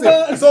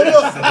 So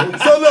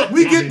look,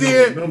 we get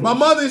there. My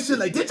mother and shit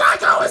like, did y'all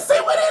go and see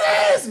what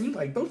it is? And you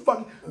like, don't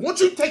fucking, won't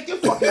you take your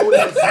fucking old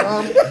ass,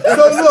 Mom?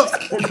 So look,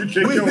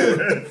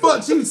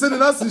 fuck, she was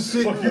sending us and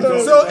shit.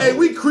 So, hey,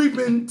 we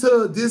creeping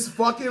to this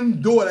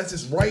fucking door that's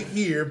just right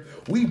here.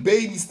 We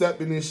baby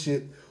stepping this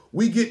shit.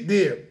 We get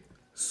there.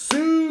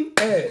 Soon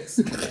as,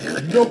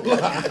 no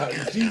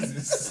lie,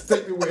 Jesus,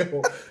 take me away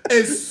home.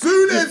 As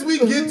soon as we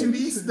get to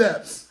these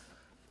steps,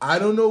 I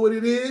don't know what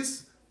it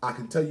is. I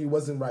can tell you it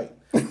wasn't right.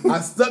 I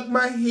stuck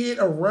my head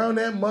around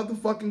that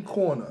motherfucking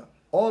corner.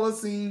 All I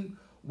seen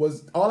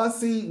was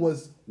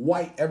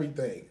white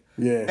everything.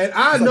 Yeah. And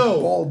I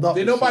know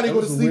that nobody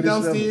go to sleep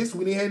downstairs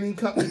when he had any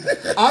company.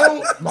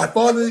 My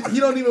father, he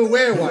don't even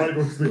wear white.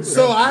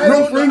 So I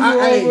don't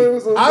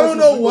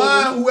know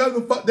why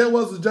whoever the fuck that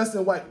was dressed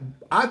in white.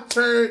 I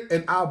turned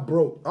and I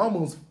broke. I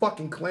almost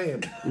fucking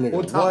clammed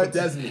on top of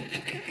Desmond.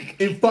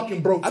 It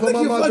fucking broke. I think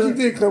you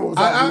did clam on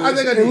top. I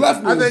think I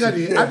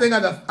did. I think I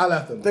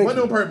left him.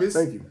 Wasn't on purpose.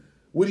 Thank you.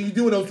 What do you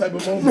do in those type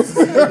of moments?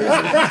 You know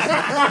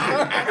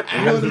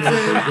what I'm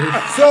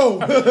saying? So,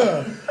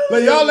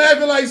 like y'all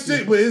laughing like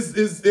shit, but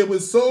it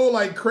was so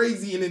like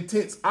crazy and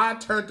intense. I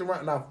turned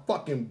around and I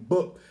fucking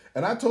booked.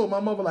 And I told my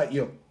mother like,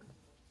 yo,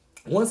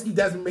 once he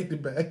doesn't make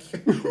it back,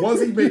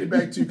 once he made it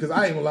back too, because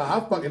I ain't gonna lie,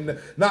 I fucking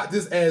knocked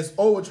this ass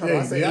over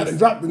trying to say, I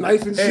dropped the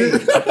knife and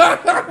shit.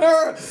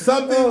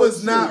 Something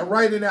was not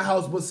right in that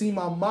house. But see,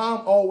 my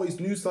mom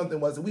always knew something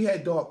was. We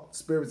had dark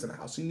spirits in the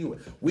house. She knew it.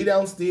 We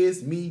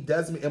downstairs, me,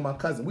 Desmond, and my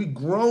cousin. We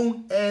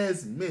grown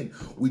as men.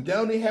 We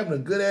down there having a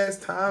good ass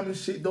time and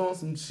shit, doing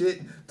some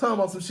shit, talking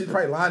about some shit,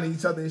 probably lying to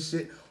each other and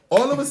shit.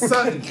 All of a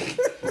sudden,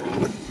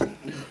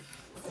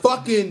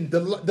 fucking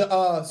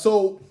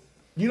so.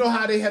 You know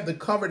how they have the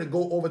cover to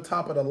go over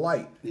top of the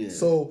light? Yeah.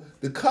 So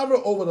the cover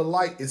over the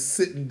light is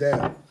sitting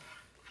down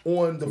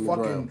on the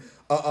fucking,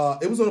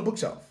 it was on a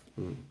bookshelf.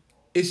 Mm.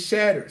 It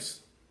shatters.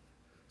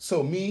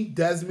 So me,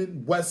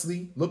 Desmond,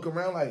 Wesley, look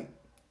around like,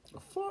 the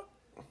fuck?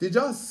 Did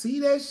y'all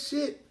see that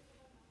shit?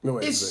 No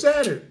way. It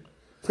shattered.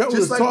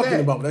 Just like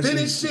that. Then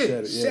it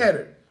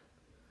shattered.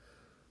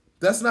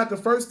 That's not the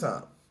first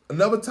time.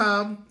 Another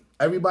time,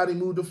 everybody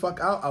moved the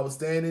fuck out. I was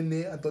standing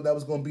there. I thought that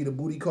was going to be the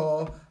booty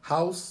call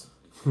house.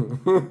 These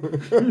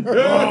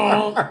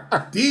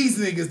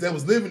niggas that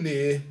was living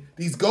there,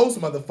 these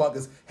ghost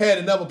motherfuckers, had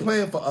another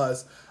plan for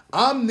us.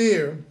 I'm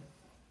there.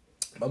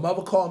 My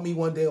mother called me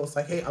one day. I was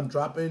like, hey, I'm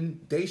dropping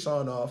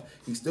Deshaun off.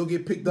 He still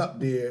get picked up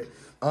there.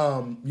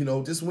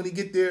 Just when he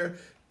get there,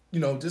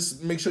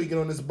 just make sure you get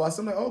on this bus.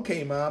 I'm like,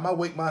 okay, Mom. I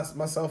wake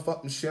myself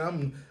up and shit.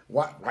 I'm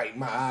wiping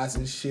my eyes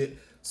and shit.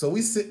 So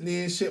we sitting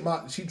there and shit.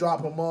 She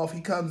drop him off.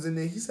 He comes in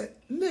there. He said,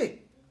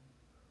 Nick,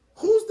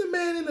 who's the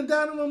man in the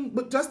dining room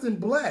but just in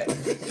black?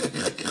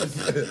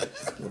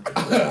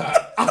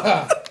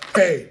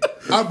 Hey,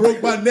 I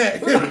broke my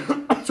neck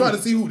trying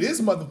to see who this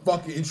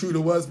motherfucking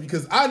intruder was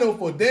because I know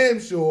for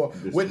damn sure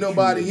with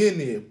nobody in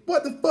there.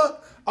 What the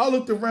fuck? I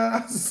looked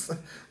around.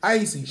 I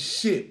ain't see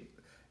shit.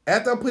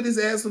 After I put his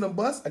ass on the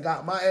bus, I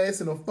got my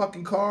ass in a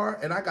fucking car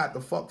and I got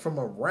the fuck from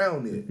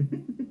around it.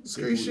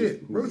 Scary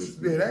shit.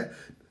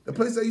 The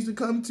place I used to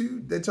come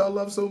to that y'all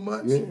love so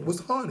much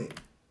was haunted.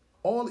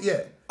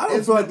 I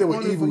don't feel like there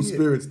were evil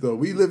spirits though.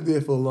 We lived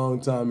there for a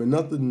long time, and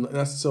nothing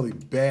necessarily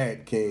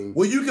bad came.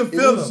 Well, you can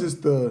feel them.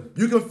 Just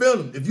you can feel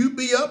them. If you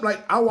be up,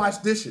 like I wash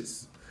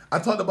dishes. I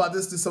talked about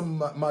this to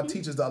some of my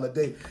teachers the other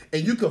day,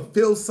 and you can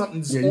feel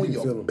something on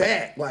your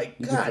back.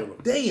 Like,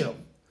 God damn.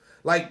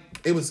 Like,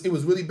 it was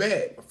really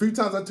bad. A few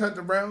times I turned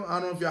around. I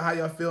don't know how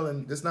y'all feel,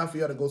 and it's not for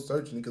y'all to go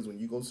searching, because when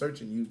you go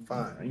searching, you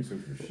find. I ain't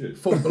searching for shit.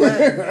 For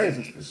black.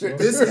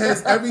 This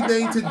has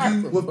everything to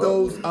do with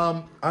those,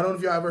 I don't know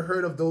if y'all ever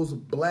heard of those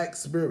black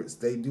spirits.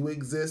 They do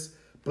exist.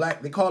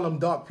 Black, they call them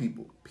dark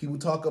people. People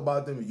talk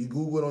about them. If you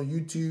Google it on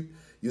YouTube,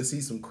 you'll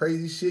see some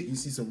crazy shit. You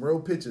see some real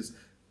pictures.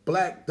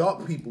 Black,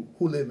 dark people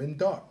who live in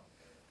dark.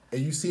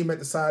 And you see them at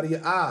the side of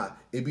your eye.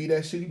 It be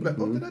that shit. You be like,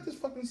 oh, did I just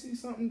fucking see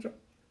something drop?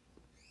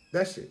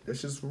 That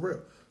shit's for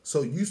real.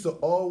 So I used to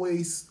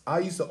always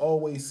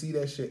see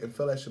that shit and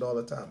feel that shit all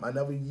the time. I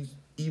never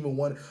even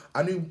wanted.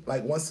 I knew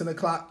like once 10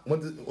 o'clock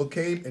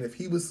came, and if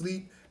he was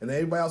asleep and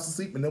everybody else was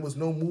asleep and there was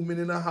no movement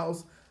in the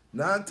house,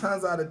 9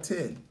 times out of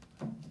 10,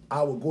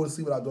 I would go to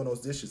sleep without doing those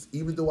dishes.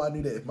 Even though I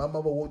knew that if my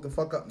mother woke the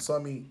fuck up and saw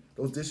me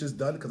those dishes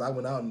done because I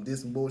went out and did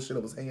some bullshit,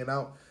 I was hanging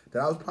out,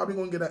 that I was probably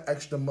gonna get an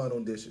extra month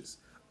on dishes.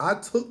 I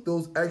took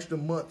those extra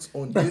months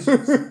on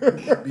dishes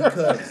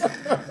because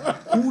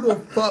who the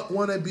fuck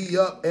want to be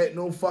up at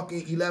no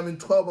fucking 11,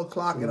 12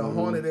 o'clock in a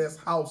haunted ass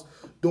house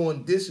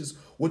doing dishes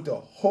with the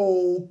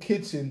whole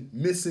kitchen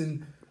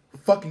missing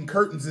fucking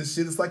curtains and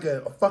shit? It's like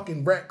a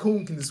fucking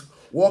raccoon can just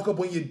walk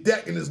up on your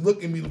deck and just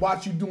look at me,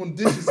 watch you doing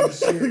dishes and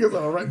shit. You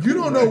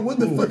don't know what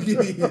the fuck it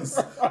is.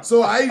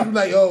 So I even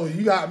like, oh,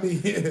 you got me.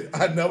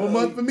 Another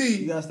month for me.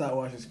 You gotta start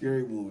watching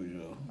scary movies,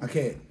 yo. I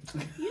can't.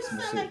 You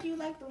sound like you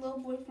like the little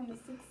boy from The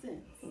Sixth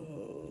Sense.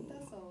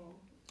 That's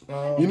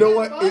all. You know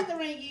what?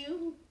 Bothering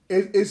you.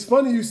 It's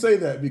funny you say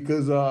that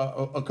because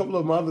a couple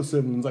of my other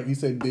siblings, like he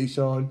said,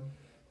 Deshaun,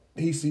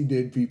 he see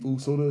dead people.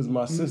 So does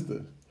my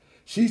sister.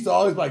 She used to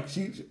always like,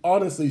 she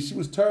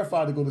was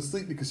terrified to go to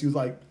sleep because she was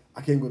like,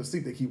 I can't go to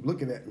sleep. They keep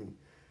looking at me.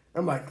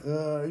 I'm like,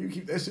 you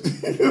keep that shit.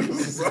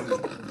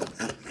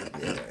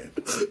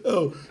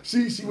 Oh,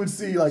 she would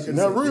see like in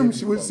her room,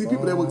 she would see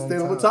people that would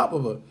stand over top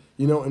of her.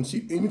 You know, and she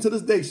even to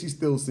this day she's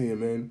still seeing,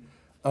 man.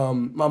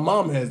 My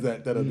mom has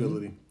that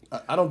ability.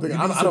 I don't think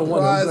I don't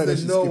want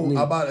to know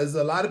about. There's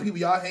a lot of people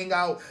y'all hang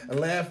out and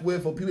laugh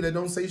with, or people that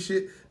don't say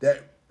shit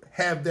that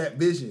have that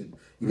vision.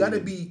 You got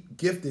to be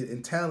gifted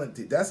and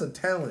talented. That's a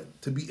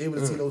talent to be able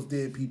to see those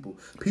dead people.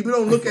 People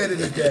don't look at it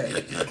as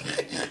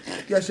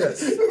that. Yes.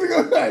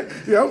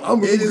 Yeah, I'm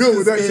good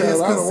with that talent. It is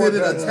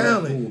considered a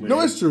talent. No,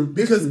 it's true.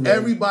 Because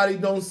everybody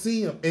don't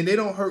see them, and they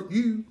don't hurt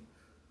you.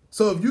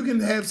 So if you can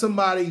have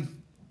somebody,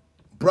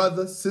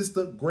 brother,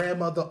 sister,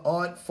 grandmother,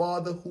 aunt,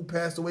 father, who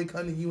passed away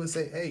come to you and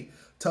say, hey,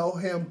 tell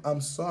him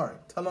I'm sorry.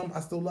 Tell him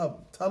I still love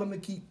him. Tell him to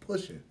keep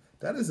pushing.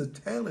 That is a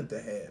talent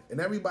to have. And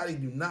everybody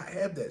do not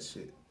have that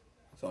shit.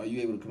 So are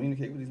you able to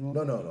communicate with these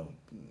motherfuckers? No.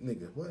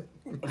 Nigga, what?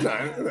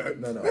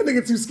 No. That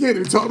nigga too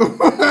scared to talk to him.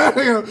 So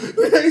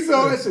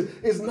that shit.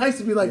 It's nice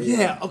to be like,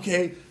 yeah,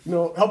 okay,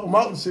 help him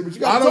out and shit, but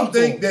you gotta I don't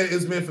think that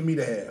it's meant for me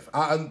to have.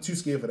 I'm too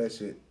scared for that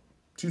shit.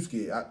 Too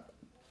scared. I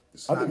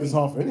think it's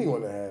hard for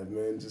anyone to have,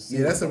 man.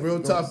 That's a real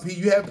tough piece.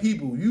 You have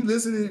people. You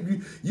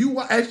listen,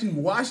 you actually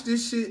watch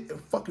this shit and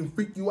fucking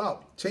freak you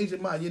out. Change your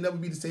mind. You'll never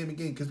be the same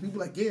again. Because people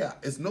like, yeah,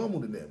 it's normal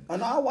to them. I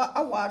know.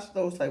 I watch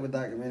those type of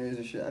documentaries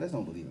and shit. I just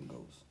don't believe in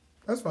ghosts.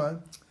 That's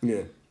fine.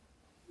 Yeah.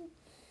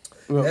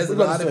 What you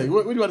about to say?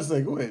 What you about to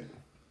say? Go ahead.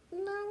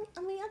 No,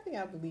 I mean, I think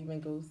I believe in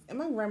ghosts. And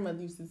my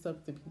grandmother used to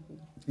talk to people.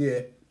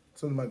 Yeah.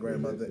 So did my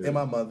grandmother and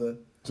my mother.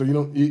 So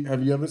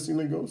have you ever seen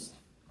a ghost?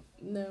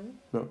 No.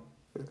 No.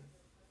 Yeah.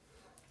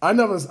 I've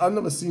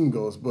never seen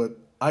ghosts, but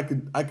I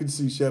could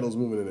see shadows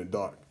moving in the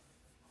dark.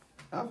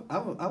 I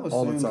was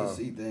assumed to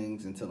see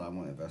things until I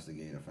went to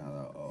investigate and found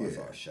out, I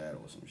saw a shadow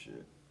or some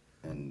shit.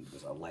 And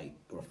there's a light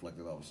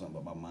reflected off of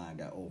something, but my mind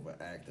got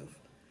overactive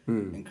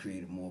and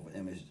created more of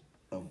an image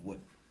of what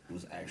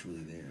was actually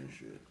there and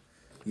shit.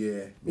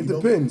 Yeah. It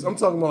depends. I'm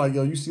talking about like,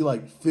 you see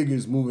like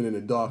figures moving in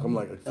the dark. I'm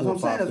like, that's what I'm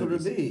saying. That's what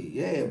it be.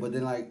 Yeah, but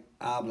then like,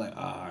 I'm like,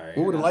 all right.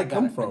 Where would the light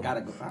come from?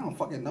 I don't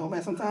fucking know,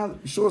 man. Sometimes.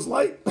 You sure it's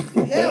light?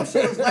 Yeah, I'm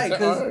sure it's light.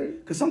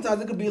 Because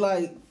sometimes it could be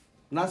like, I'm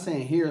not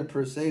saying here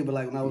per se, but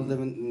like when I was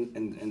living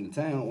in the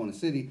town or in the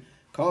city,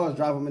 cars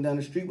driving me down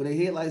the street with their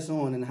headlights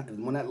on,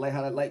 and when that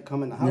light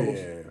come in the house,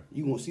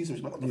 you gonna see some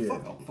shit like, what the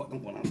fuck? Oh, fuck,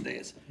 I'm going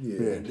downstairs. Yeah.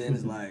 And then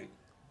it's like,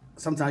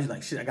 sometimes you're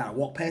like, shit, I gotta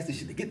walk past this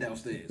shit to get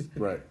downstairs.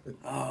 Right.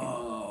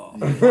 Oh, I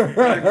can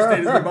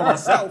stay this way by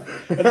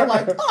myself. And I'm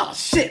like, oh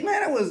shit,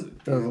 man, that was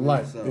a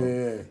light. So,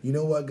 yeah. You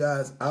know what,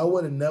 guys? I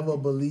would have never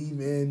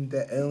believed in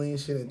that alien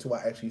shit until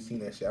I actually seen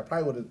that shit. I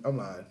probably would have. I'm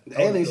lying. The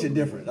alien shit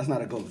different. That's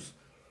not a ghost.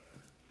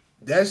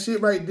 That shit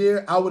right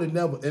there, I would have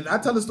never. And I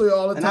tell the story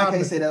all the time. I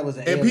can't say that was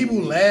an alien. And people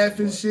laugh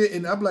and but shit,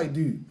 and I'm like,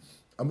 dude,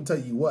 I'm gonna tell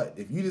you what.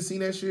 If you just seen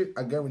that shit,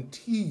 I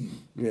guarantee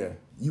you,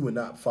 you would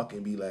not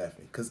fucking be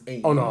laughing, cause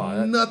ain't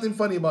nothing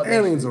funny about that.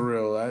 Aliens shit. are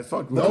real.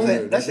 Fuck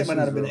that shit might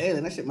not have been an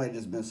alien. That shit might have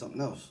just been something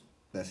else.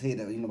 that's here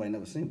that nobody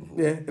never seen before.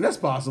 Yeah, and that's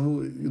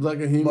possible. You're like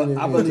a human.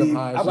 But I and believe, jump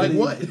high. Like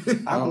what?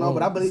 I don't know,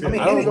 but I believe. I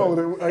mean, I don't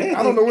know.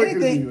 I don't know what it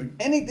could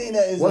be. Anything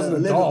that is a Wasn't a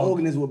living dog.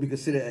 organism would be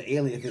considered an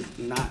alien if it's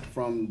not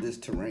from this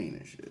terrain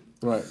and shit.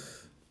 Right.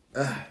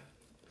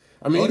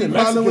 I mean, Only even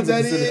problem with Mexicans that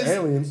are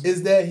considered aliens.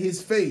 is that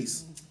his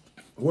face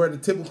were the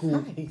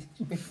typical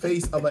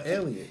face of an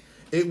alien.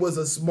 It was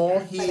a small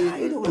How you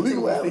head. know what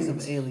Illegal the face of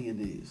aliens. an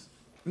alien is?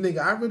 Nigga,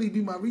 I really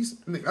do my research.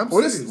 Nigga, I'm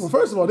Well, serious.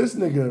 first of all, this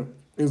nigga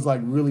is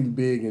like really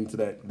big into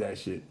that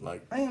shit.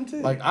 Like I am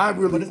too. Like I But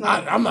really, it's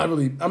not- I'm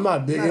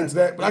not big not into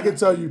that. But I can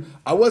tell you,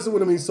 I wasn't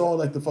with him. He saw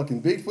like the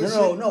fucking Bigfoot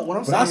shit. No, what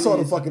I'm but I saying saw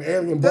the is- fucking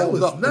alien that balls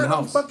was up in the not no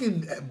house.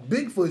 fucking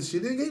Bigfoot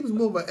shit. Nigga, he was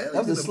more of an alien. That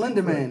was than the a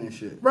Slender Bigfoot. Man and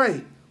shit.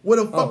 Right. With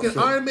a fucking shit.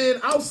 Iron Man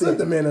outfit.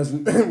 Slender Man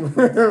doesn't.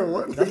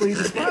 What? That's what he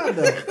described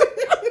though.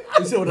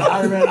 He said with the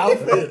Iron Man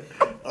outfit.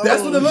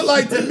 That's what it looked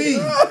like to me.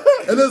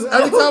 And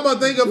every time I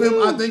think of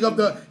him, I think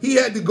of he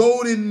had the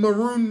gold and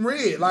maroon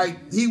red.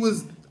 Like he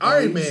was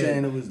Iron Man.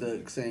 Saying it was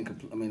the same.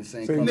 The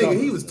same. Same color.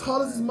 Nigga, he was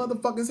tall as his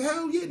motherfuckers.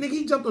 Hell yeah, nigga,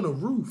 he jumped on the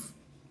roof.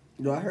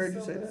 Yo, I heard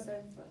you say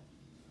that.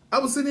 I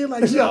was sitting there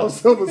like, Yo, yo,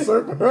 Silver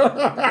Surfer.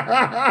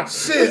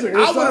 shit.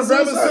 I would have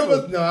grabbed a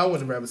silver. No, I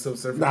wouldn't grab a silver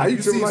surfer. Nah, you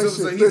see tripping like Silver shit.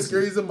 Surfer, he's Listen.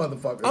 scary as a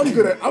motherfucker. I'm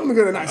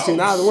good at not seeing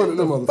either one of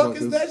them motherfuckers. The fuck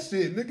is that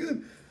shit,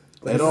 nigga?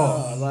 At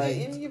all. Like,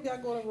 Did any of y'all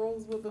go to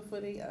Rosewood before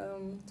they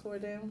tore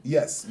down?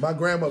 Yes, my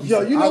grandmother.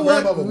 Yo, you know our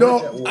what? grandmother No,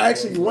 worked at Wolf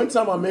actually, Road. one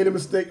time I made a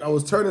mistake. I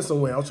was turning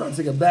somewhere. I was trying to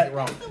take a back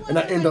route, and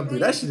I end up there.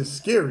 That shit is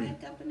scary.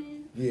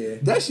 Yeah.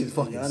 That shit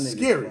fucking y'all niggas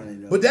scary. funny,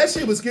 though. But that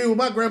shit was scary when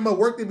my grandma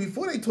worked there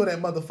before they tore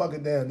that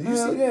motherfucker down. Did you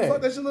Hell see yeah. what the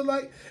fuck that shit look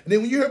like? And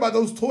then when you hear about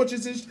those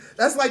torches and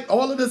that's like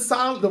all of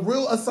the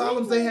real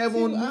asylums they have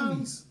on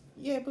movies.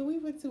 Yeah, but we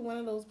went to one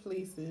of those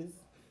places.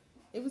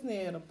 It was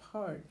near the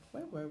park.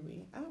 Where were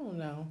we? I don't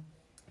know.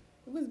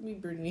 It was me,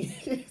 Brittany,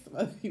 and some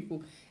other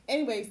people.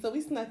 Anyway, so we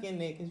snuck in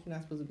there because you're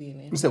not supposed to be in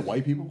there. You said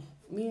white people?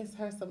 Me and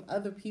her, some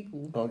other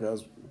people. Oh,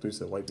 okay, you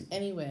said white people.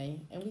 Anyway,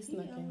 and we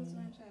snuck in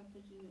there.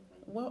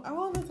 Well,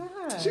 all the time.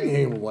 She ain't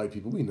hanging with white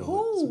people. We know.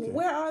 Who? It's okay.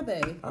 Where are they?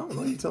 I don't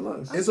know. You tell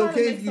us. I'm It's trying to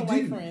okay make if you some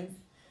white do. friends.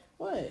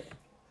 What?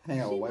 hang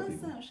out with white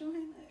people. I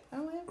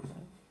don't have one.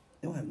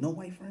 You don't have no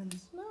white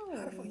friends. No.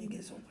 How the fuck you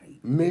get so white?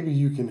 Maybe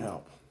you can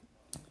help.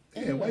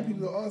 Yeah, white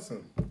people are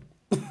awesome.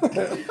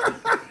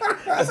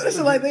 That's just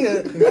like they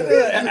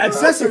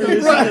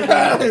accessories.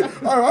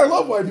 I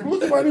love white people.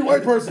 Look at my new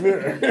white person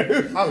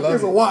here. I love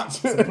Here's it. a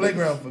watch. It's a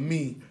playground for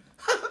me.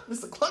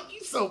 Mr. Clark,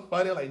 you so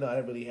funny. I'm like, no,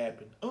 that really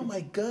happened. Oh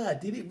my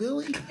God, did it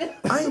really?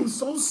 I am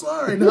so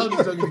sorry. Now I'm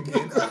joking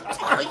again.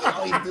 I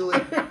how you do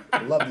it.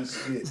 I love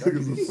this shit.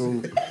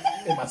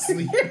 In my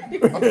sleep.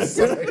 I'm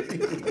sorry.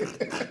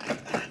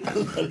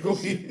 Go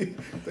ahead.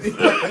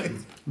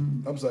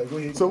 I'm sorry. Go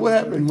ahead. So what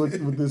happened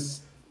with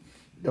this?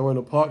 Y'all were in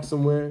a park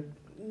somewhere.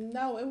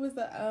 No, it was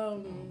a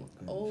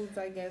old,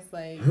 I guess,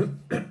 like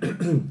I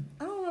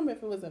don't remember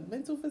if it was a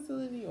mental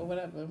facility or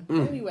whatever.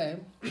 Anyway,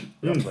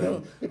 Y'all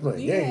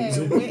playing yeah, games.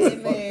 went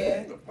in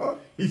there,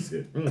 He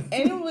said, and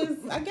it was,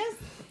 I guess,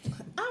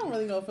 I don't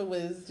really know if it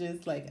was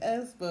just like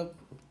us, but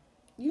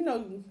you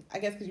know, I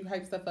guess because you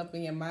hype stuff up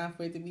in your mind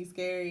for it to be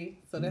scary,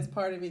 so that's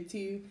part of it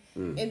too.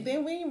 And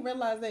then we didn't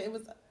realize that it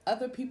was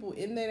other people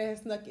in there that had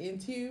snuck in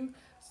too.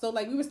 So,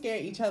 like, we were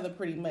scaring each other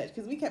pretty much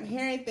because we kept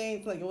hearing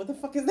things like, what the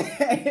fuck is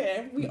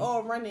that? We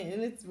all running,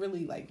 and it's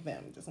really like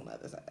them just on the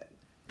other side.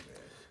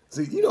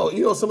 See, you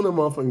know, some of them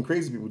motherfucking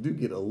crazy people do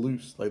get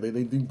loose. Like,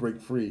 they do break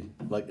free,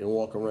 like, and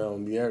walk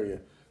around the area.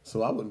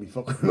 So I wouldn't be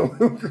fucking on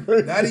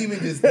them. Not even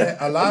just that.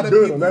 A lot of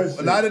Good people, on that a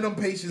shit. lot of them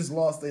patients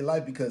lost their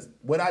life because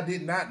what I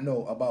did not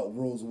know about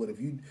Rosewood, if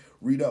you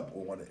read up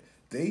on it,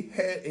 they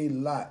had a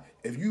lot.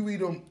 If you read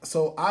them,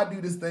 so I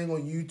do this thing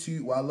on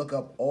YouTube where I look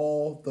up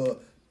all the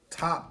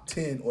top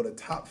 10 or the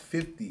top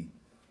 50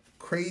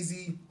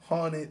 crazy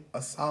haunted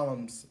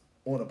asylums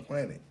on the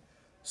planet.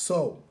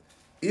 So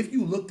if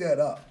you look that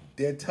up,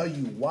 they'll tell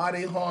you why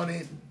they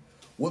haunted,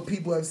 what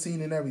people have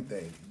seen and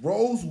everything.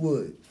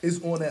 Rosewood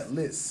is on that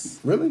list.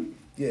 Really?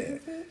 Yeah.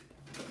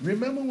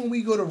 Remember when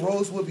we go to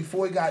Rosewood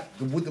before it got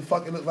what the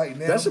fuck it looked like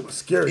now? That shit was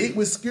scary. It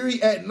was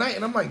scary at night,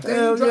 and I'm like, damn,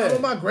 Hell you driving yeah.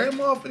 with my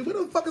grandma? Where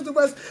the fuck is the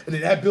rest? And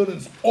then that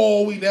building's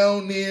all the way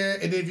down there,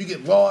 and then if you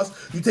get lost,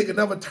 you take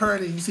another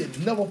turn, and you see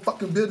another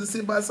fucking building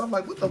sitting by itself. I'm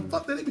like, what the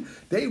fuck did they be?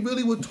 They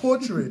really were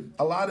torturing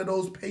a lot of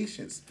those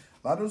patients.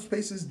 A lot of those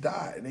patients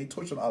died, and they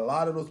tortured a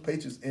lot of those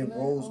patients in They're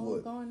all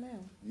Rosewood. gone now.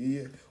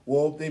 Yeah.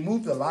 Well, they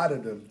moved a lot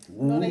of them.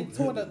 No, they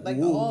tore the, like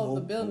all of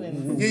the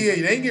buildings. Yeah,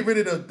 they didn't get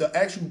rid of the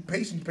actual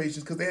patients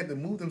because they had to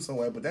move them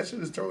somewhere. But that shit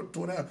is torn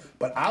down.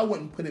 But I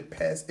wouldn't put it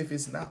past if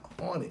it's not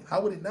haunted.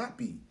 How would it not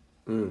be?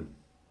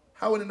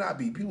 How would it not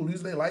be? People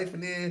losing their life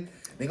in there.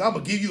 Nigga, I'm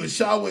gonna give you a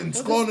shower and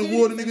scalding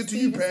water, nigga, till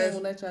you pass.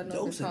 Will let y'all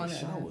know if it's Jokes in the haunted. or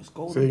shower, not.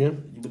 scolding. Say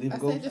again? You believe I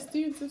in said ghosts? the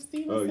students of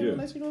Stevenson Oh, yeah. will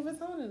let you know if it's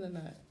haunted or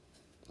not.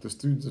 The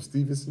students of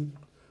Stevenson?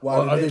 Why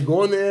Are did they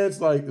going there?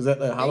 It's like, is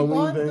that a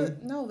Halloween thing?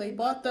 No, they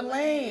bought the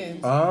land.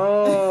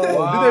 Oh, did they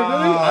really?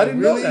 I didn't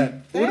Really? know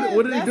that.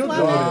 What did they That's do why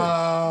to they- it?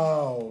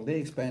 Wow. They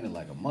expanded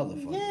like a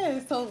motherfucker. Yeah,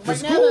 so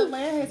right now the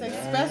land has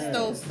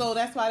asbestos, so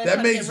that's why they're That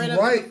trying to makes get rid of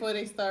right. it before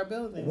they start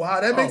building.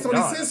 Wow, that makes Oh,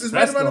 only God, sense. It's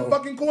right around the asbestos.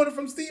 fucking corner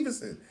from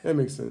Stevenson. That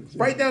makes sense.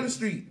 Yeah. Right down the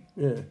street.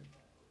 Yeah.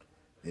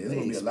 Yeah, there's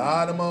gonna be a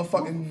lot of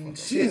motherfucking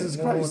shit. Jesus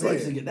going Christ, on They like,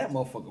 there. to get that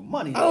motherfucker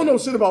money. I don't know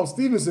shit about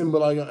Stevenson, but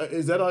like,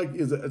 is that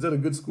a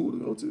good school to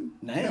go to?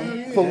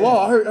 Now, For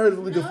law, I heard it's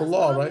really good No, for it's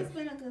law, always right?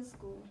 been a good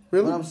school.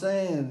 Really? what I'm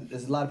saying,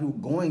 there's a lot of people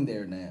going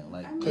there now.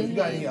 Like, Cause you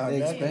got any they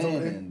Americans over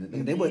there?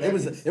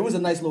 expanding. It was a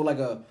nice little like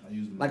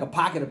a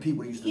pocket of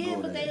people used to Yeah,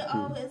 go but there.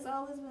 it's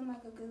always been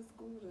like a good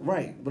school. though.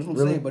 Right, but that's what I'm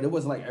Really? saying. But it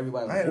wasn't like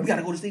everybody. I had We a-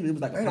 gotta go to Stevens. It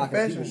was like I a had a pocket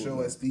of fashion people.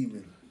 show at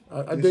Steven.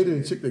 I This dated a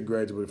shit. chick that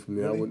graduated from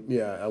there.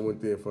 Really? I went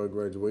there for a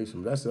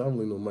graduation. But that's it. I don't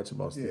really know much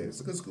about Yeah, it's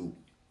Stevenson. a good school.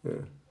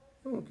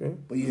 Yeah. Okay.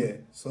 But yeah,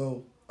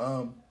 so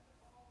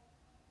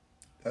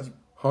that's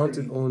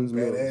Haunted pretty Owens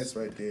Mills. badass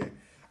right there.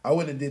 I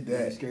wouldn't have did Yeah,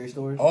 that. scary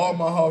stories. All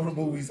my horror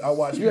movies I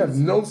watch. You have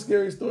no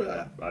scary story?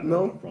 I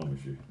No?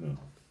 promise you. No.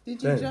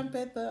 Did you Dang. jump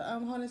at the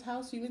haunted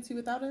house you went to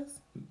without us?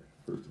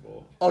 First of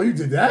all, Oh, you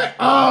did that?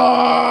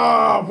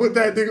 Oh, put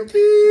that nigga.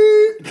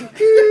 Beep,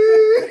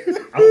 beep.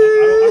 I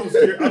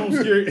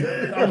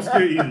don't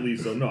scare easily.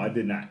 So no, I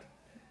did not.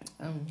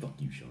 Fuck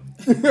you, Sean.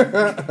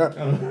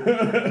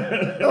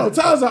 Oh,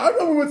 Tyler, I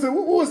remember we went to,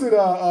 what was it?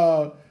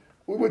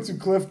 We went to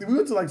Cliff. We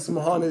went to like some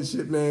haunted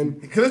shit, man.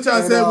 Cliff tried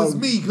to And, say it was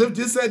me. Cliff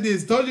just said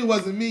this. Told you it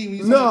wasn't me. When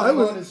you No, talking it about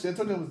was- all this shit. I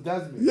told you it was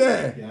Desmond.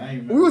 Yeah. Yeah, I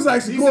ain't We was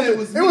actually He cool. said it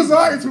was It was me.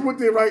 alright. We went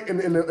there right in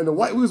the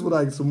white. We was with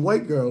like some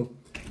white girl,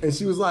 and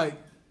she was like,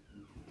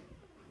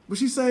 "What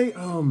she say?"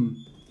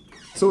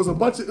 So it was like a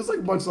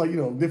bunch of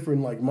like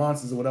different like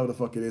monsters or whatever the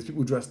fuck it is.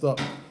 People dressed up,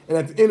 and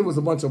at the end was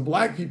a bunch of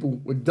black people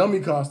with dummy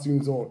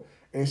costumes on,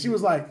 and she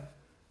was like,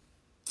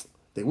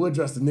 "They would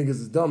dress the niggas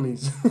as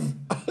dummies."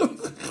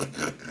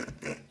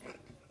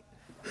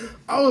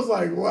 I was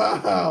like,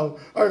 wow.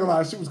 I ain't gonna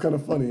lie, she was kind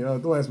of funny.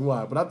 Don't ask me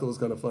why, but I thought it was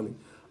kind of funny.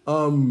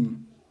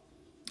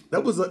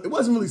 It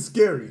wasn't really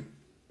scary,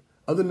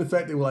 other than the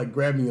fact they were like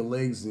grabbing your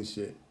legs and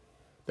shit.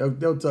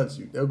 They'll touch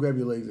you. They'll grab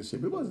your legs and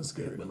shit. But it wasn't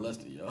scary. But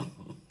Lester, yo.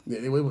 Yeah,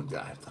 they would.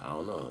 I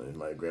don't know. They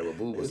might grab a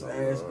boob or It's something.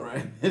 ass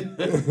grab.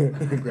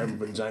 Grab a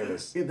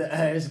vaginas. Get the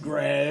ass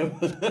grab.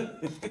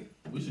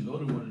 We should go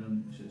to one of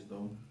them shits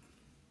though.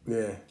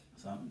 Yeah.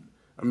 Something.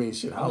 I mean,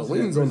 shit. I was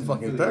Halloween's in on prison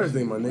fucking in Philly.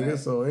 Thursday, my nigga. Whack.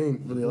 So it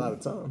ain't really a lot of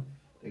time.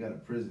 They got a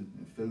prison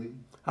in Philly.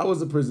 How was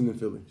the prison in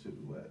Philly? Shit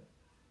was whack.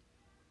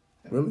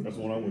 Really? That's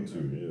the one I went to.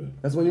 Yeah.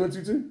 That's when you went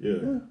to too?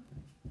 Yeah.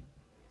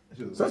 That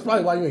shit was So that's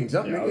whack. probably why you ain't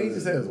jumping, Yeah, nigga. You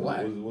just said it's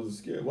whack. Wasn't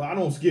scared. Well, I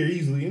don't scare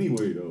easily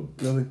anyway, though.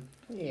 Really?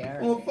 Yeah.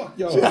 Oh, fuck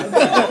y'all.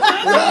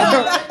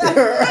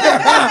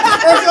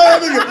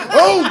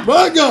 Oh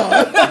my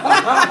God!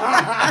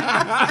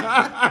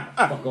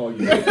 Fuck all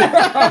you.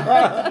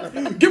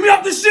 Get me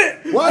off the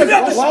shit. Why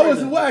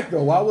was it whack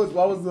though? Why was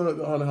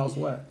the haunted house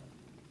whack?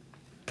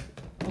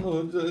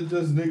 Oh,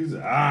 just niggas.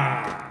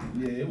 Yeah,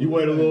 it You was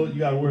wear the whack. little. You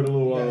gotta wear the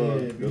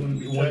little. Yeah,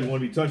 You want to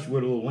be touched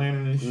with a little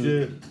lantern and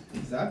shit.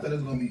 So I thought it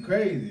was gonna be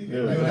crazy. Yeah.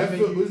 Like, That that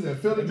Field of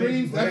That makes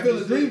Dreams. you That laugh Field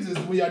and of Dreams is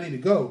where y'all need to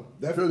go.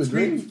 That Field of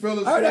Dreams? Field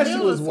of I heard that Dreams.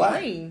 shit was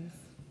whack.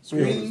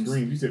 Screams.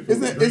 Screams. You said.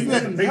 Isn't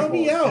that- Help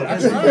me out. I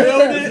That's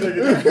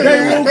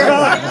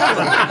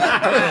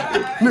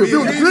Nigga,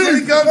 Field of Dreams Dreams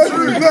really come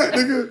true.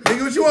 Nigga.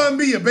 Nigga, what you want to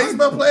be? A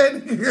baseball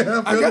player?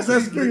 I guess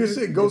that's scary as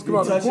shit. Ghosts come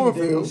out of the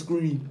cornfield.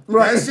 Scream.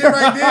 That shit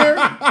right there.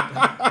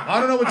 I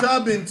don't know what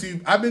y'all been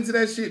to. I've been to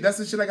that shit. That's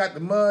the shit I got the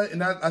mud,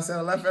 and I said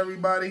I left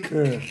everybody.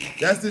 Yeah.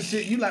 That's the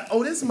shit. You like,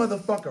 oh, this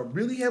motherfucker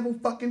really have a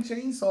fucking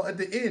chainsaw at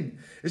the end.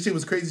 This shit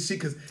was crazy shit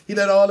because he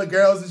let all the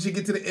girls and shit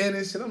get to the end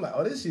and shit. I'm like,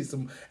 oh, this shit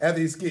some,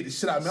 after he scared the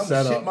shit out of me, I'm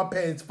Shut gonna shit up. my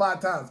pants 5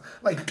 times.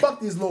 Like, fuck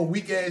this little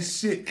weak ass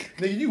shit.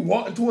 Nigga, you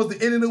walking towards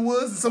the end of the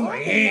woods and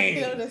somebody,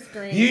 Feel the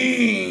scream.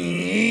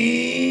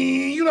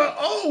 you like,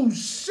 oh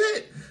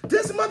shit.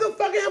 This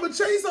motherfucker have a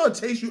chainsaw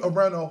chase you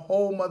around the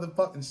whole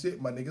motherfucking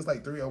shit, my nigga. It's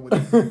like 3 of them with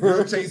a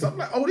real chainsaw. I'm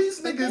like, oh,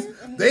 these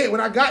niggas,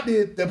 when I got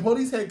there, the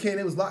police had came,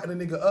 they was locking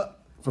the nigga up.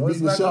 For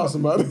beating the shit out of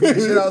somebody. Beating the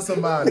shit out of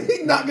somebody.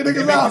 He knocking They niggas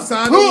make you out.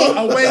 sign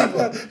a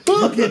waiver.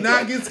 You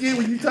cannot get scared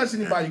when you touch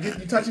anybody. You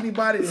touch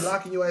anybody, they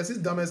locking your ass. His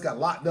dumb ass got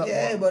locked up.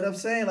 Yeah, but I'm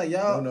saying like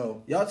y'all,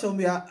 No. y'all told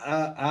me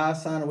I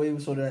sign a waiver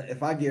so that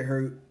if I get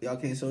hurt, y'all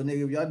can't. So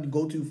nigga, if y'all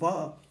go too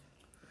far,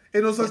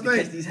 Ain't no such Fucking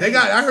catch thing. these They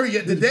got. I hands.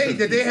 heard today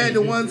that they had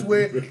the ones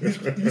where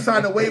you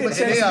signed a waiver and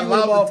they are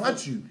allowed to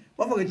touch you.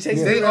 motherfucker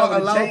chasing They around are with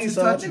a allowed to chainsaw.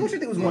 touch Nigga, you. what you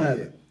think was gonna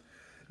happen?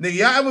 Nigga,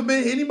 y'all ever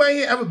been? Anybody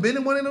here ever been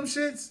in one of them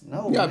shits?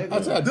 No, Yeah, nigga.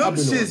 I've Them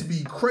been to shits one.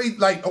 be crazy.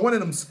 Like one of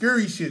them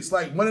scary shits.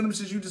 Like one of them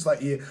shits you just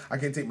like, yeah, I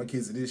can't take my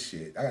kids to this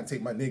shit. I gotta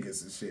take my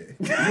niggas and shit.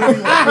 You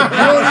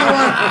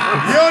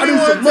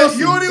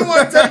don't even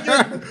want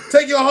to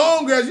take your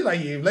homegirls. You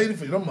like, yeah, lady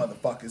for them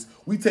motherfuckers.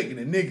 We taking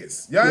the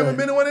niggas. Y'all ever Yeah.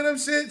 been in one of them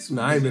shits?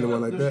 Nah, I ain't been in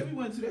one like The that. shit we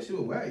went to, that shit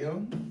was whack,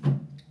 yo.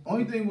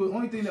 Only thing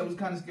that was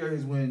kind of scary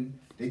is when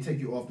they take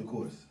you off the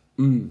course.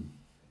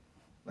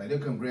 Like they'll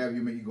come grab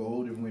you, make you go a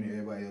whole different way than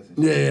everybody else. And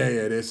shit.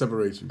 Yeah. They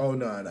separate you. Oh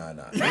no.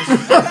 No.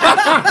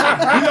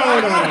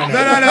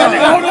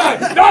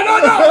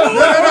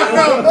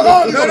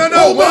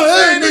 What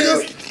I'm saying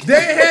is, They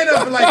ain't had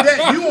nothing like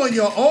that. You on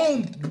your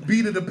own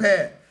beat of the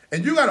path.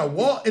 And you gotta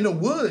walk in the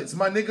woods,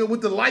 my nigga,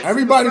 with the lights.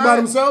 Everybody by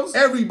themselves?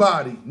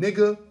 Everybody,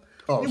 nigga.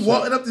 Oh, you shit.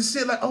 walking up the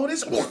shit like, oh,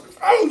 this,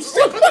 oh,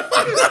 shit.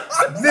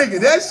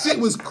 Nigga, that shit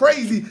was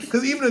crazy.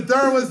 Because even the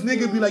third one's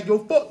nigga be like, yo,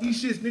 fuck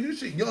these shits, nigga. This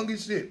shit young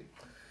as shit.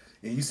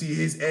 And you see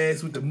his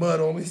ass with the mud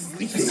on his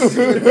sleeve.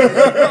 Like,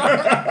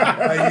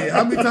 yeah,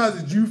 how many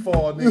times did you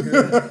fall,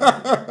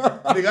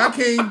 nigga? Nigga, I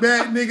came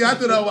back, nigga. I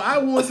thought I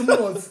wore some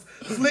more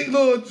slick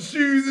little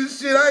shoes and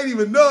shit. I didn't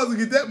even know I was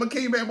gonna get that. I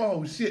came back, my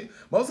whole shit.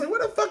 I was like,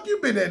 where the fuck you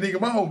been at, nigga?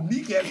 My whole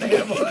kneecap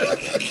had mud.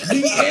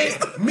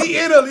 Me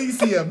and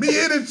Alicia, me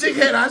and the chick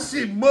had our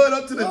shit mud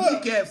up to the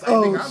kneecaps. Like,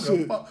 nigga, I'm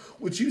gonna fuck.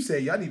 What you say?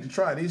 Y'all need to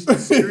try this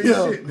serious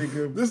shit,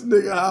 nigga. This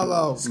nigga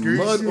holla out Scary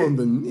mud shit. on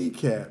the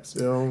kneecaps,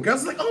 yo.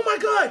 Girls like, oh my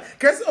god,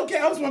 girls, okay,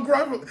 I was my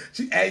girlfriend.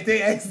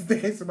 They asked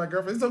my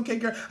girlfriend, it's okay,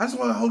 girl. I just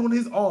want to hold on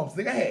his arms.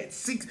 Nigga,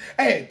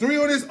 I had 3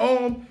 on his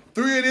arm,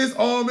 3 in his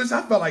arm, bitch.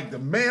 I felt like the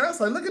man. I was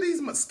like, look at these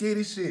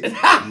skinny shit. Skinny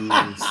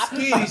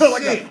I feel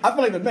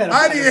like the man.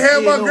 I didn't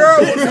have my girl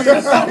with me.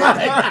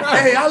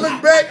 Hey, I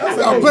look back. I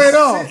was like, play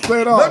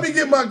it off. Let me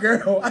get my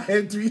girl. I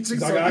had 3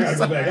 chicks on I the gotta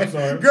go back. I'm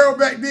sorry. Girl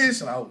back then,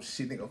 she's like, oh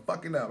shit, nigga,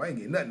 fucking up. I ain't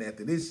getting nothing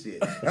after this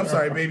shit. I'm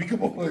sorry, baby.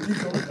 Come on. My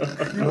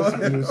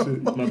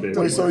bad.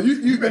 Wait, so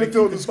you've been in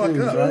field of fuck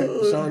screams, up. right,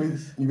 Shawnee?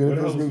 You've been in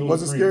field of screams.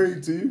 Was it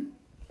scary to you?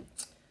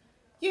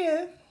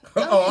 Yeah.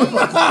 Oh, I'm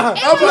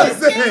about to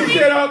say.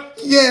 Get up.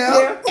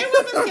 Yeah. It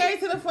wasn't scary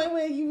to the point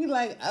where you be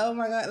like, oh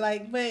my god,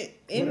 like, but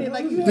it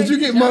like you. Did you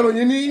get mud on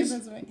your knees?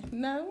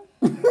 No.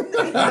 I ain't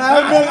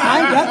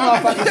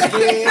that motherfucking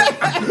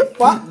scared.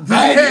 Fuck.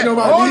 I ain't getting on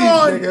my Hold knees,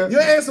 on. nigga.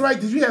 Your answer right.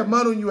 Did you have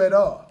mud on you at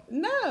all?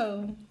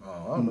 No.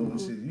 Oh, I don't know what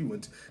shit you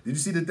went to. Did you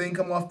see the thing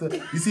come off the?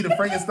 You see the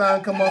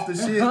Frankenstein come off the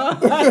shit?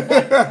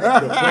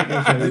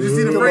 Did you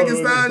see the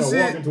Frankenstein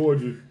shit? Walking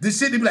towards you. The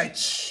shit they be like,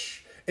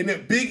 shh, and the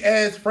big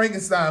ass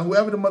Frankenstein,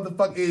 whoever the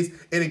motherfucker is,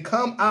 and it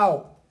come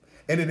out,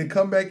 and then it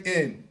come back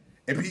in,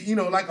 and be, you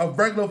know, like a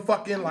regular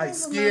fucking like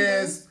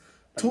scare ass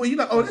toy. You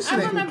like, oh, this shit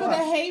I ain't remember gonna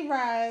the pop.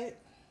 hayride.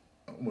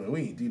 Well,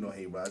 we ain't do no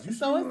hayrides.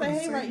 So it's the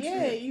hayride.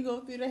 Yeah, you go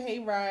through the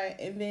hayride,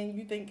 and then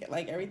you think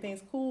like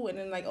everything's cool, and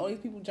then like all these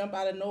people jump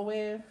out of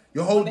nowhere.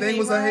 Your whole on the thing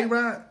was a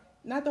hayride?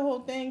 Not the whole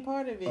thing,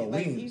 part of it. Oh,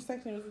 like we ain't- each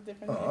section was a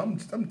different Oh, thing.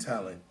 I'm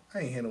telling. I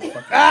ain't had no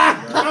fucking.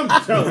 I'm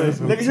telling you.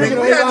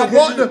 Nigga, we had to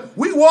walk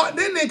we walked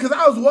in there because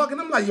I was walking.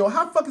 I'm like, yo,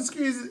 how fucking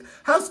scary is it?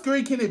 How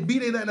scary can it be?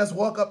 They letting us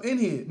walk up in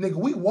here, nigga.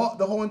 We walked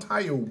the whole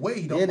entire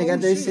way. The Yeah, they whole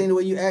got they shit. seen the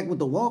way you act with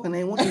the walk, and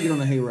they want you to get on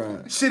the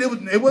hayride. Shit, it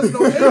wasn't no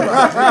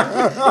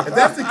hayride. If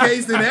that's the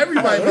case, then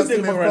everybody must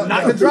have been fucked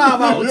Knock up. the drive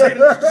out. Take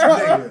the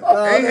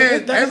Nigga, ain't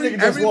had this nigga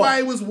just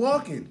everybody was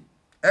walking.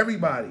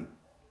 Everybody.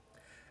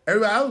 I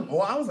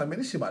was like, man,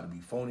 this shit about to be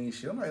phony and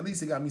shit. I'm like, at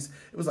least it got me.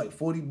 It was like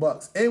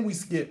 $40, and we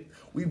skipped.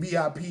 We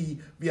VIP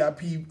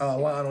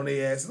line on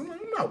their asses. I'm like,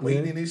 I'm not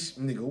waiting in this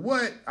nigga.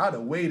 What? I'd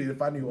have waited if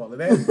I knew all of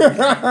that.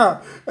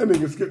 That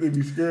nigga skipped, they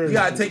be scared. You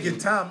gotta take your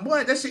time.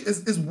 What? That shit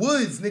is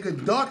woods,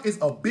 nigga. Dark is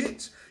a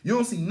bitch. You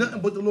don't see nothing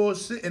but the little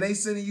shit, and they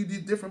sending you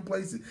to different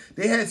places.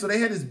 They had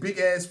this big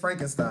ass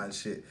Frankenstein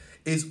shit.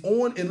 It's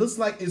on. It looks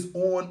like it's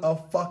on a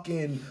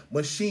fucking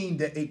machine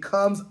that it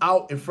comes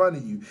out in front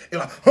of you. It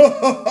like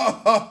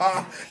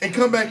and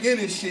come back in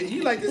and shit.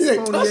 You like this Yeah,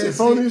 phony that ass shit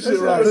phony shit. shit,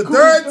 right? The Google-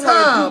 third like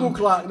time Google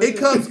clock, it nigga.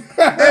 comes.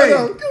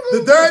 Hey,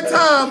 the third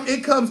time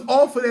it comes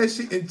off of that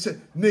shit and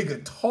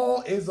nigga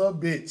tall as a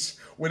bitch.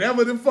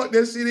 Whatever the fuck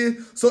that shit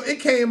is. So it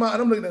came out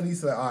and I'm looking at him. He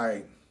said, all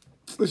right.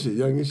 This shit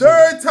young as shit.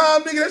 Third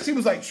time, nigga, that shit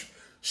was like,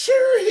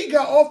 sure, he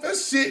got off that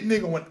shit,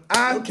 nigga. When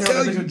I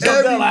tell you,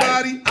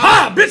 everybody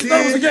bitch,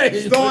 that was a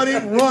game.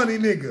 started running,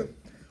 nigga.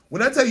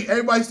 When I tell you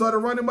everybody started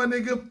running, my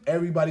nigga,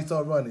 everybody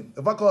started running.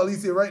 If I call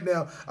Alicia right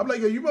now, I'm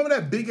like, yo, you remember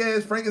that big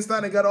ass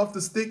Frankenstein that got off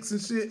the sticks and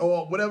shit,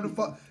 or whatever the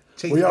fuck?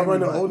 Were y'all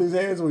running holding his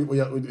hands, or did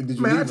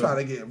you Man, I leave try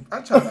him? to get,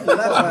 I try to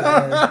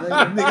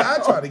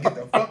get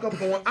the fuck up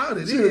going out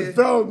of She there. done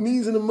fell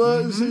knees in the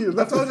mud and shit.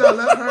 I told you I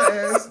left her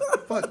ass.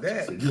 Fuck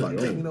that. Fuck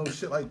can't be no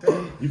shit like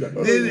that.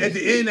 Then at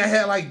the end, I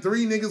had like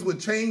 3 niggas with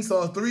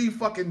chainsaws, 3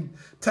 fucking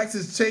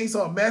Texas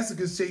Chainsaw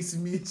Massacres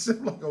chasing me and shit.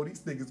 I'm like, oh,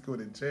 these niggas going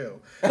to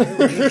jail.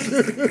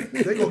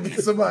 They gonna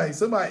get somebody,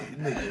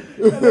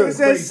 nigga.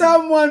 Said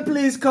someone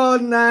please call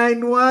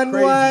 911.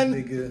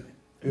 Crazy, nigga.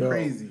 Yo.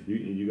 Crazy.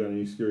 You got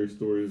any scary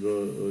stories,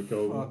 Kelvin?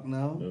 Fuck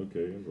no.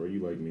 Okay, or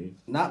you like me?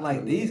 Not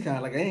like these kind.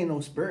 Like, ain't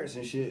no spirits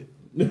and shit.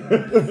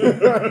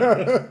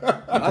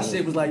 My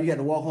shit was like you had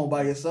to walk home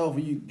by yourself,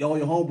 and all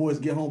your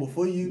homeboys get home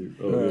before you.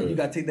 And you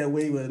gotta take that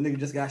way where a nigga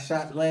just got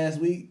shot last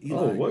week. You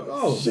like, What?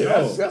 Oh, Shit,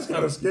 that's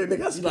kind of scary, nigga.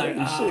 That's you like,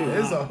 scary shit.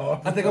 It's a hard.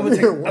 I think I'm gonna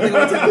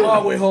take the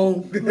hard way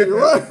home. Nigga,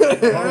 what?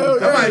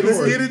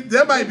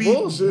 That might be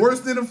Bullshit.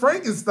 worse than a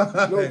Frankenstein.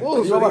 No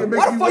bullshit. So Nigga, like, make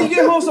why the you fuck you walk-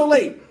 get home so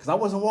late? Because I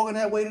wasn't walking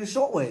that way to the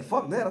short way.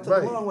 Fuck that. I took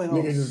Right. the long way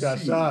home. Nigga just got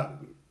shot.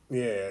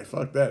 Yeah,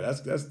 fuck that.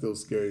 That's still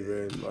scary,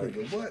 man. Like,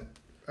 Nigga, what?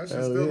 That shit's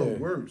Hell still yeah. the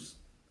worst.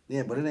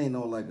 Yeah, but it ain't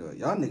no like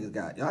y'all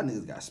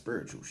niggas got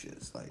spiritual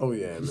shits. Like, oh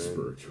yeah, man.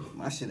 spiritual.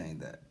 my shit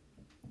ain't that.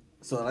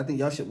 So I think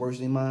y'all shit worse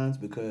than mine's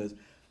because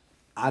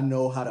I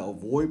know how to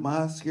avoid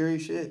my scary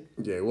shit.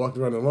 Yeah, walked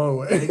around the long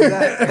way.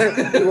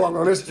 Exactly. You walk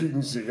on this street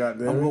and shit,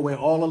 goddamn. I'm going where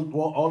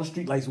all the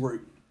street lights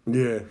work.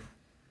 Yeah.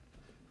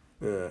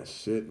 Yeah,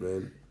 shit,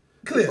 man.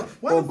 Cliff,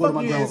 why Or the go to fuck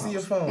my you grandma's answer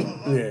your house.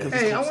 phone? Yeah.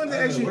 Hey, I wanted to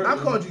ask you. I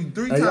called you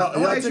 3 Hey, times. y'all- I want to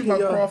y'all ask you taking about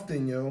y'all-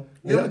 Crofton, yo.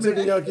 Y'all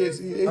taking y'all kids.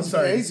 I'm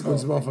sorry. I used to go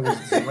to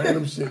motherfuckers some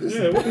random shit. This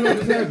Yeah, what the hell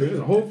just happened? It's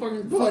a whole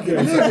fucking fucking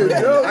podcast.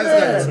 nigga, yo. I just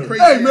got Yeah. some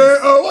crazy Hey, man,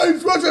 why you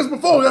watch us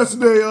before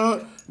yesterday?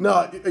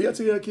 Nah, y'all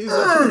taking your kids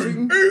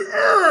trick-or-treating?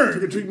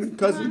 Trick-or-treating,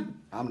 cousin?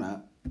 I'm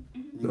not.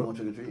 You going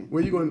trick or treating?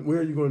 Where you going? Where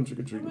are you going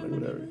trick-or-treating? Like,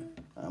 whatever.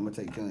 I'm gonna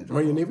take Kelly.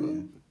 Around your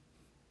neighborhood?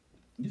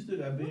 You still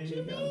got big. What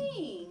you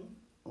mean?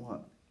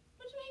 What?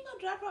 What you mean gonna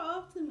drop her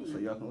off to me? So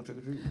y'all can go trick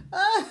or treating?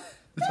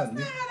 That's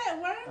not how that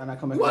works. And I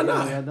come back. Why and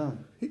not? get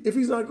done. If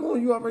he's not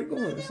going, you already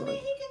going. I It's mean, like,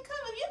 he can come.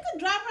 If you can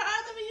drop her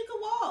off, then you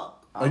can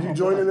walk. are you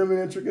joining them in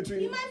that You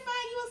trick-or-treating? might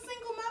find you a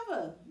single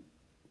mother.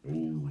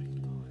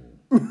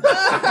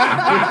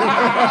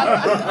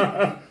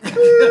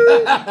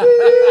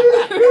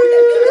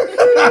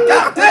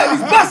 Damn,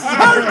 these buses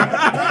hurt!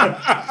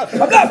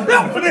 I'm not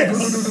built for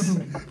this!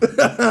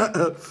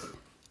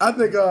 I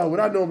think what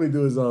I normally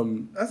do is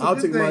That's a I'll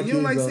good take thing. my You kids.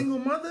 don't like single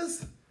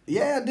mothers?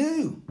 Yeah, I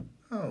do.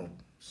 Oh,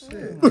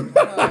 shit.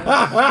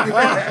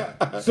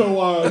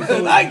 So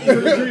Thank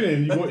you.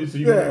 trick-or-treating, you want, so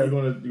you Yeah.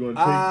 gonna take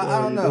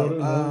I don't your know. daughter?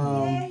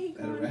 Yeah, he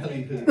At a going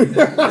rally.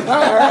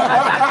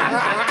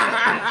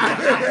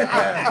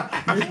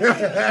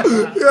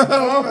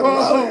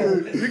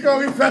 You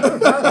gonna be fat. Don't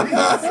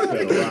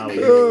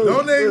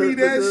name me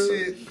that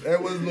shit.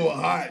 That was a little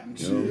hot and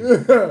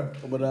shit.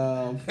 But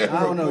I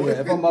don't know yet.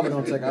 If my mother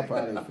don't take, I'll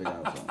probably figure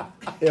out something.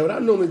 Yeah, what I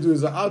normally do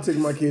is I'll take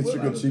my kids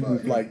trick-or-treating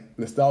for like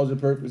nostalgia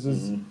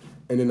purposes.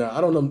 And then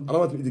I don't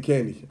have to eat the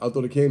candy. I'll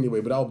throw the candy away,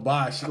 but I'll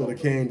buy a shitload of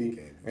candy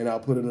and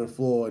I'll put it on the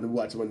floor and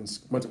watch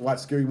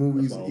scary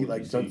movies and eat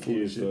like junk food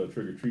and kids shit.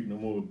 trick or treat no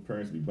more.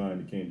 Parents be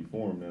buying the candy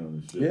for them now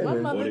and shit. Yeah, My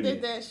man. mother Or they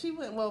did be- that. She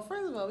went. Well,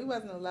 first of all, we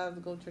wasn't allowed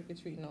to go trick or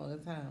treating all the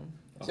time.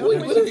 What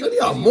are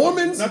y'all,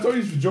 Mormons? I told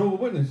you you was Jehovah's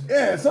Witness.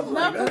 Yeah, something No,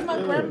 like because that.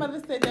 my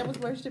grandmother said that was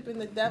worshiping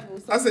the devil.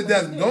 So I said, we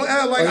that's, went don't there.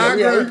 act like Oh,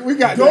 yeah, we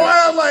got don't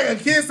that. act like a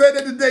kid said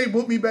that today.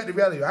 Put me back to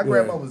reality. Our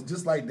grandma was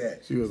just like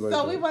that. She was like, So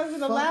that. we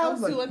wasn't I allowed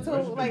was to like,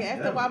 until like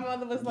after my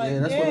mother was like, Yeah,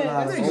 that's what a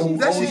lot of Nigga, old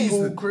that shit used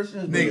school to-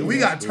 Christians do. Nigga, we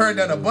got turned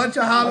down a bunch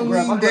of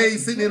Halloween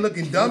days, sitting there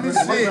looking dumb as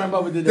My shit.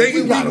 grandmother did that.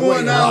 Thinking we gotta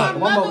going wait. out.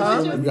 My mother Huh?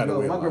 would just We gotta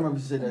wait a My while. grandmother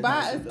said that. buy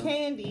kind of us shit, though.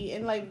 candy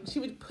and like she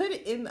would put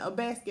it in a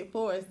basket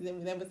for us. And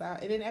then that was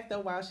out. And then after a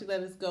while, she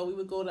let us go. We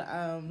would go to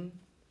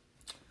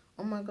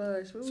oh my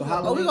gosh. where we So go?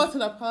 Halloween- we go to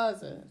the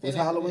plaza. Was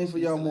Then Halloween after for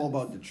that, y'all she more let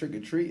us- about the trick or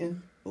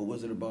treating, or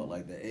was it about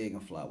like the egg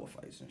and flower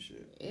fights and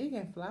shit? egg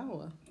and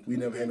flour? We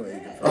never had no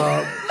egg.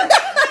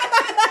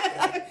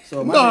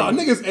 So my Nah,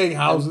 nigga- niggas egg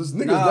houses.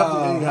 Niggas definitely egg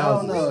I don't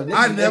houses. know.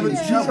 I Niggas never. egg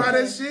Did each you other. try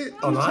that shit?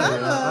 Oh, no,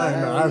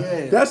 I ain't.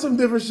 Yeah. That's some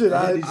different shit.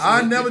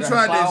 I never Got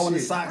tried that flour in the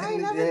shit. sock I and-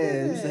 ain't never Yeah,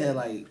 did we used to that. have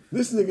like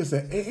This nigga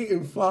said egg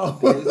and flour.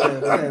 we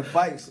had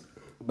fights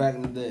back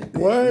in the day.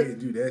 What? We didn't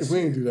do that We shit.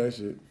 ain't do that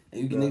shit.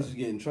 And you can niggas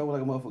get in trouble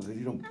like a motherfucker because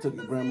you don't took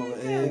your grandmother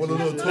eggs. With a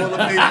and little shit. toilet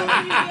paper.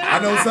 I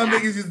know some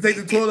niggas used to take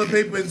the toilet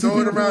paper and throw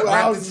it around, wrap the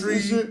Houses and tree.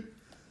 shit.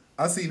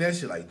 I seen that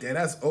shit like, damn,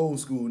 that's old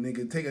school,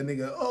 nigga. Take a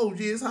nigga, oh,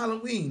 gee, it's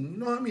Halloween. You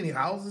know how many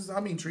houses, how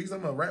many trees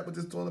I'm gonna wrap with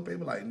this toilet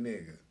paper? Like,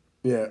 nigga.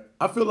 Yeah,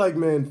 I feel like,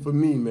 man, for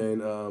me,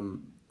 man,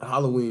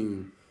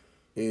 Halloween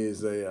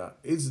is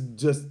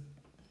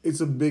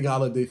it's a big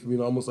holiday for me,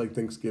 almost like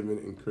Thanksgiving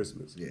and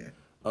Christmas. Yeah.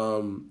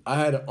 I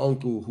had an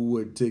uncle who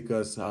would take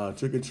us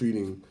trick or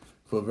treating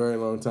for a very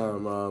long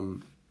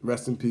time.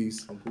 Rest in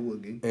peace. Uncle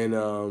Woogie.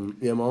 And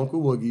yeah, my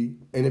Uncle Woogie,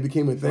 and it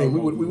became a thing.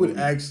 We would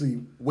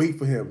actually wait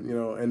for him, you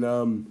know.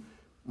 And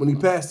when he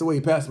passed away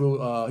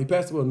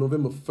on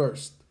November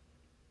 1st,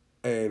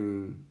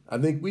 and I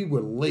think we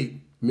were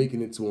late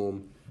making it to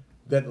him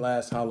that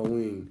last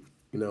Halloween,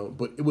 you know.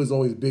 But it was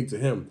always big to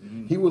him.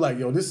 Mm-hmm. He would like,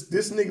 yo, this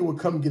nigga would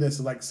come get us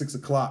at like 6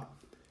 o'clock,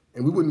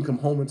 and we wouldn't come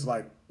home until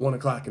like 1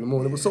 o'clock in the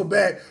morning. It was so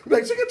bad. We'd be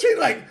like, trick or treat,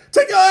 like,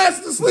 take your ass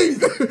to sleep.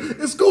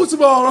 It's school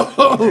tomorrow.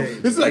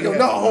 It's like, yo,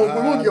 no,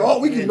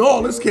 home. We getting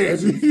all this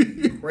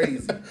candy.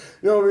 Crazy.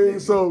 You know what I mean?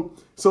 So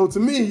to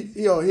me,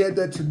 you know, he had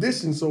that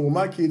tradition. So with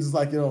my kids, it's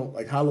like, you know,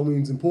 like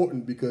Halloween's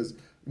important because,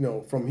 you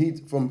know, from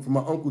my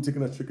uncle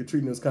taking us trick or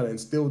treating, it was kind of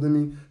instilled in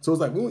me. So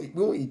it's like we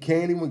won't eat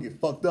candy, we won't get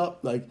fucked up.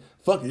 Like,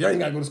 fuck it, y'all ain't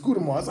gotta go to school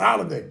tomorrow. It's a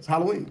holiday. It's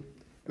Halloween, and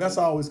that's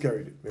how I always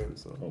carried it, man.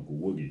 So Uncle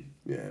Woogie.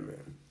 yeah,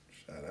 man.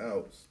 Shout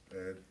out,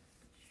 man.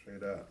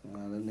 Straight up.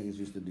 Them niggas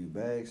used to do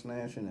bag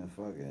snatching and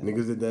fucking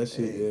Niggas did that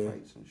shit, egg yeah.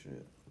 fights and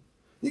shit.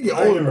 You get I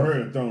ain't older. never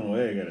heard him throwing no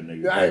egg at a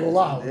nigga. I ain't gonna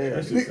lie. Yeah,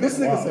 that shit This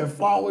sound nigga wild. said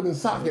flour and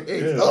socket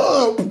eggs. Yeah.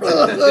 Oh, you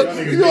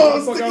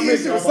know, sticky and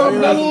shit with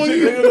something metal on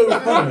you.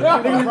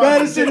 Nigga, the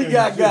baddest shit he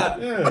got.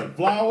 Yeah,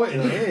 flour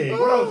and egg.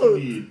 What else you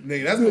need?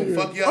 Nigga, that's gonna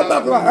fuck y'all I'm not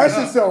gonna lie, that shit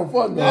up. sound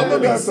fun, man. I'm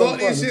gonna be That sound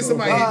salty as fun. shit.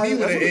 Somebody hit me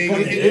with an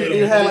egg.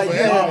 You had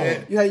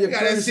like you had your got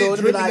that friends, so shit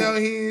it'd be dripping like down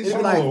here and it'd be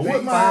shit. like Oh,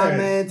 what my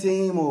 5-man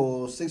team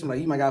or 6. Like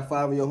you might got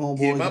 5 of your homeboys.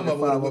 Yeah, my you got mother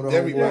 5 of would've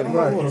the whipped homeboys.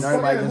 everybody. And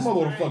everybody I'm just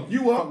gonna fuck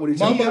you up. with each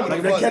My other. mother Like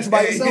would've that catch fucked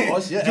by egg. yourself.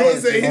 Oh your Jordan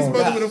ass. said his Oh,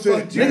 mother God. would have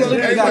fucked you Niggas up.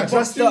 literally got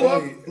dressed up.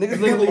 Niggas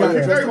literally got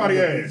dressed up. Everybody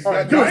ass. All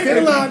right, come on, stand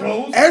in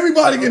line.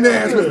 Everybody getting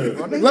their ass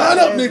whooped. Line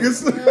up,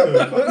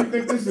 niggas. What do you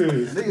think this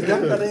is? Niggas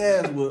definitely got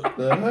their ass whooped.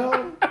 The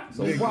hell?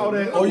 So wow,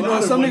 that. Oh, you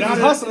know, some niggas was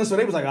hustling, so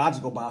they was like, I'll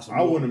just go buy some.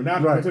 I wouldn't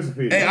have not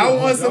participated. Hey, I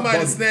want somebody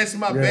to Y'all snatch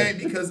my bag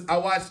because I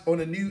watched on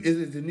the new. Is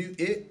it the new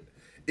It?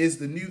 It's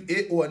the new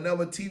It or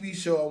another TV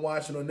show I'm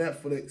watching on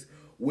Netflix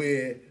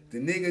where the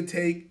nigga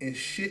take and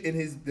shit in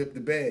the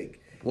bag.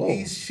 Whoa.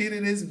 He's shit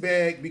in his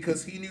bag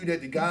because he knew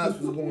that the guys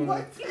was going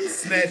to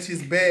snatch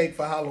his bag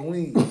for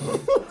Halloween.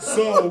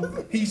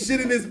 So he shit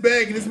in his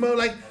bag and his mom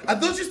like, I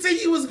thought you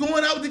said you was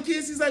going out with the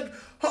kids. He's like,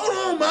 hold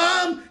on,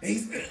 mom. And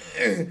he's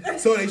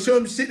so they show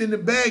him shit in the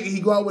bag and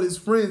he go out with his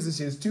friends and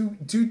shit. It's two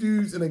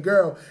dudes and a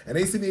girl and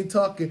they sitting there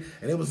talking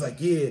and it was like,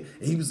 yeah.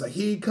 And he was like,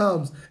 here he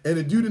comes. And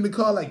the dude in the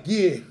car like,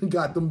 yeah,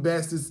 got them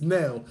bastards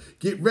now.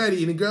 Get ready.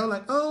 And the girl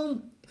like,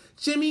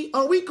 Jimmy,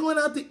 are we going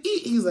out to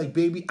eat? He's like,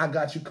 baby, I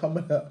got you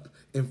coming up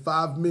in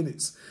 5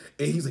 minutes.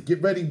 And he's like,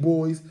 get ready,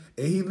 boys.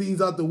 And he leans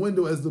out the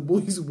window as the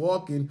boys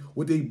walking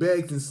with their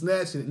bags and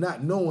snatching it,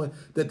 not knowing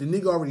that the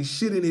nigga already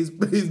shit in his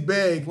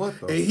bag.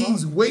 And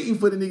he's waiting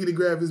for the nigga to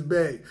grab his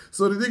bag.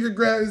 So the nigga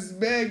grabs his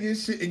bag and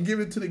shit and give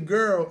it to the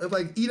girl. And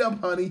like, eat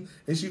up, honey.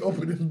 And she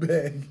opened the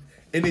bag.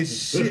 And it's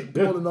shit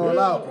pulling all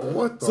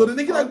out. So the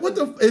nigga like, what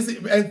the?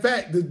 In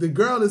fact, the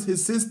girl is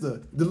his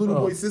sister, the little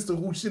boy's sister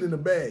who shit in the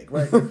bag,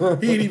 right?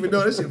 He didn't even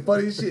know that shit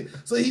funny as shit.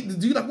 So the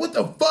dude like, what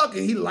the fuck?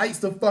 And he lights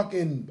the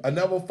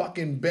another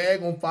fucking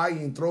bag on fire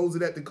and throws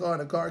it at the car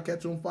and the car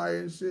catch on fire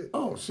and shit.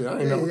 Oh shit, I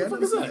ain't know. What the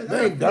fuck is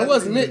that? That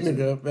wasn't it,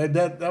 nigga.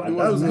 That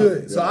was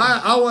good. So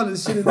I wanted to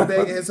shit in the bag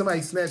and had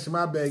somebody snatch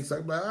my bag. So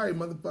I'm like, all right,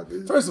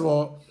 motherfucker. First of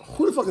all,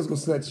 who the fuck is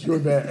gonna snatch your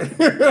bag?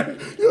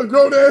 You a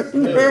grown ass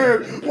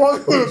man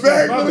walking with a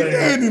bag full of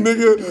candy,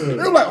 nigga.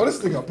 They're like, oh, this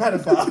nigga a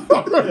pedophile.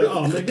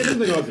 Oh, man, get this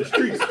nigga off the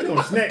streets. They're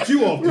gonna snatch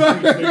you off the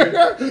streets,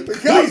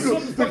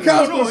 nigga. The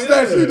cops gonna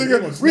snatch you,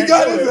 nigga. We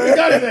got his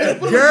ass.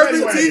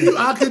 Guarantee you,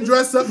 I could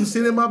dress up and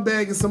shit in my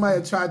bag and somebody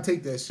would try to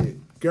take that shit.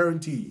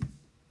 Guarantee you.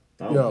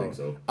 I don't think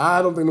so.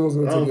 I don't think no one's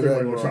gonna I don't take think your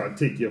they're bag. gonna try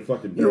to take your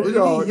fucking bag.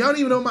 Y'all don't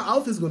even know what my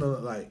outfit's gonna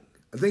look like.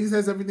 I think it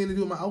has everything to do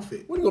with my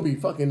outfit. What are you gonna be,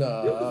 fucking What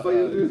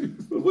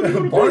are you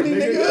gonna Barney,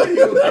 be, nigga?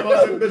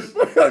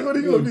 What are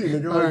you gonna be,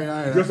 nigga? All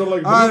right. Dress up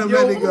like All right, I'm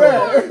ready to go.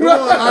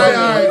 All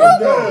right.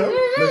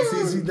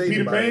 Let's see,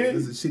 Peter Pan?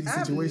 This is a shitty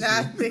situation.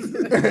 Not thinking.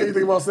 You think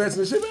about snatching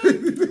the shit, man?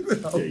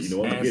 Yeah, you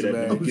know, I'm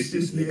gonna get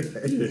this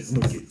nigga.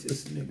 I'm gonna get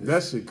this nigga.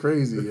 That shit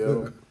crazy,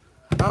 yo.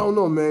 I don't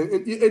know, man.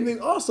 And then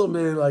also,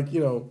 man, like, you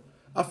know,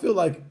 I feel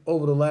like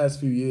over the last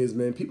few years,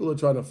 man, people are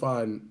trying to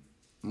find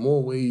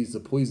more ways to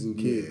poison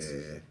kids.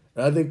 Yeah.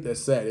 And I think that's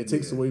sad. It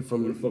takes away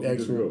from Where the fuck the did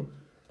this actual. go?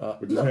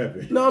 What just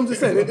happened? No, I'm just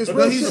saying it's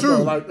real He's shit, true.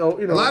 though. Like,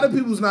 you know, A lot of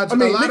people's not. I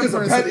mean, a lot niggas of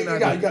are friends petty. say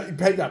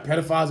You got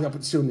pedophiles. You got to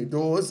put shit on their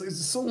doors. It's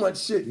so much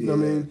shit. You know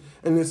what I mean?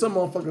 And then some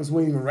motherfuckers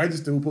won't even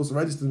register. Who supposed to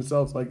register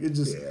themselves? Like it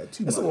just.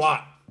 too it's much. a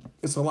lot.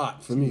 It's a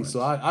lot for me.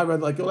 So I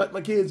rather like let my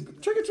kids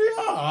trick or treat.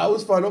 Ah, it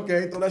was fun.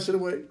 Okay, throw that shit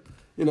away.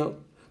 You know.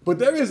 But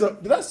there is a.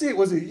 Did I see it?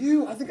 Was it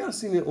you? I think I've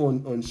seen it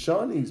on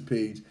Shawnee's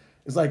page.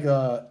 It's like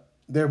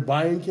they're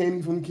buying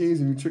candy from the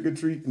kids. If you trick or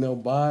treat, and they'll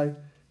buy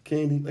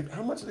candy. Like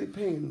how much are they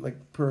paying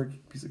like per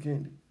piece of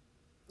candy?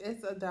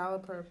 It's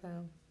 $1 per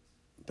pound.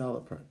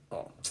 $1 per.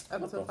 Oh.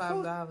 Up to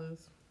 $5.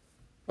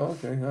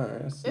 Okay, all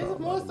right. That's It's not a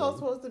more lot of so money.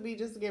 supposed to be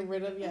just to get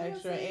rid of your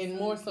extra and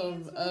more so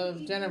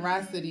of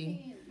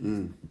generosity.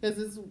 Because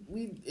it's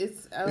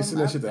They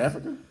send that shit to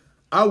Africa?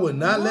 I would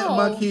not let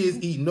my No. kids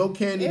eat no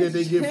candy that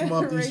they get from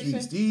off these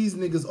streets. These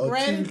niggas are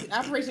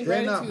Operation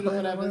they're not Gratitude or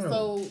playing whatever. around.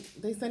 So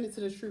they send it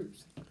to the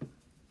troops.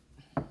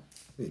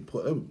 They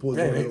would poison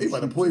Man, all they those about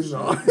to troops poison the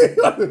and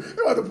army.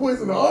 They about to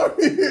poison the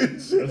army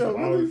and shit. That's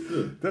wild as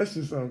shit. That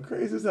shit sound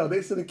crazy as hell.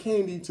 They send a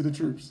candy to the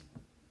troops.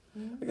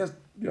 I guess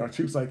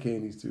troops like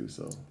candies too.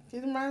 So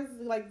It reminds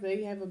me like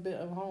they have a bit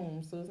of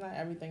home, so it's not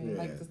everything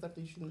like the stuff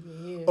that you shouldn't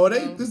get here. Oh,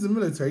 so. this is the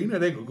military. You know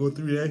they gonna go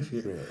through that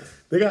shit. Yeah.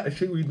 They got the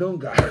shit we don't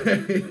got.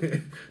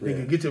 They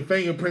can get your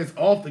fingerprints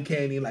off the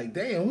candy. Like,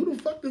 damn, who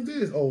the fuck is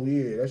this? Oh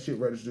yeah, that shit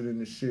registered in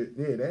the shit.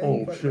 Yeah, that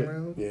ain't fucking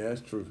around. Yeah, that's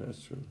true.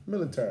 That's true.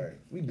 Military,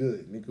 we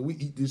good, nigga. We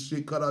eat this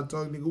shit, cut our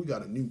tongue, nigga. We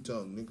got a new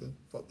tongue, nigga.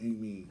 Fuck you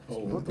mean?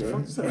 What the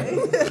fuck is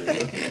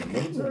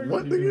that?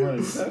 What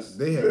nigga?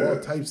 They have all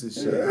types of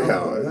shit.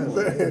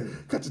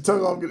 Cut your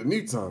tongue off, get a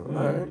new tongue.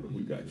 All right.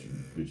 We got you,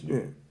 bitch.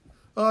 Yeah.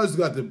 I just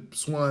got the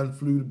swine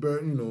flu, the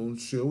bird,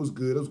 shit. It was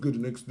good. It was good the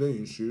next day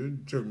and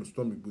shit. Checked my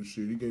stomach, but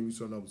shit. He gave me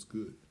something that was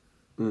good.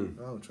 I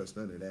don't trust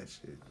none of that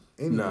shit.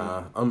 Anyway.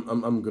 Nah,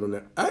 I'm good on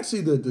that.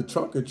 Actually, the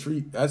trunk or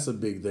treat, that's a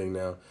big thing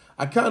now.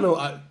 I kind of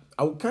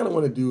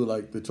want to do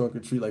like the trunk or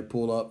treat, like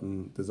pull up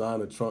and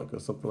design a trunk or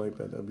something like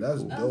that. That'd be That's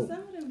cool. dope. Some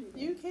of them do that.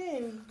 You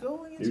can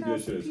go and You get your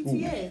get shit at school.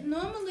 PTA.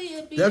 Normally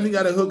it be Definitely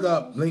got to hook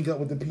up, link up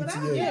with the But I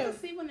don't PTA. never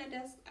see one at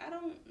that. I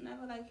don't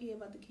never like hear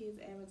about the kids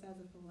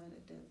advertising for one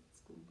at that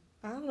school.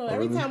 I don't know.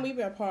 Every time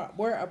we're a part of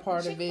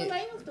it.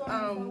 Chick-fil-A was doing it for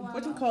a while.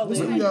 What you call What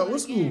it? school? What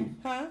school?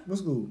 Huh? What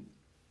school?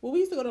 Well, we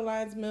used to go to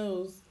Lyons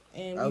Mills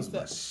and That we was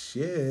my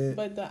still, shit.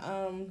 but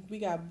we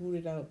got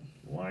booted out.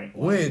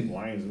 When?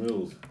 Lions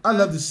Mills. I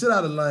love the shit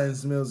out of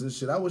Lions Mills and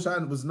shit. I wish I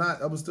was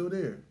still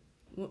there.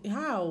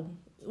 How?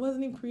 It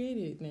wasn't even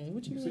created then.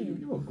 What you mean?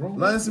 You a grown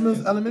Lions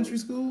Mills Elementary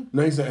School?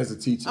 No, he said as a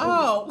teacher.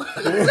 Oh.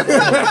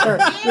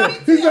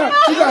 He got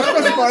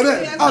specify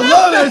that. I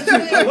love that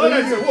shit.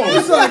 Whoa.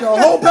 He's like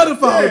a whole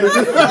pedophile.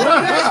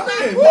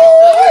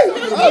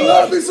 I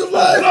love me some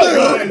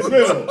Lions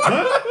Mills.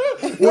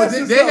 Well,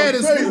 they had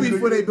a school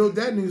before they built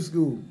that new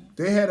school.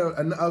 They had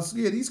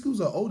these schools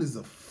are old as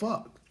a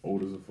fuck.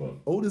 Old as a fuck.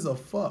 Old as a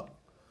fuck.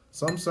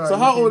 So I'm sorry. So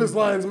how old is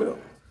Lions Mill?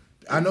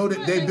 I know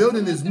that their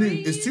building is new.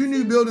 It's 2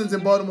 new buildings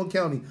in Baltimore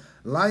County.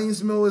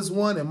 Lions Mill is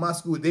one, and my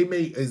school they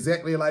made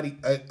exactly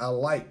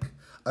alike.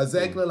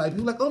 Exactly like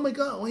people like, oh my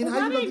god, Wayne, Well,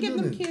 how why you didn't love give to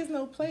do them this? kids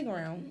no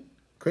playground?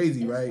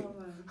 Crazy, right?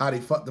 How they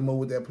fucked them over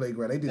with that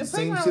playground. They did the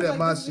same shit at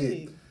my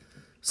shit. How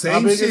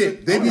Same big is shit.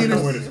 it? They be in I don't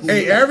know where the the school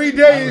hey is. every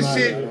day and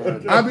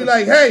shit. I be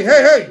like,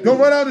 hey, don't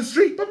run out the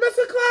street. But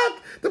Mr.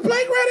 Clark, the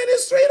playground in the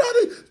street on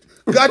the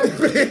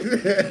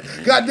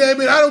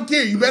goddamn it, I don't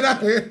care. You better not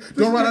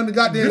don't run on the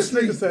goddamn This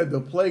street. nigga said the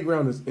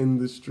playground is in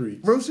the street.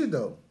 Real shit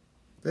though.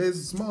 They're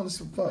small as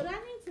fuck. But I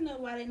need to know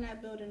why they're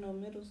not building no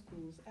middle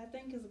schools. I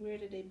think it's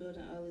weird that they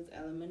building all these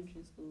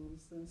elementary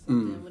schools. And so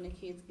then when the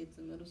kids get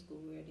to middle school,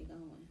 where are they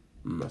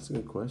going? That's a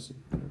good question.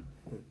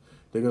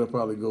 They're gonna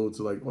probably go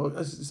to like, well,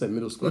 I said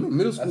middle school. I think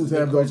middle schools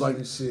have those like,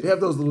 they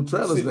have those little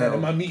trailers Sitting now. at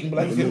my meeting,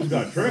 like, Middle school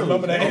got trailers.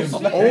 Lumber that ass.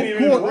 Old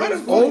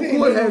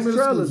Court has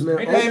trailers now.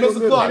 Hey,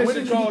 Mr. Clark, What when is did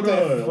it you called?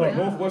 get that Like from?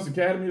 Northwest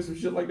Academy or some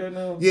shit like that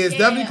now? Yeah, it's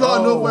definitely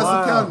called Oh, Northwest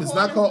wow. Academy. It's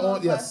not called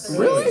on. Yes.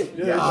 Really?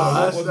 Yeah, Yeah,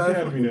 Northwest that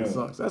Academy fucking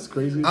now. sucks. That's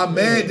crazy. I'm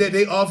mad that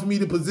they offered me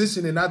the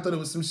position and I thought it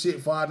was some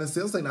shit for the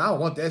sales. Like, nah, I don't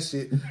want that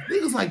shit.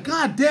 Niggas like,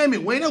 God damn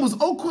it, Wayne, that was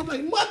Oak Court.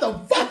 Like,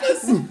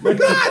 motherfuckers.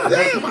 God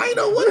damn, I ain't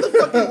know what the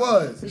fuck it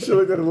was. You should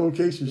look at the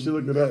location. You should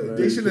look it up, man.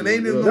 They should have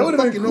named it That no would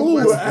have been fucking cool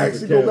to Northwest.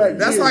 actually go back.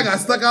 That's years. like I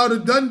stuck out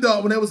of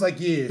Dundalk when they was like,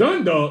 yeah.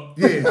 Dundalk.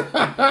 Yeah.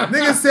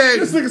 Nigga said,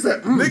 This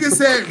nigga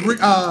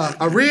said,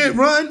 a red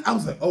run. I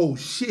was like, oh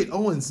shit,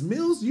 Owens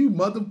Mills, you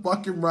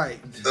motherfucking right.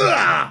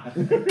 Ugh.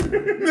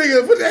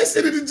 Nigga, put that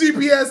shit in the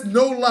GPS,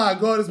 no lie,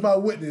 God is my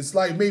witness.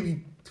 Like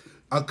maybe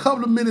a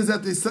couple of minutes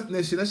after they sucked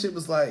that shit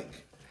was like,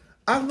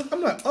 I'm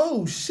like,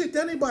 oh shit,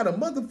 that ain't by the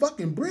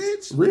motherfucking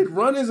bridge? Red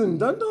Runners in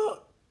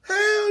Dundalk?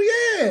 Hell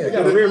yeah.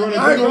 Got a red running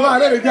I ain't gonna lie,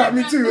 that got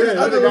me too.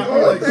 Yeah, I that got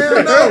me like-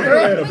 Hell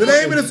no. The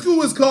name of the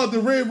school is called the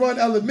Red Run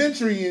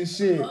Elementary and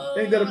shit.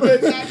 Ain't that a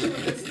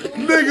bitch?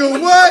 Nigga,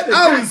 what?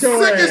 I was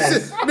your sick ass.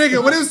 as shit.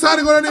 Nigga, when it was time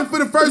to go down there for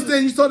the first day,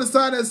 you saw the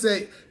sign that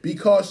said, be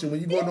cautious when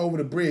you're going over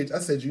the bridge. I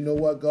said, you know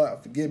what,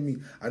 God, forgive me.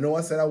 I know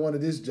I said I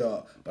wanted this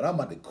job, but I'm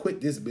about to quit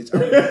this bitch.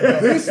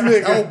 This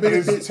nigga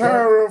is Don't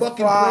terrified.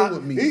 fucking play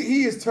with me.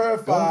 He is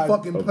terrified. Don't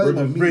fucking play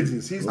with me.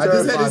 Bridges. He's I just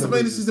had to terrified of explain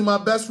bridges. this to my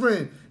best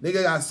friend.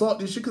 Nigga, I saw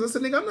this shit because I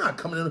said, nigga, I'm not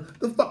coming in.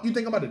 The fuck you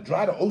think I'm about to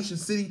drive to Ocean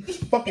City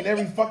fucking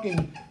every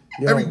weekend?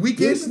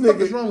 This What the fuck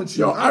nigga, is wrong with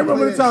you? Yo, I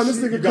remember the time this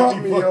shit. nigga got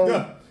caught me me, yo. fucked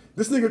up.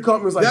 This nigga caught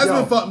me, was like, Jasmine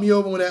yo. fucked me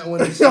over when that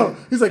Yo,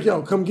 he's like,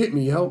 yo, come get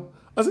me, yo.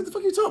 I was like, the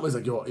fuck you talking about? He's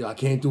like, yo, I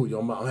can't do it, yo.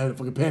 I'm having a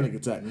fucking panic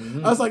attack.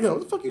 I was like, yo,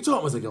 what the fuck you talking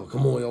about? I was like, yo,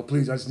 come on, yo,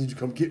 please. I just need you to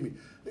come get me.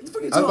 What the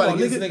fuck you I was talking about about,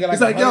 to get this nigga like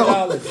He's like, yo.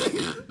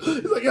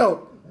 $100. He's like,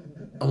 yo,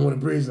 I'm on a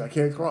bridge and I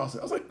can't cross it.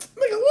 I was like,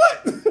 nigga,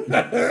 what?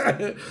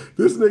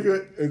 This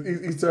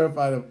nigga, he's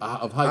terrified of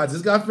I heights.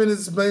 just got finished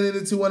explaining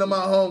it to one of my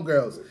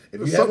homegirls. If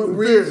you There's have a something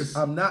bridge, fierce.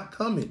 I'm not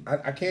coming.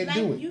 I can't Like,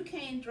 do it. you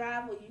can't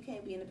drive or you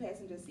can't be in the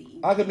passenger seat.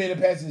 I could be in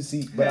the passenger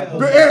seat, but I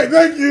But, hey,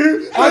 thank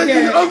you. I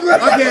can't. I'm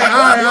glad. I can't. All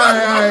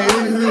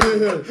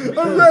right.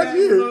 I'm glad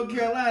you. North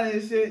Carolina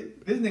and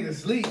shit. This nigga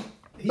sleep.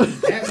 He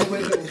actually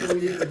wake up before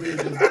we hit the bridge.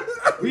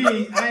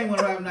 I ain't want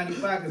to ride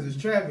 95 because it's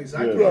traffic, so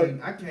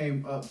I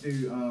came up to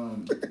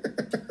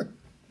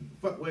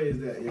fuck, where is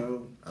that,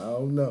 yo? I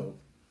don't know.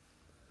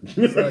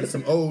 It's like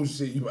some old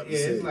shit you about to Yeah,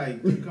 say. it's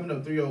like you coming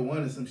up 301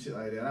 or some shit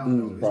like that. I don't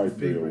know. It's Probably the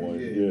big 301.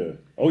 bridge, Yeah.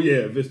 Oh yeah,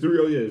 if it's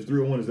 301, it's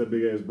 301 is that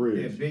big ass Yeah,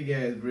 bridge. big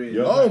ass bridge.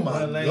 Yep. Oh Like my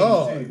one lane,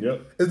 God. too.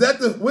 Yep. Is that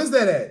the? Where's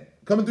that at?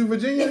 Coming through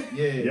Virginia?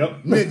 Yeah.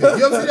 Yep. Nigga,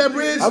 you ever see that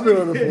bridge? I've been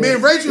on the phone. Me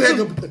and Rachel had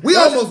to,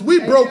 we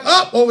broke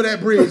up over that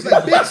bridge.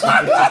 Like,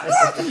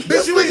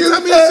 bitch, you ain't tell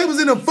me that shit was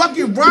in a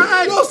fucking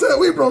ride. Y'all said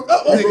we broke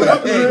up over Nigga,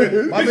 that hey,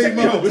 bridge. my baby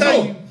mama Yo,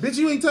 tell no. you, bitch,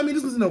 you ain't tell me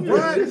this was in a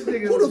ride. this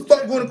nigga Who the was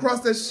fuck going across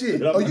that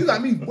shit? Oh, you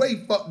got me way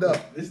fucked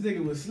up. This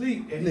nigga was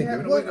asleep and he Nigga,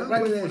 happened to what? wake up I'm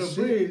right playing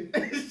before the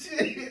that bridge.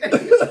 Shit.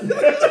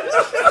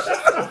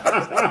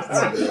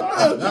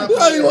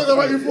 Why you walking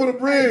right before the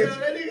bridge? Yo,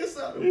 that nigga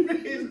saw the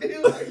bridge. He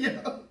was like, yo,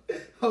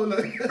 hold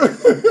on.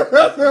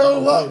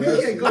 Hold up. You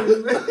can't go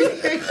this way. You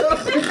can't go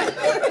this way.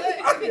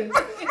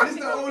 It's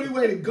the only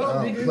way to go, I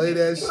don't nigga. play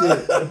that shit.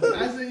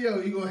 I said, yo,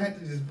 you gonna have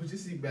to just put your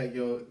seat back,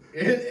 yo.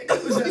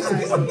 Close your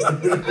eyes, yo. I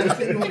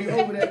think you gonna be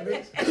over that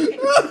bitch.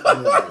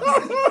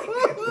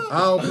 I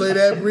don't play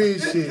that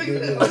bridge shit,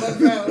 nigga. Oh my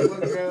God, oh my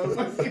God, oh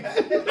my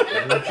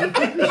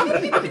God.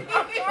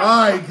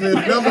 right, Cliff.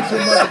 Enough with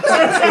your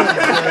motherfucking stories,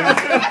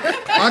 man.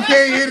 I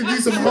came here to do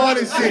some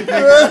hardest shit,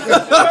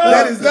 nigga.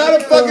 That is not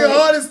a fucking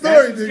hardest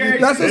story, nigga.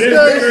 That's some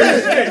scary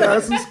shit.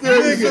 That's some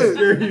scary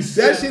shit.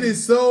 That shit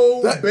is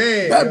so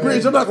bad. That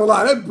bridge, I'm not gonna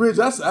lie. That bridge,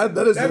 that's a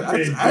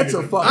fucking.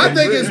 I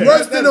think it's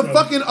worse than the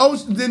fucking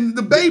ocean, than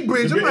the Bay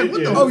Bridge. I'm like,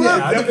 what the fuck? Oh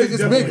yeah, I think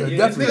it's bigger.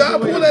 Definitely. Nigga, I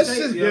pull that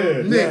shit.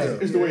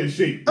 Nigga, it's the way it's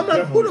shaped. I'm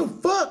like, who the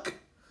fuck?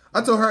 I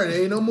told her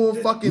there ain't no more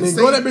fucking. Nigga,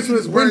 go that bitch with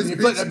his words. You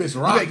let that bitch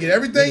rock. You better get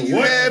everything you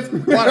have.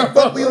 Why the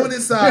fuck we on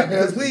this side?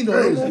 Because we ain't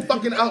doing no more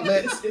fucking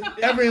outlets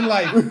ever in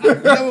life. You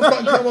never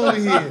fucking come over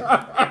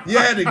here. You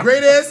had a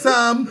great ass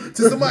time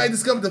till somebody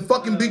discovered the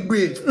fucking big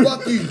bridge.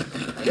 Fuck you.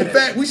 In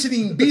fact, we shouldn't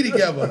even be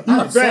together.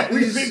 In fact,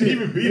 we shouldn't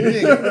even be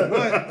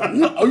together.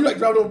 You like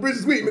driving over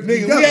bridges? We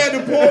had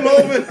to pull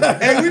over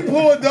and we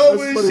pulled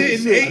over and shit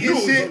and ate and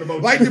shit.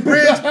 Like the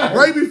bridge,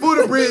 right before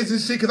the bridge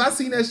and shit. Because I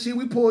seen that shit.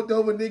 We pulled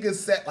over, niggas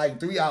sat like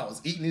 3 hours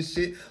eating this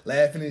shit,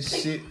 laughing and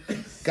shit.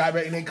 Got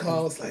back in their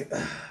car, was like,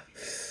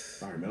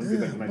 sorry, man. Let's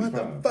get back to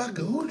 95.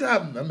 Motherfucker, who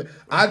driving? I mean,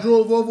 I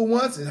drove over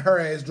once and her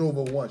ass drove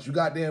over once. You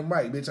goddamn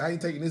right, bitch. I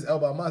ain't taking this L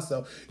by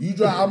myself. You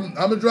drive, I'm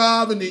gonna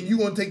drive and then you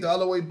gonna take the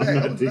other way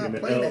back. I was not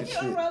playing that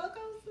shit.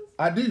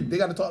 I do. They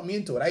gotta talk me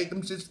into it. I ate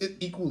them shits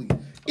equally.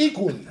 I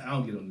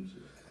don't get on this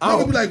shit. I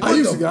would be like, what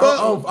the fuck?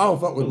 I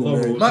don't fuck with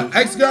them. My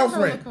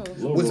ex-girlfriend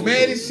was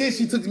mad as shit.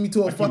 She took me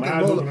to a fucking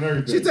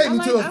roller. She take me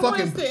to a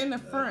fucking. I sit in the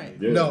front.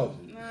 No,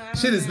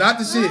 shit is not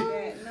the shit.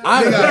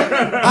 I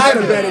had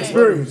a bad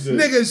experience.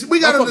 Nigga,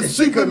 we got on the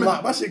street.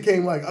 My shit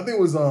came like, I think it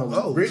was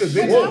Great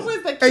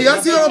Adventure. Hey,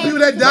 y'all see all the people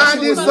that died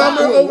this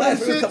summer over the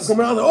shit?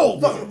 Oh,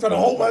 fuck, I'm trying to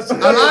hold my shit.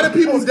 A lot of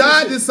people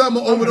died this summer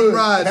over the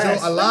rides.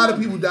 A lot of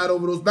people died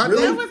over those. That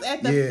was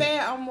at the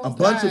fair almost. A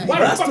bunch of people.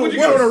 Why the fuck would you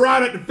get on a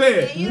ride at the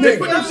fair? They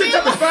put them shit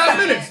up in 5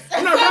 minutes.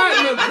 I'm not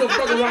riding no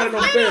fucking ride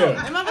on the fair.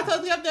 And mama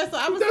told me up there, so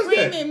I was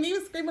screaming. And he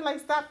was screaming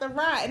like, stop the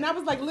ride. And I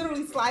was like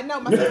literally sliding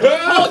out. My sister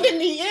was holding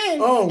me in.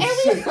 Oh,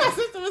 and my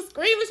sister was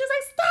screaming. She was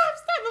like, stop.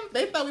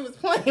 They thought we was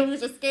playing. We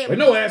was just scared. But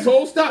no,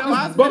 asshole,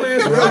 stop this bum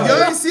ass ride.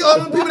 Y'all ain't see all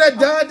the people that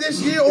died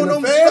this year on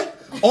them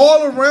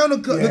all around the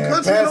country.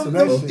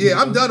 Yeah,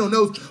 I'm done on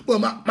those. But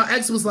my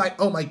ex was like,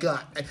 oh my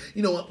God.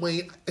 You know what,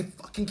 Wayne? I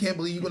fucking can't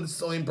believe you're going to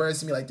so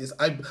embarrass me like this.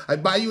 I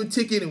buy you a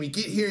ticket and we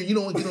get here and you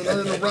don't want to get on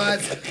none of the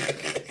rides.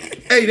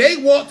 Hey, they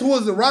walked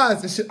towards the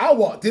rides and shit. I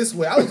walked this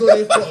way. I was over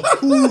there for a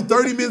cool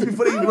 30 minutes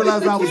before they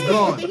realized I was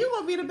gone. You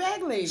gonna be the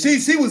bag lady.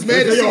 She was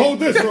mad as shit. Hold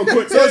this real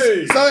quick. So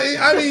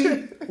I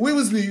mean, we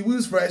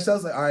was fresh. So I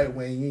was like, all right,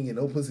 Wayne, you ain't get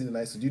no pussy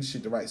tonight, so do the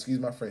shit the right. Excuse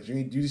my French. You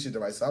ain't do the shit the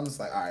right. So I'm just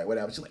like, all right,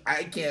 whatever. She's like,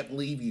 I can't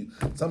believe you.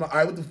 So I'm like, all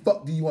right, what the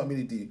fuck do you want me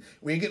to do?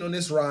 We ain't getting on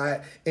this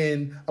ride.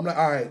 And I'm like,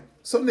 all right.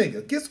 So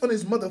nigga, gets on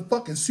this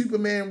motherfucking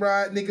Superman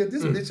ride, nigga.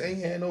 This bitch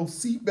ain't had no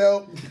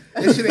seatbelt.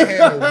 This shit ain't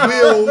had no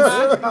wheels.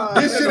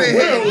 This shit ain't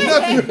had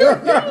nothing.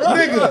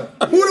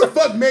 Nigga, who the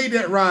fuck made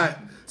that ride?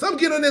 So I'm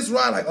getting on this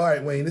ride like, all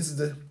right, Wayne, this is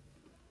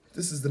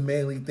the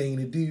manly thing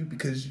to do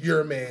because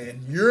you're a man.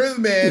 You're the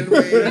man,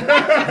 Wayne.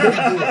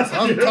 So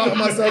I'm talking to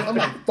myself. I'm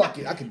like, fuck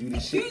it, I can do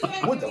this shit.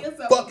 What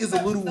the fuck is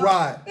a little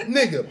ride?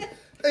 Nigga.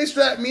 They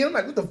strapped me in. I'm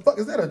like, what the fuck?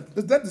 Is that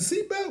the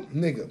seatbelt?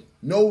 Nigga.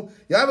 No.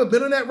 Y'all ever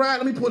been on that ride?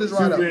 Let me pull this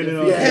ride up. It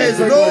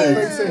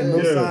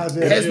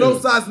has no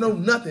size, no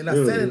nothing. I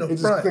sat in the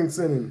front.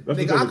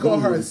 Nigga, I call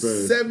her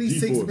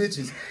 76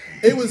 bitches.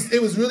 It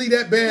was really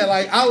that bad.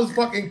 Like, I was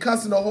fucking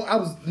cussing the whole. I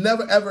was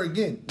never ever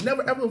again.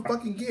 Never ever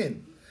fucking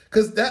again.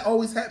 Cause that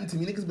always happened to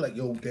me. Niggas be like,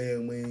 yo,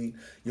 damn, Wayne,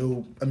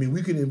 yo, I mean,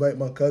 we could invite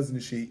my cousin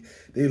and shit.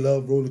 They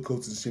love roller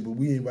coasters and shit, but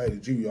we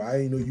invited you, yo. I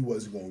didn't know you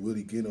wasn't gonna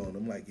really get on.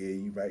 I'm like, yeah,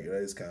 you right, yo,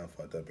 that's kind of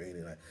fucked up, ain't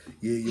it? Like,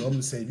 yeah, yo, I'm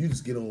just saying, you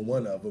just get on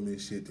one of them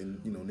and shit, then,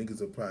 you know,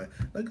 niggas are probably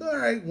like, all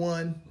right,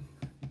 one.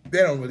 They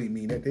don't really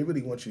mean that. They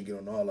really want you to get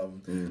on all of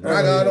them. Mm-hmm. And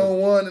I got on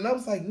one, and I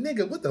was like,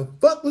 nigga, what the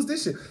fuck was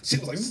this shit? She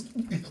was like,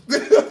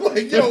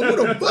 like, yo, who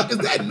the fuck is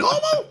that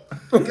normal?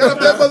 Got up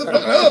that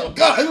motherfucker, oh,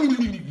 God.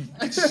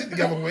 Get your shit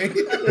together, Wayne.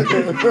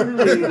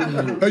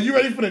 Are you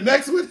ready for the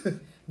next one?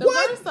 The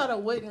worst are the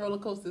wooden roller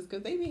coasters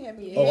because they be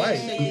having your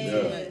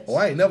head.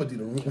 I ain't never do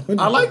the wooden.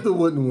 I like the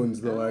wooden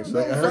ones though.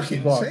 Actually, I heard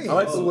you pause. I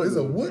like the wooden. It's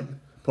a wood.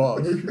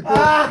 Pause.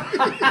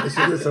 That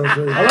shit is so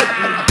crazy. I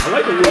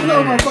like the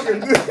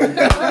wooden.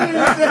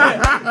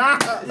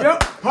 Yep.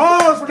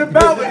 Pause for the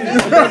balcony.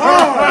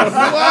 Pause.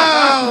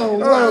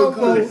 Wow.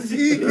 Pause.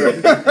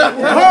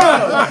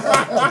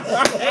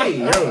 Hey,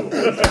 yo.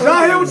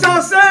 Y'all hear what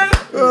y'all saying?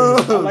 I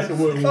like the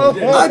wooden. I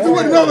like the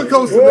wooden roller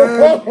coaster,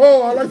 man. I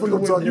like the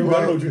wooden. You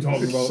know what you're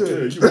talking about. Yeah,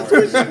 you right.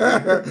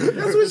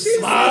 That's what she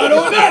said. I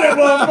don't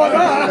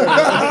motherfucker.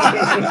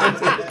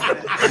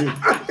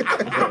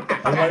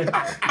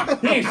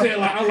 He ain't saying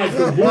like I like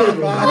the wood.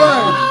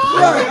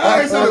 Right.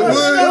 I said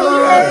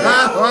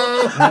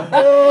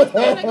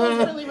That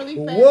goes really, really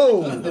fast.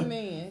 Whoa. He's the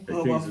man. You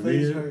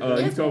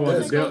talking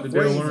about the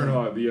Dale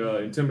Earnhardt, the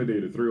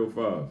Intimidator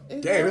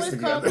 305. Damn, this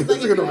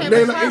nigga.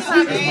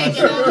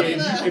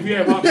 If you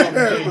have hot sauce,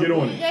 get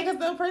on it. Yeah, because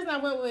the person I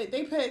went with,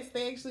 they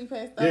actually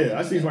passed out. Yeah,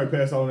 I seen somebody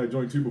pass out on that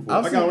joint too before.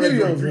 I got on that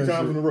joint 3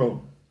 times in a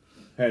row.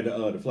 Had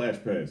the flash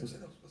pass. I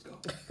said, let's go.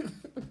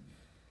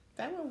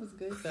 That one was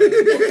good though.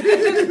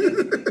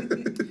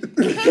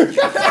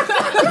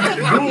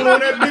 Rule on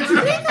that bitch.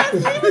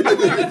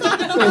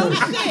 Oh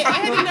shit! I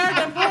had the nerve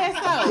to pass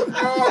out.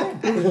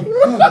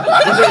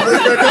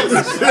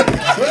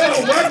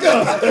 Oh my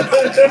god!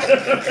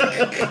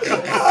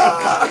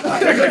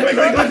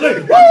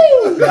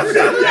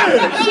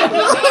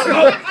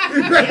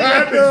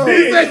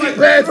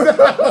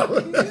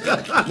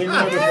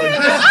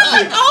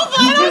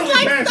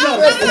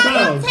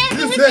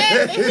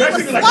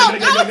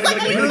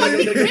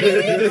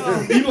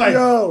 You like,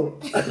 yo.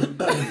 And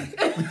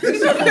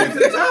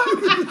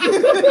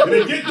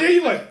they get there,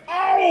 you like,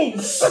 oh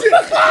shit!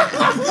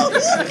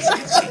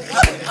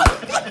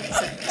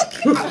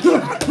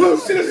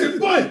 Oh shit, this is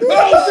fun!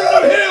 Oh shit,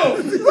 I'm hell!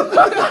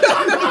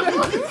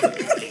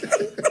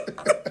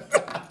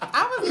 I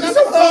was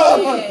never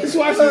That's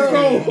why she's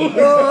cold.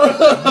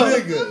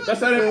 Nigga. That's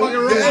how that fucking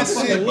roller. I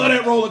fucking love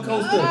that roller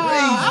coaster.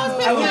 I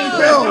was I love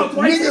pissed it. off. Out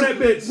twice on that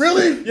bitch.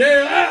 Really?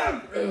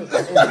 Yeah.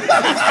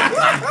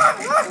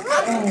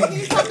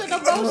 You talking the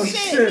most shit.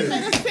 shit. You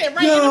better sit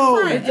right in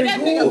the front. And that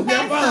nigga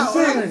passed out.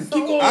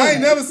 Keep going. I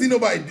ain't never seen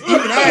nobody. Even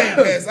I ain't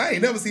passed. I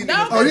ain't never seen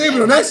No, nobody. Oh, you ain't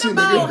been on that shit,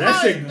 nigga.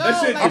 That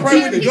shit. I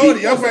probably wouldn't go to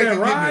y'all. Probably that could give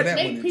me ride. that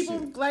one. Make and people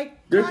shit. like.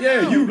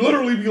 Yeah, you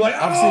literally be like,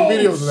 I've seen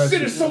videos of that shit. shit.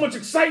 There's so much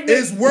excitement.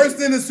 It's worse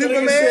than the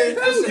Superman.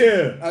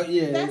 Hell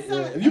yeah. That's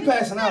not, If you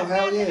passing out,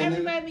 hell yeah. nigga.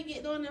 Everybody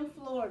get doing in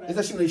Florida. Is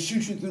that shit when they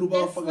shoot you through the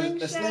motherfucking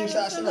the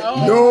slingshot shit? Like,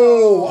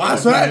 No, I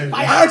saw that.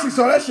 I actually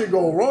saw that shit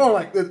go wrong.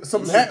 Like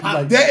something happened.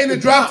 Like That in the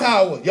drop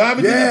tower. Y'all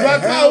ever did the Yeah,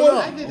 drop hell tower? no.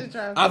 I did the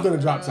drop. I've done a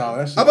drop tower.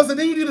 That shit. I was saying,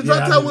 then you did the drop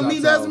Yeah, I tower did with me,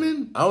 drop tower.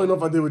 Desmond. I don't know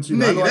if I did with you.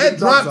 but I know Nigga, I that did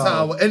drop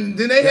tower. And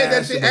then they had Yeah,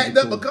 that shit that shit act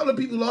was up. cool. A couple of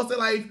people lost their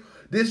life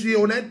this year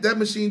on that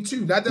machine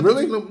too. Not that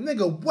Really? particular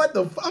nigga. What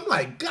the fuck? I'm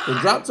like, God. The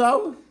drop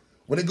tower?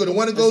 When it go, the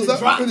one that goes shit up,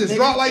 drop, it just nigga.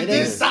 drop like It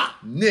ain't this. stop.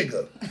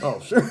 Nigga. Oh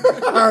shit.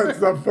 It's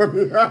not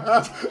funny.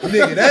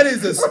 Nigga, that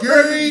is a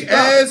scary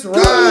ass ride.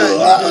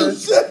 Oh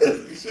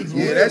nigga. shit.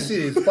 Yeah, that shit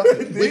is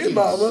fucking wicked.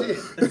 mama.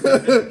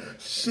 Shit.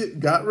 Shit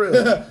got real.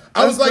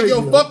 I was like, That's yo,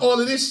 crazy, fuck all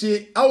of this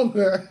shit. I want to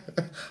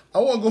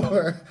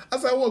go. I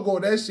said, I want to go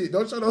on that shit.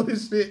 Don't y'all know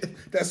this shit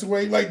that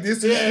swing like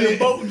this and shit?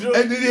 the boat joint.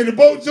 And then the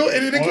boat joint,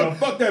 and then they Oh, come.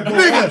 fuck that boat.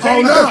 Nigga,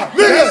 Oh, nigga,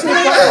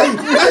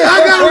 hey, I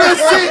got on that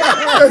shit.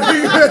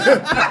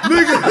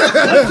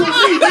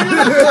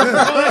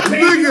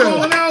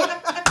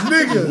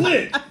 Nigga,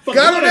 Lit. Fuck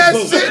got on that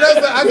boat. shit. And I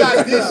was like, I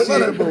got this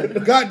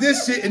shit. Got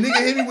this shit, and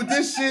nigga hit me with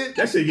this shit.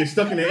 That shit get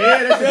stuck in the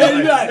air. That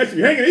shit, that shit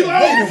hanging. He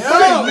like, oh,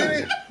 Fuck,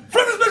 nigga.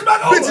 flip this bitch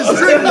back over. Bitches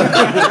tripping.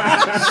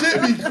 Shit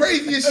be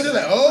crazy as shit.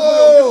 Like,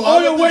 oh, all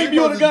I your thought weight you be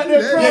on the supposed to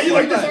goddamn do front. that. Yeah, you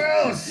like this?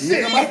 Oh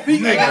shit. my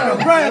feet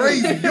Nigga,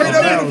 crazy. You ain't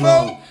never been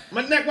before?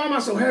 My neck, why am I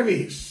so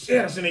heavy?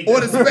 Shit, I shouldn't eat Or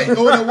the that. space,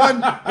 or the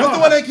one. What's the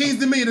one that keys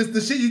to me? The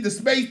shit, the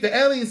space, the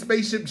alien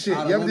spaceship shit.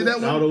 You ever did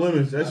that Outer one?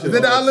 limits. That shit. Is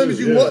that the outer limits?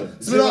 You want?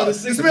 You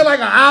spend like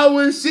an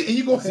hour and shit, and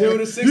you go.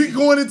 You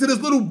going into this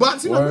little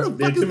box. You like, what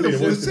the fuck is Intimidated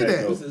worse this than shit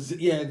that, at? though.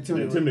 Yeah,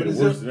 Intimidated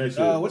worse than that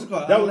shit. What's it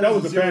called? That was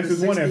the 0 to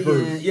fastest one at 60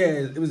 first. in- Yeah,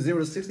 it was 0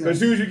 to 60. As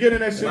soon as you get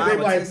in that shit, they 5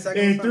 or like 10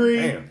 seconds in or 3,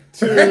 something.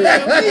 2. Nigga,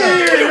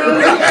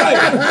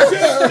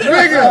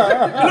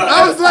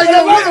 I was like,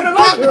 yo, what the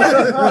fuck?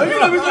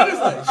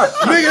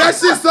 Nigga, that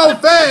shit so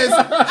fast.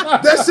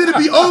 That shit'd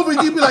be over.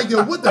 You'd be like,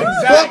 yo, what the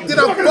fuck did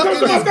I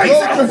fucking just go?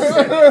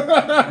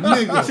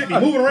 Nigga. Shit be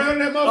moving around in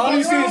that motherfucker. All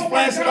you see is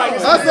flashing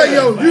lights. I say,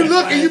 yo, you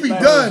look and you be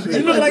done. You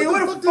look like,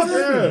 what the fuck is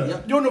Yeah.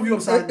 You don't know if you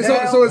upside So,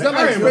 down. so is that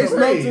I like am Space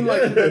afraid.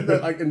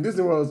 Mountain? Like in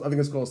Disney World, I think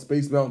it's called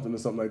Space Mountain or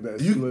something like that.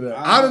 You- Similar to that.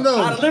 I don't know.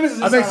 Outer limits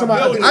is I think inside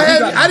somebody. a building.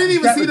 I didn't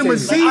even see the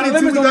Decapitated. machine Outer until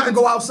limits we don't got even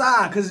go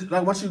outside because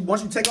like once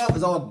you take off,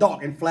 it's all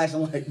dark and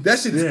flashing light. That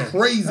shit is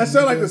crazy. That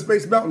sounded like nigga. the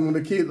Space Mountain when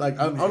the kid, like,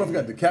 I don't know if he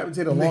got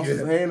decapitated or lost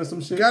his hand or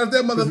some shit. Got if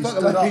that 'Cause he motherfucker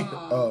stood like,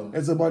 up. oh.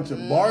 It's a bunch of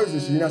bars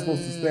and shit. You're not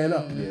supposed to stand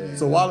up.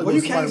 So while it Well,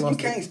 you goes, can't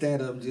somebody lost it.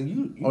 stand up.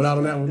 You Oh, not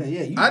on that one?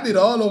 Yeah, you. I did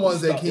all the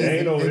ones that Yeah, ain't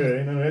came. no, yeah,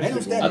 ain't none of that Ain't no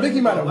shit. stand I think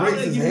he might have Why raised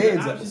they his give you the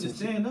hands up. option to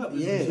stand up?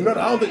 Yeah. No, I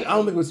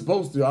don't think we're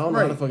supposed to. I don't know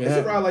how the fuck it It's a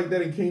ride happened. like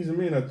that in Kings of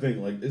Men, I think.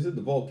 Like, is it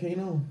the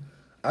volcano?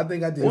 I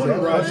think I did. One of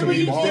the rides Shit, where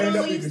you all stand that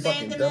up, shit, you can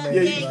fucking standing dumbass. up.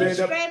 Yeah, you Yeah, stand up.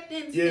 strapped in,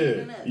 Yeah,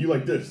 standing up. you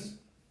like this.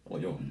 I'm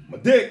like, yo, my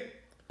dick.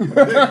 My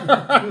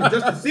dick.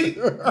 Just a seat.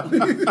 My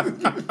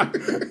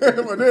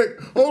dick.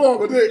 Hold on,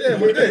 my dick. Yeah,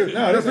 my dick.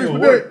 Nah, this That's ain't gonna my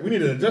work. dick. We need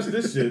to adjust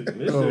this shit.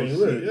 This shit ain't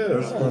lit. Yeah,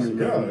 That's funny,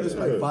 man. It's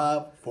like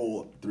 5,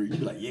 4, 3. You be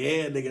like,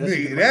 yeah, nigga.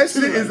 Nigga, that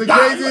shit is the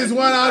craziest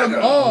one out of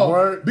them all.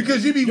 Word.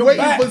 Because you be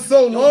waiting for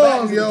so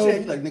long, yo.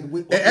 And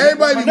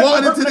everybody be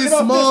walking into this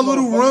small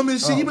little room and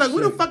shit. You be like,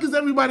 where the fuck is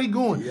everybody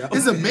going?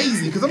 It's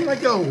amazing. Because I'm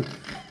like, yo,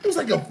 it was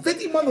like a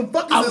 50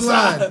 motherfuckers in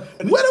line.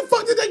 Where the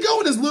fuck did they go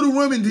in this little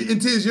room until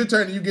it's your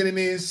turn and you get in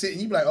there and shit?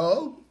 And you be like,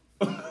 oh,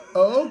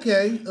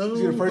 okay. Oh,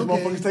 See the first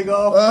okay. motherfuckers take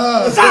off.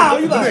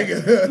 You like,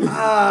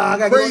 I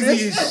gotta go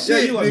crazy this. as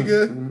shit, you like-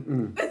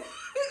 nigga.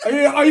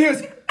 Are you?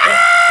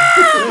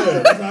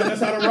 Yeah,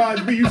 that's how the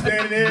rides be. You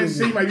standing there and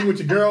shit. You might be with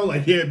your girl,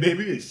 like, yeah,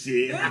 baby, and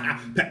shit.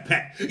 Pat,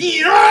 pat.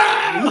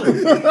 Yeah! But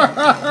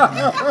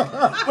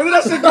then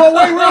that shit go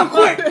away real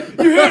quick.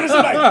 You hear this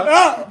like,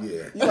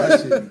 That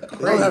shit I'm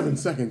crazy. having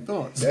second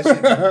thoughts. That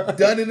shit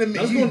done in the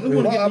middle. You want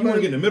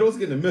to get in the middle? Let's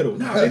get in the middle.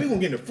 Nah, baby, we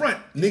gonna get in the front.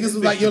 Niggas was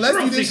like, yo, let's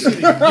do this shit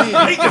again.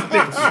 Hate this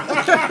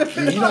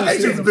bitch. You don't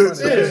Hate sit this in the front.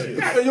 bitch.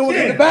 Yeah. You want to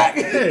get in the back?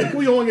 Yeah, come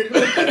on, you want to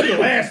get the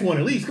last one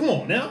at least. Come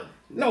on now.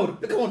 No,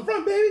 come on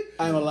front, baby.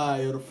 I ain't gonna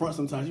lie, yo. The front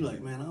sometimes you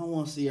like, man, I don't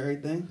want to see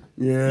everything.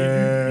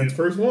 Yeah. You the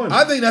first one.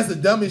 I think that's the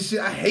dumbest shit.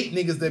 I hate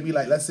niggas that be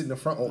like, let's sit in the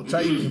front. Or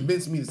try to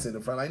convince me to sit in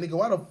the front. Like, nigga,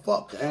 why the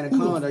fuck?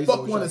 Anaconda, Who the used to fuck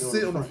always want to try to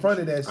sit go on in the the front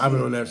of that shit? I've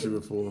been on that shit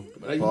before.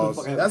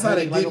 Pause. That's how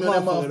they get me on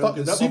that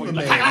motherfucking Superman.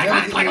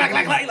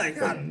 Like,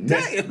 God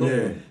damn.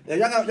 Yeah. Yeah,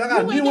 y'all got You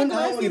a wear new your one.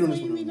 I don't glasses need on when this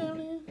you be one. down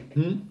there?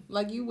 Hmm?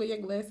 Like you wear your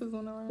glasses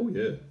on the Oh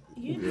road?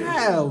 yeah.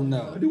 Hell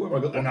no. I do wear my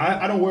glasses.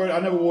 I don't wear it. I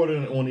never wore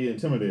it on the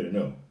Intimidator.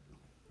 No.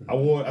 I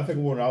think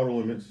I wore it in Outer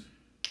Limits.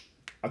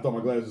 I thought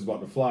my glasses was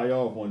about to fly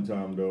off one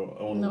time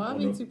though. No, I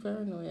be too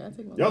paranoid. I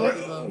take my Y'all like,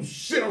 glasses oh off.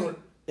 shit! I was like,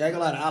 Yeah, I ain't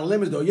gonna lie. Our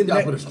limits though. Your Gotta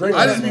neck. put a string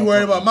I on just that be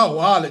worried motherfucker. about my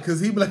wallet because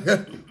he be like,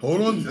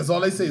 hold on. That's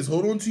all they say is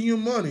hold on to your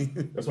money.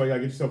 that's why you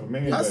gotta get yourself a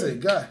man I bag.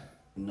 said, God,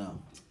 No.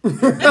 Fanny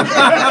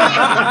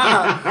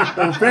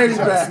try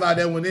to pack. slide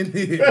that one in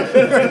here.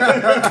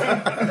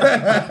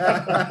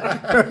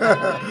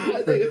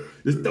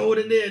 Just throw it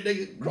in there,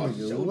 nigga. Cross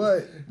your shoulders.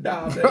 What?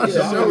 Nah, man. Cross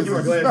your Yeah, I always get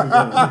my shoulders. glasses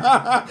on.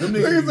 Them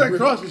Niggas niggas said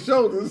cross your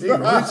shoulders. rich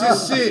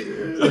as shit.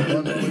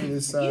 On the way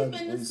this side, You've been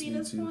to Willie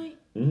Cedars Sneed too. Point?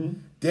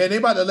 Damn, they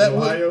about to let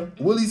Ohio?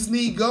 Willie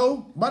Sneed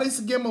go? Why they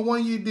give him a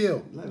 1 year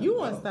deal? You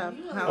want to stop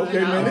hollering Okay,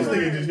 man. This out.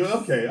 nigga just go.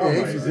 Okay, all right.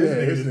 he's This just-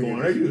 nigga this just nigga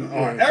going. just- You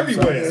are yeah,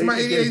 everywhere. It's my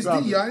He can't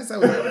stop ADHD, it. y'all. I ain't say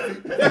it was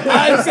perfect.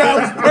 I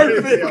sounds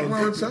perfect. What's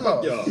wrong with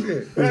y'all? Yo.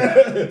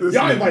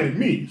 Y'all invited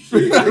me. I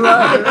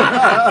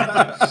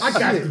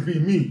got to be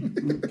me.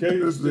 Okay,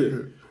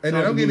 And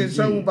then I'm getting in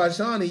trouble by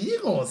Shawnee. You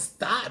gonna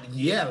stop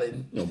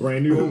yelling? No,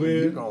 brand new over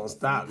You here. gonna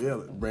stop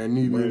yelling. Brand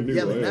new, Brand man. new.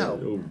 Yelling yeah, out.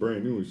 it was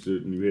brand new and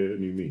shit. New head,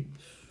 new me.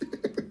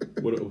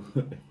 What else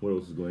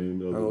is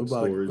going on? I don't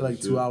know, we about like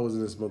 2 hours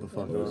in this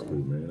motherfucker. Oh, that's cool,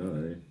 man. All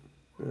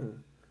right.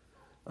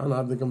 I don't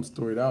know. I think I'm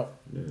storied out.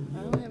 Yeah,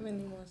 I don't have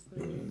any more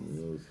stories.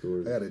 no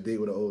stories. I got a date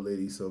with an old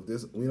lady, so if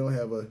this we don't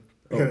have a.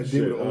 Oh, Gotta deal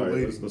shit. with the old All right,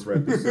 lady. let's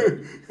wrap this up.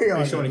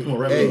 Hey, Shawnee, come on,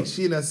 wrap it Hey, up.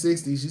 she in her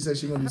 60s. She said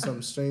she gonna do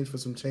something strange for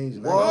some change.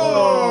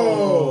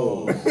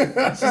 Whoa. She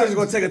said she's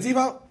gonna take her teeth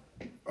out.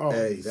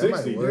 Hey, that 60,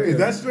 might work. Is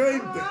that straight?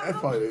 That's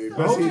probably the I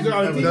best hope thing she's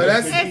on ever TV. No, done.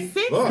 that's At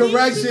 60,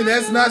 correction.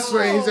 That's not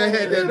strange. I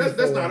had that. That's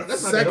before. not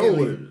that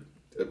old.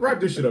 Wrap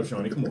this shit up,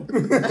 Shawnee. Come on.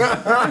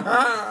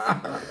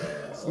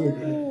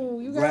 Ooh,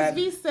 you guys Rat.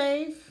 be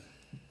safe.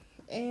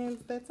 And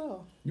that's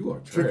all. You are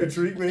Trick or trash.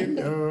 treat, maybe.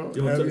 I don't know.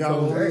 You want Happy to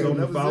Halloween. Hey, tell them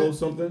that to was follow it.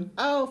 something?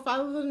 Oh,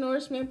 follow the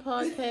Nourishment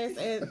Podcast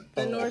at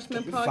the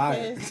Nourishment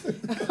Fire.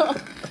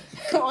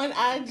 Podcast on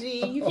IG.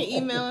 You can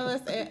email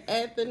us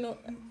at the No,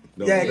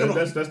 Yeah, come on.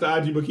 that's the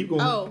IG, but keep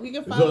going. Oh, you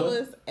can follow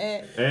The- us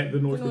at At the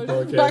Nourishment The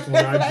Nourishment Podcast on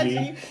Podcast IG.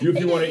 on If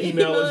you want to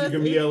email us, you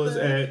can email us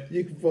It's at.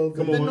 You can follow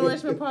Come the on.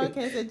 Nourishment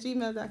Podcast at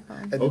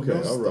gmail.com.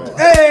 Okay, all right.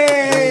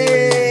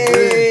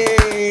 Hey.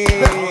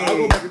 I'll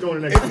go back to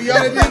doing the next If y'all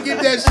that didn't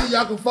get that shit,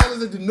 y'all can follow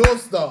us at the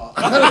North Star.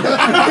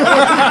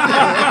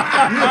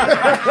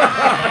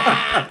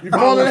 You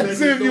follow that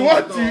shit if you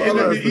want to. And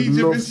then the Egypt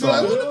North and shit.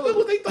 Star. Like,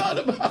 what they thought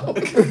about?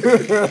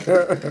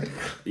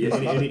 Yeah,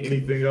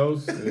 anything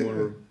else? You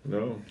wanna,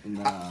 no?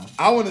 Nah.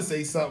 I want to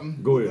say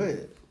something. Go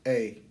ahead.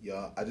 Hey,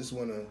 y'all, I just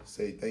want to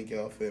say thank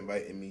y'all for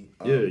inviting me.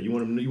 Yeah, you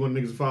want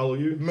niggas to follow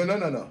you? No. I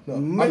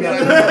mean, Put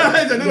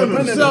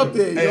it out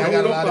there. Hey, I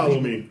got a Don't lot of follow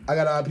people. me. I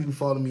got a lot of people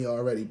following me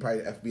already,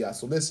 probably the FBI.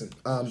 So listen,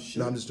 no,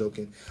 I'm just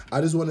joking.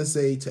 I just want to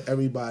say to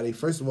everybody,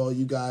 first of all,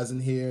 you guys in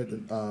here,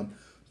 the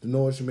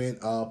Nourishment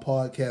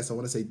podcast, I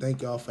want to say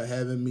thank y'all for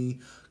having me.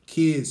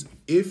 Kids,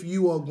 if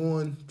you are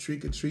going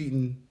trick or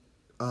treating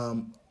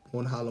on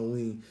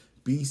Halloween,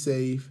 be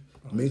safe.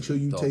 Make sure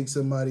you take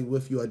somebody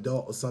with you,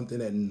 adult or something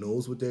that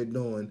knows what they're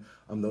doing.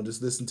 Don't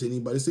just listen to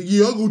anybody say,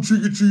 yeah, I go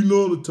trick or treating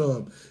all the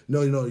time.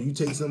 No, you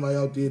take somebody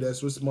out there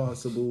that's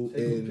responsible.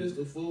 And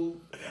Pistol fool.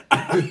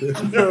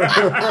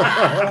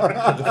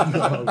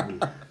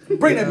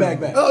 Bring that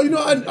bag back. Oh, you know,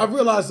 I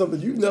realized something.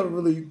 You've never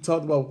really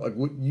talked about like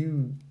what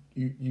you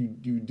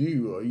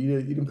do, or you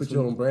didn't put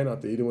your own brand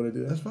out there. You didn't want to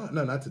do that. That's fine.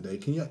 No, not today.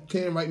 Can you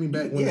invite me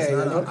back when Yeah, it's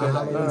not yeah, a okay.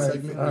 Halloween All right,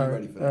 segment? all right,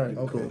 ready for all right,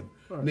 Okay.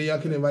 cool. Then y'all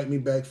can invite me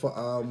back for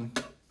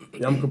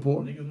Yom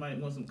Kippur. Niggas might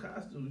want some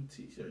costume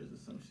t-shirts or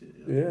some shit.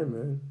 Yeah,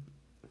 man.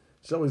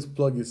 Just always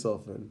plug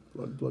yourself in.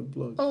 Plug.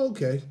 Oh,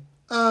 okay.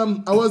 I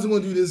wasn't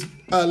gonna do this,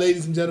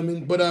 ladies and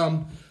gentlemen, but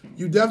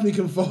you definitely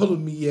can follow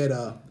me at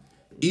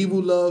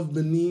Evil Love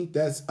Beneath.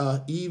 That's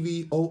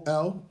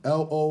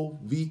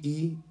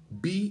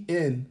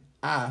EVOLLOVEBNII.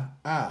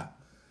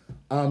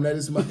 That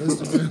is my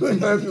Instagram.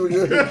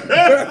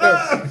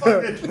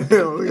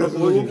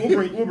 We'll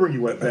bring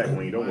you back,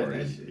 Wayne. Don't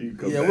worry. You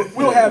come Yeah, back.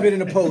 we'll have it in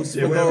the post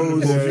Yeah, for we'll have it in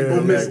the those post. You who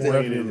come missed back, it.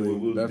 Wayne, and we'll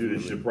do Definitely.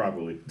 this shit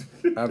properly.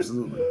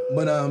 Absolutely.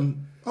 But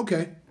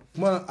okay.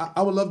 Well,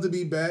 I would love to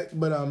be back,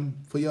 but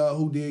for y'all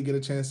who did get a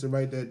chance to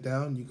write that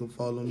down, you can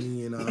follow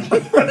me and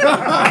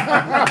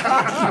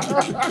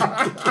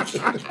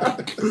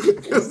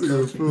Hey,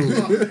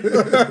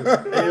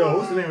 yo,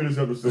 what's the name of this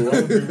episode? I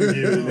don't think we gave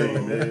it a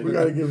name, man. We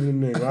gotta give it a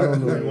name. I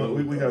don't know.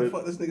 We gotta.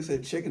 Fuck, this nigga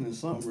said chicken and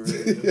something. I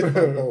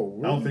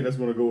don't think that's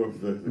gonna go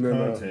with the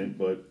content,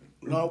 but.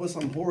 No, it was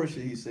some horror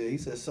shit he said. He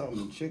said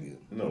something chicken.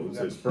 No, it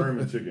said sperm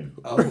and chicken.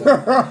 Oh,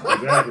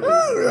 Exactly.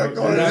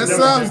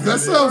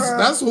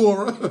 That's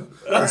horror.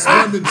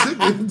 Sperm and chicken.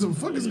 What the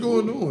fuck is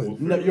going on?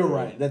 no, you're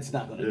right. That's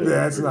not gonna. Yeah,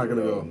 that's not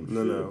gonna go.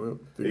 No.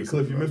 Hey,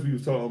 Cliff, you missed me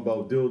was talking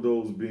about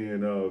dildos being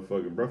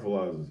fucking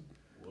breathalyzers.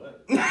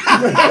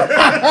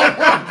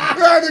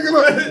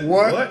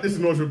 What? This is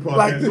Northwood Podcast.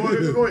 Like-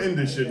 Go and end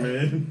this shit,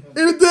 man.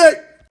 In the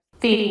dick.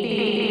 Feed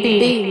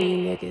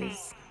me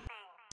niggas.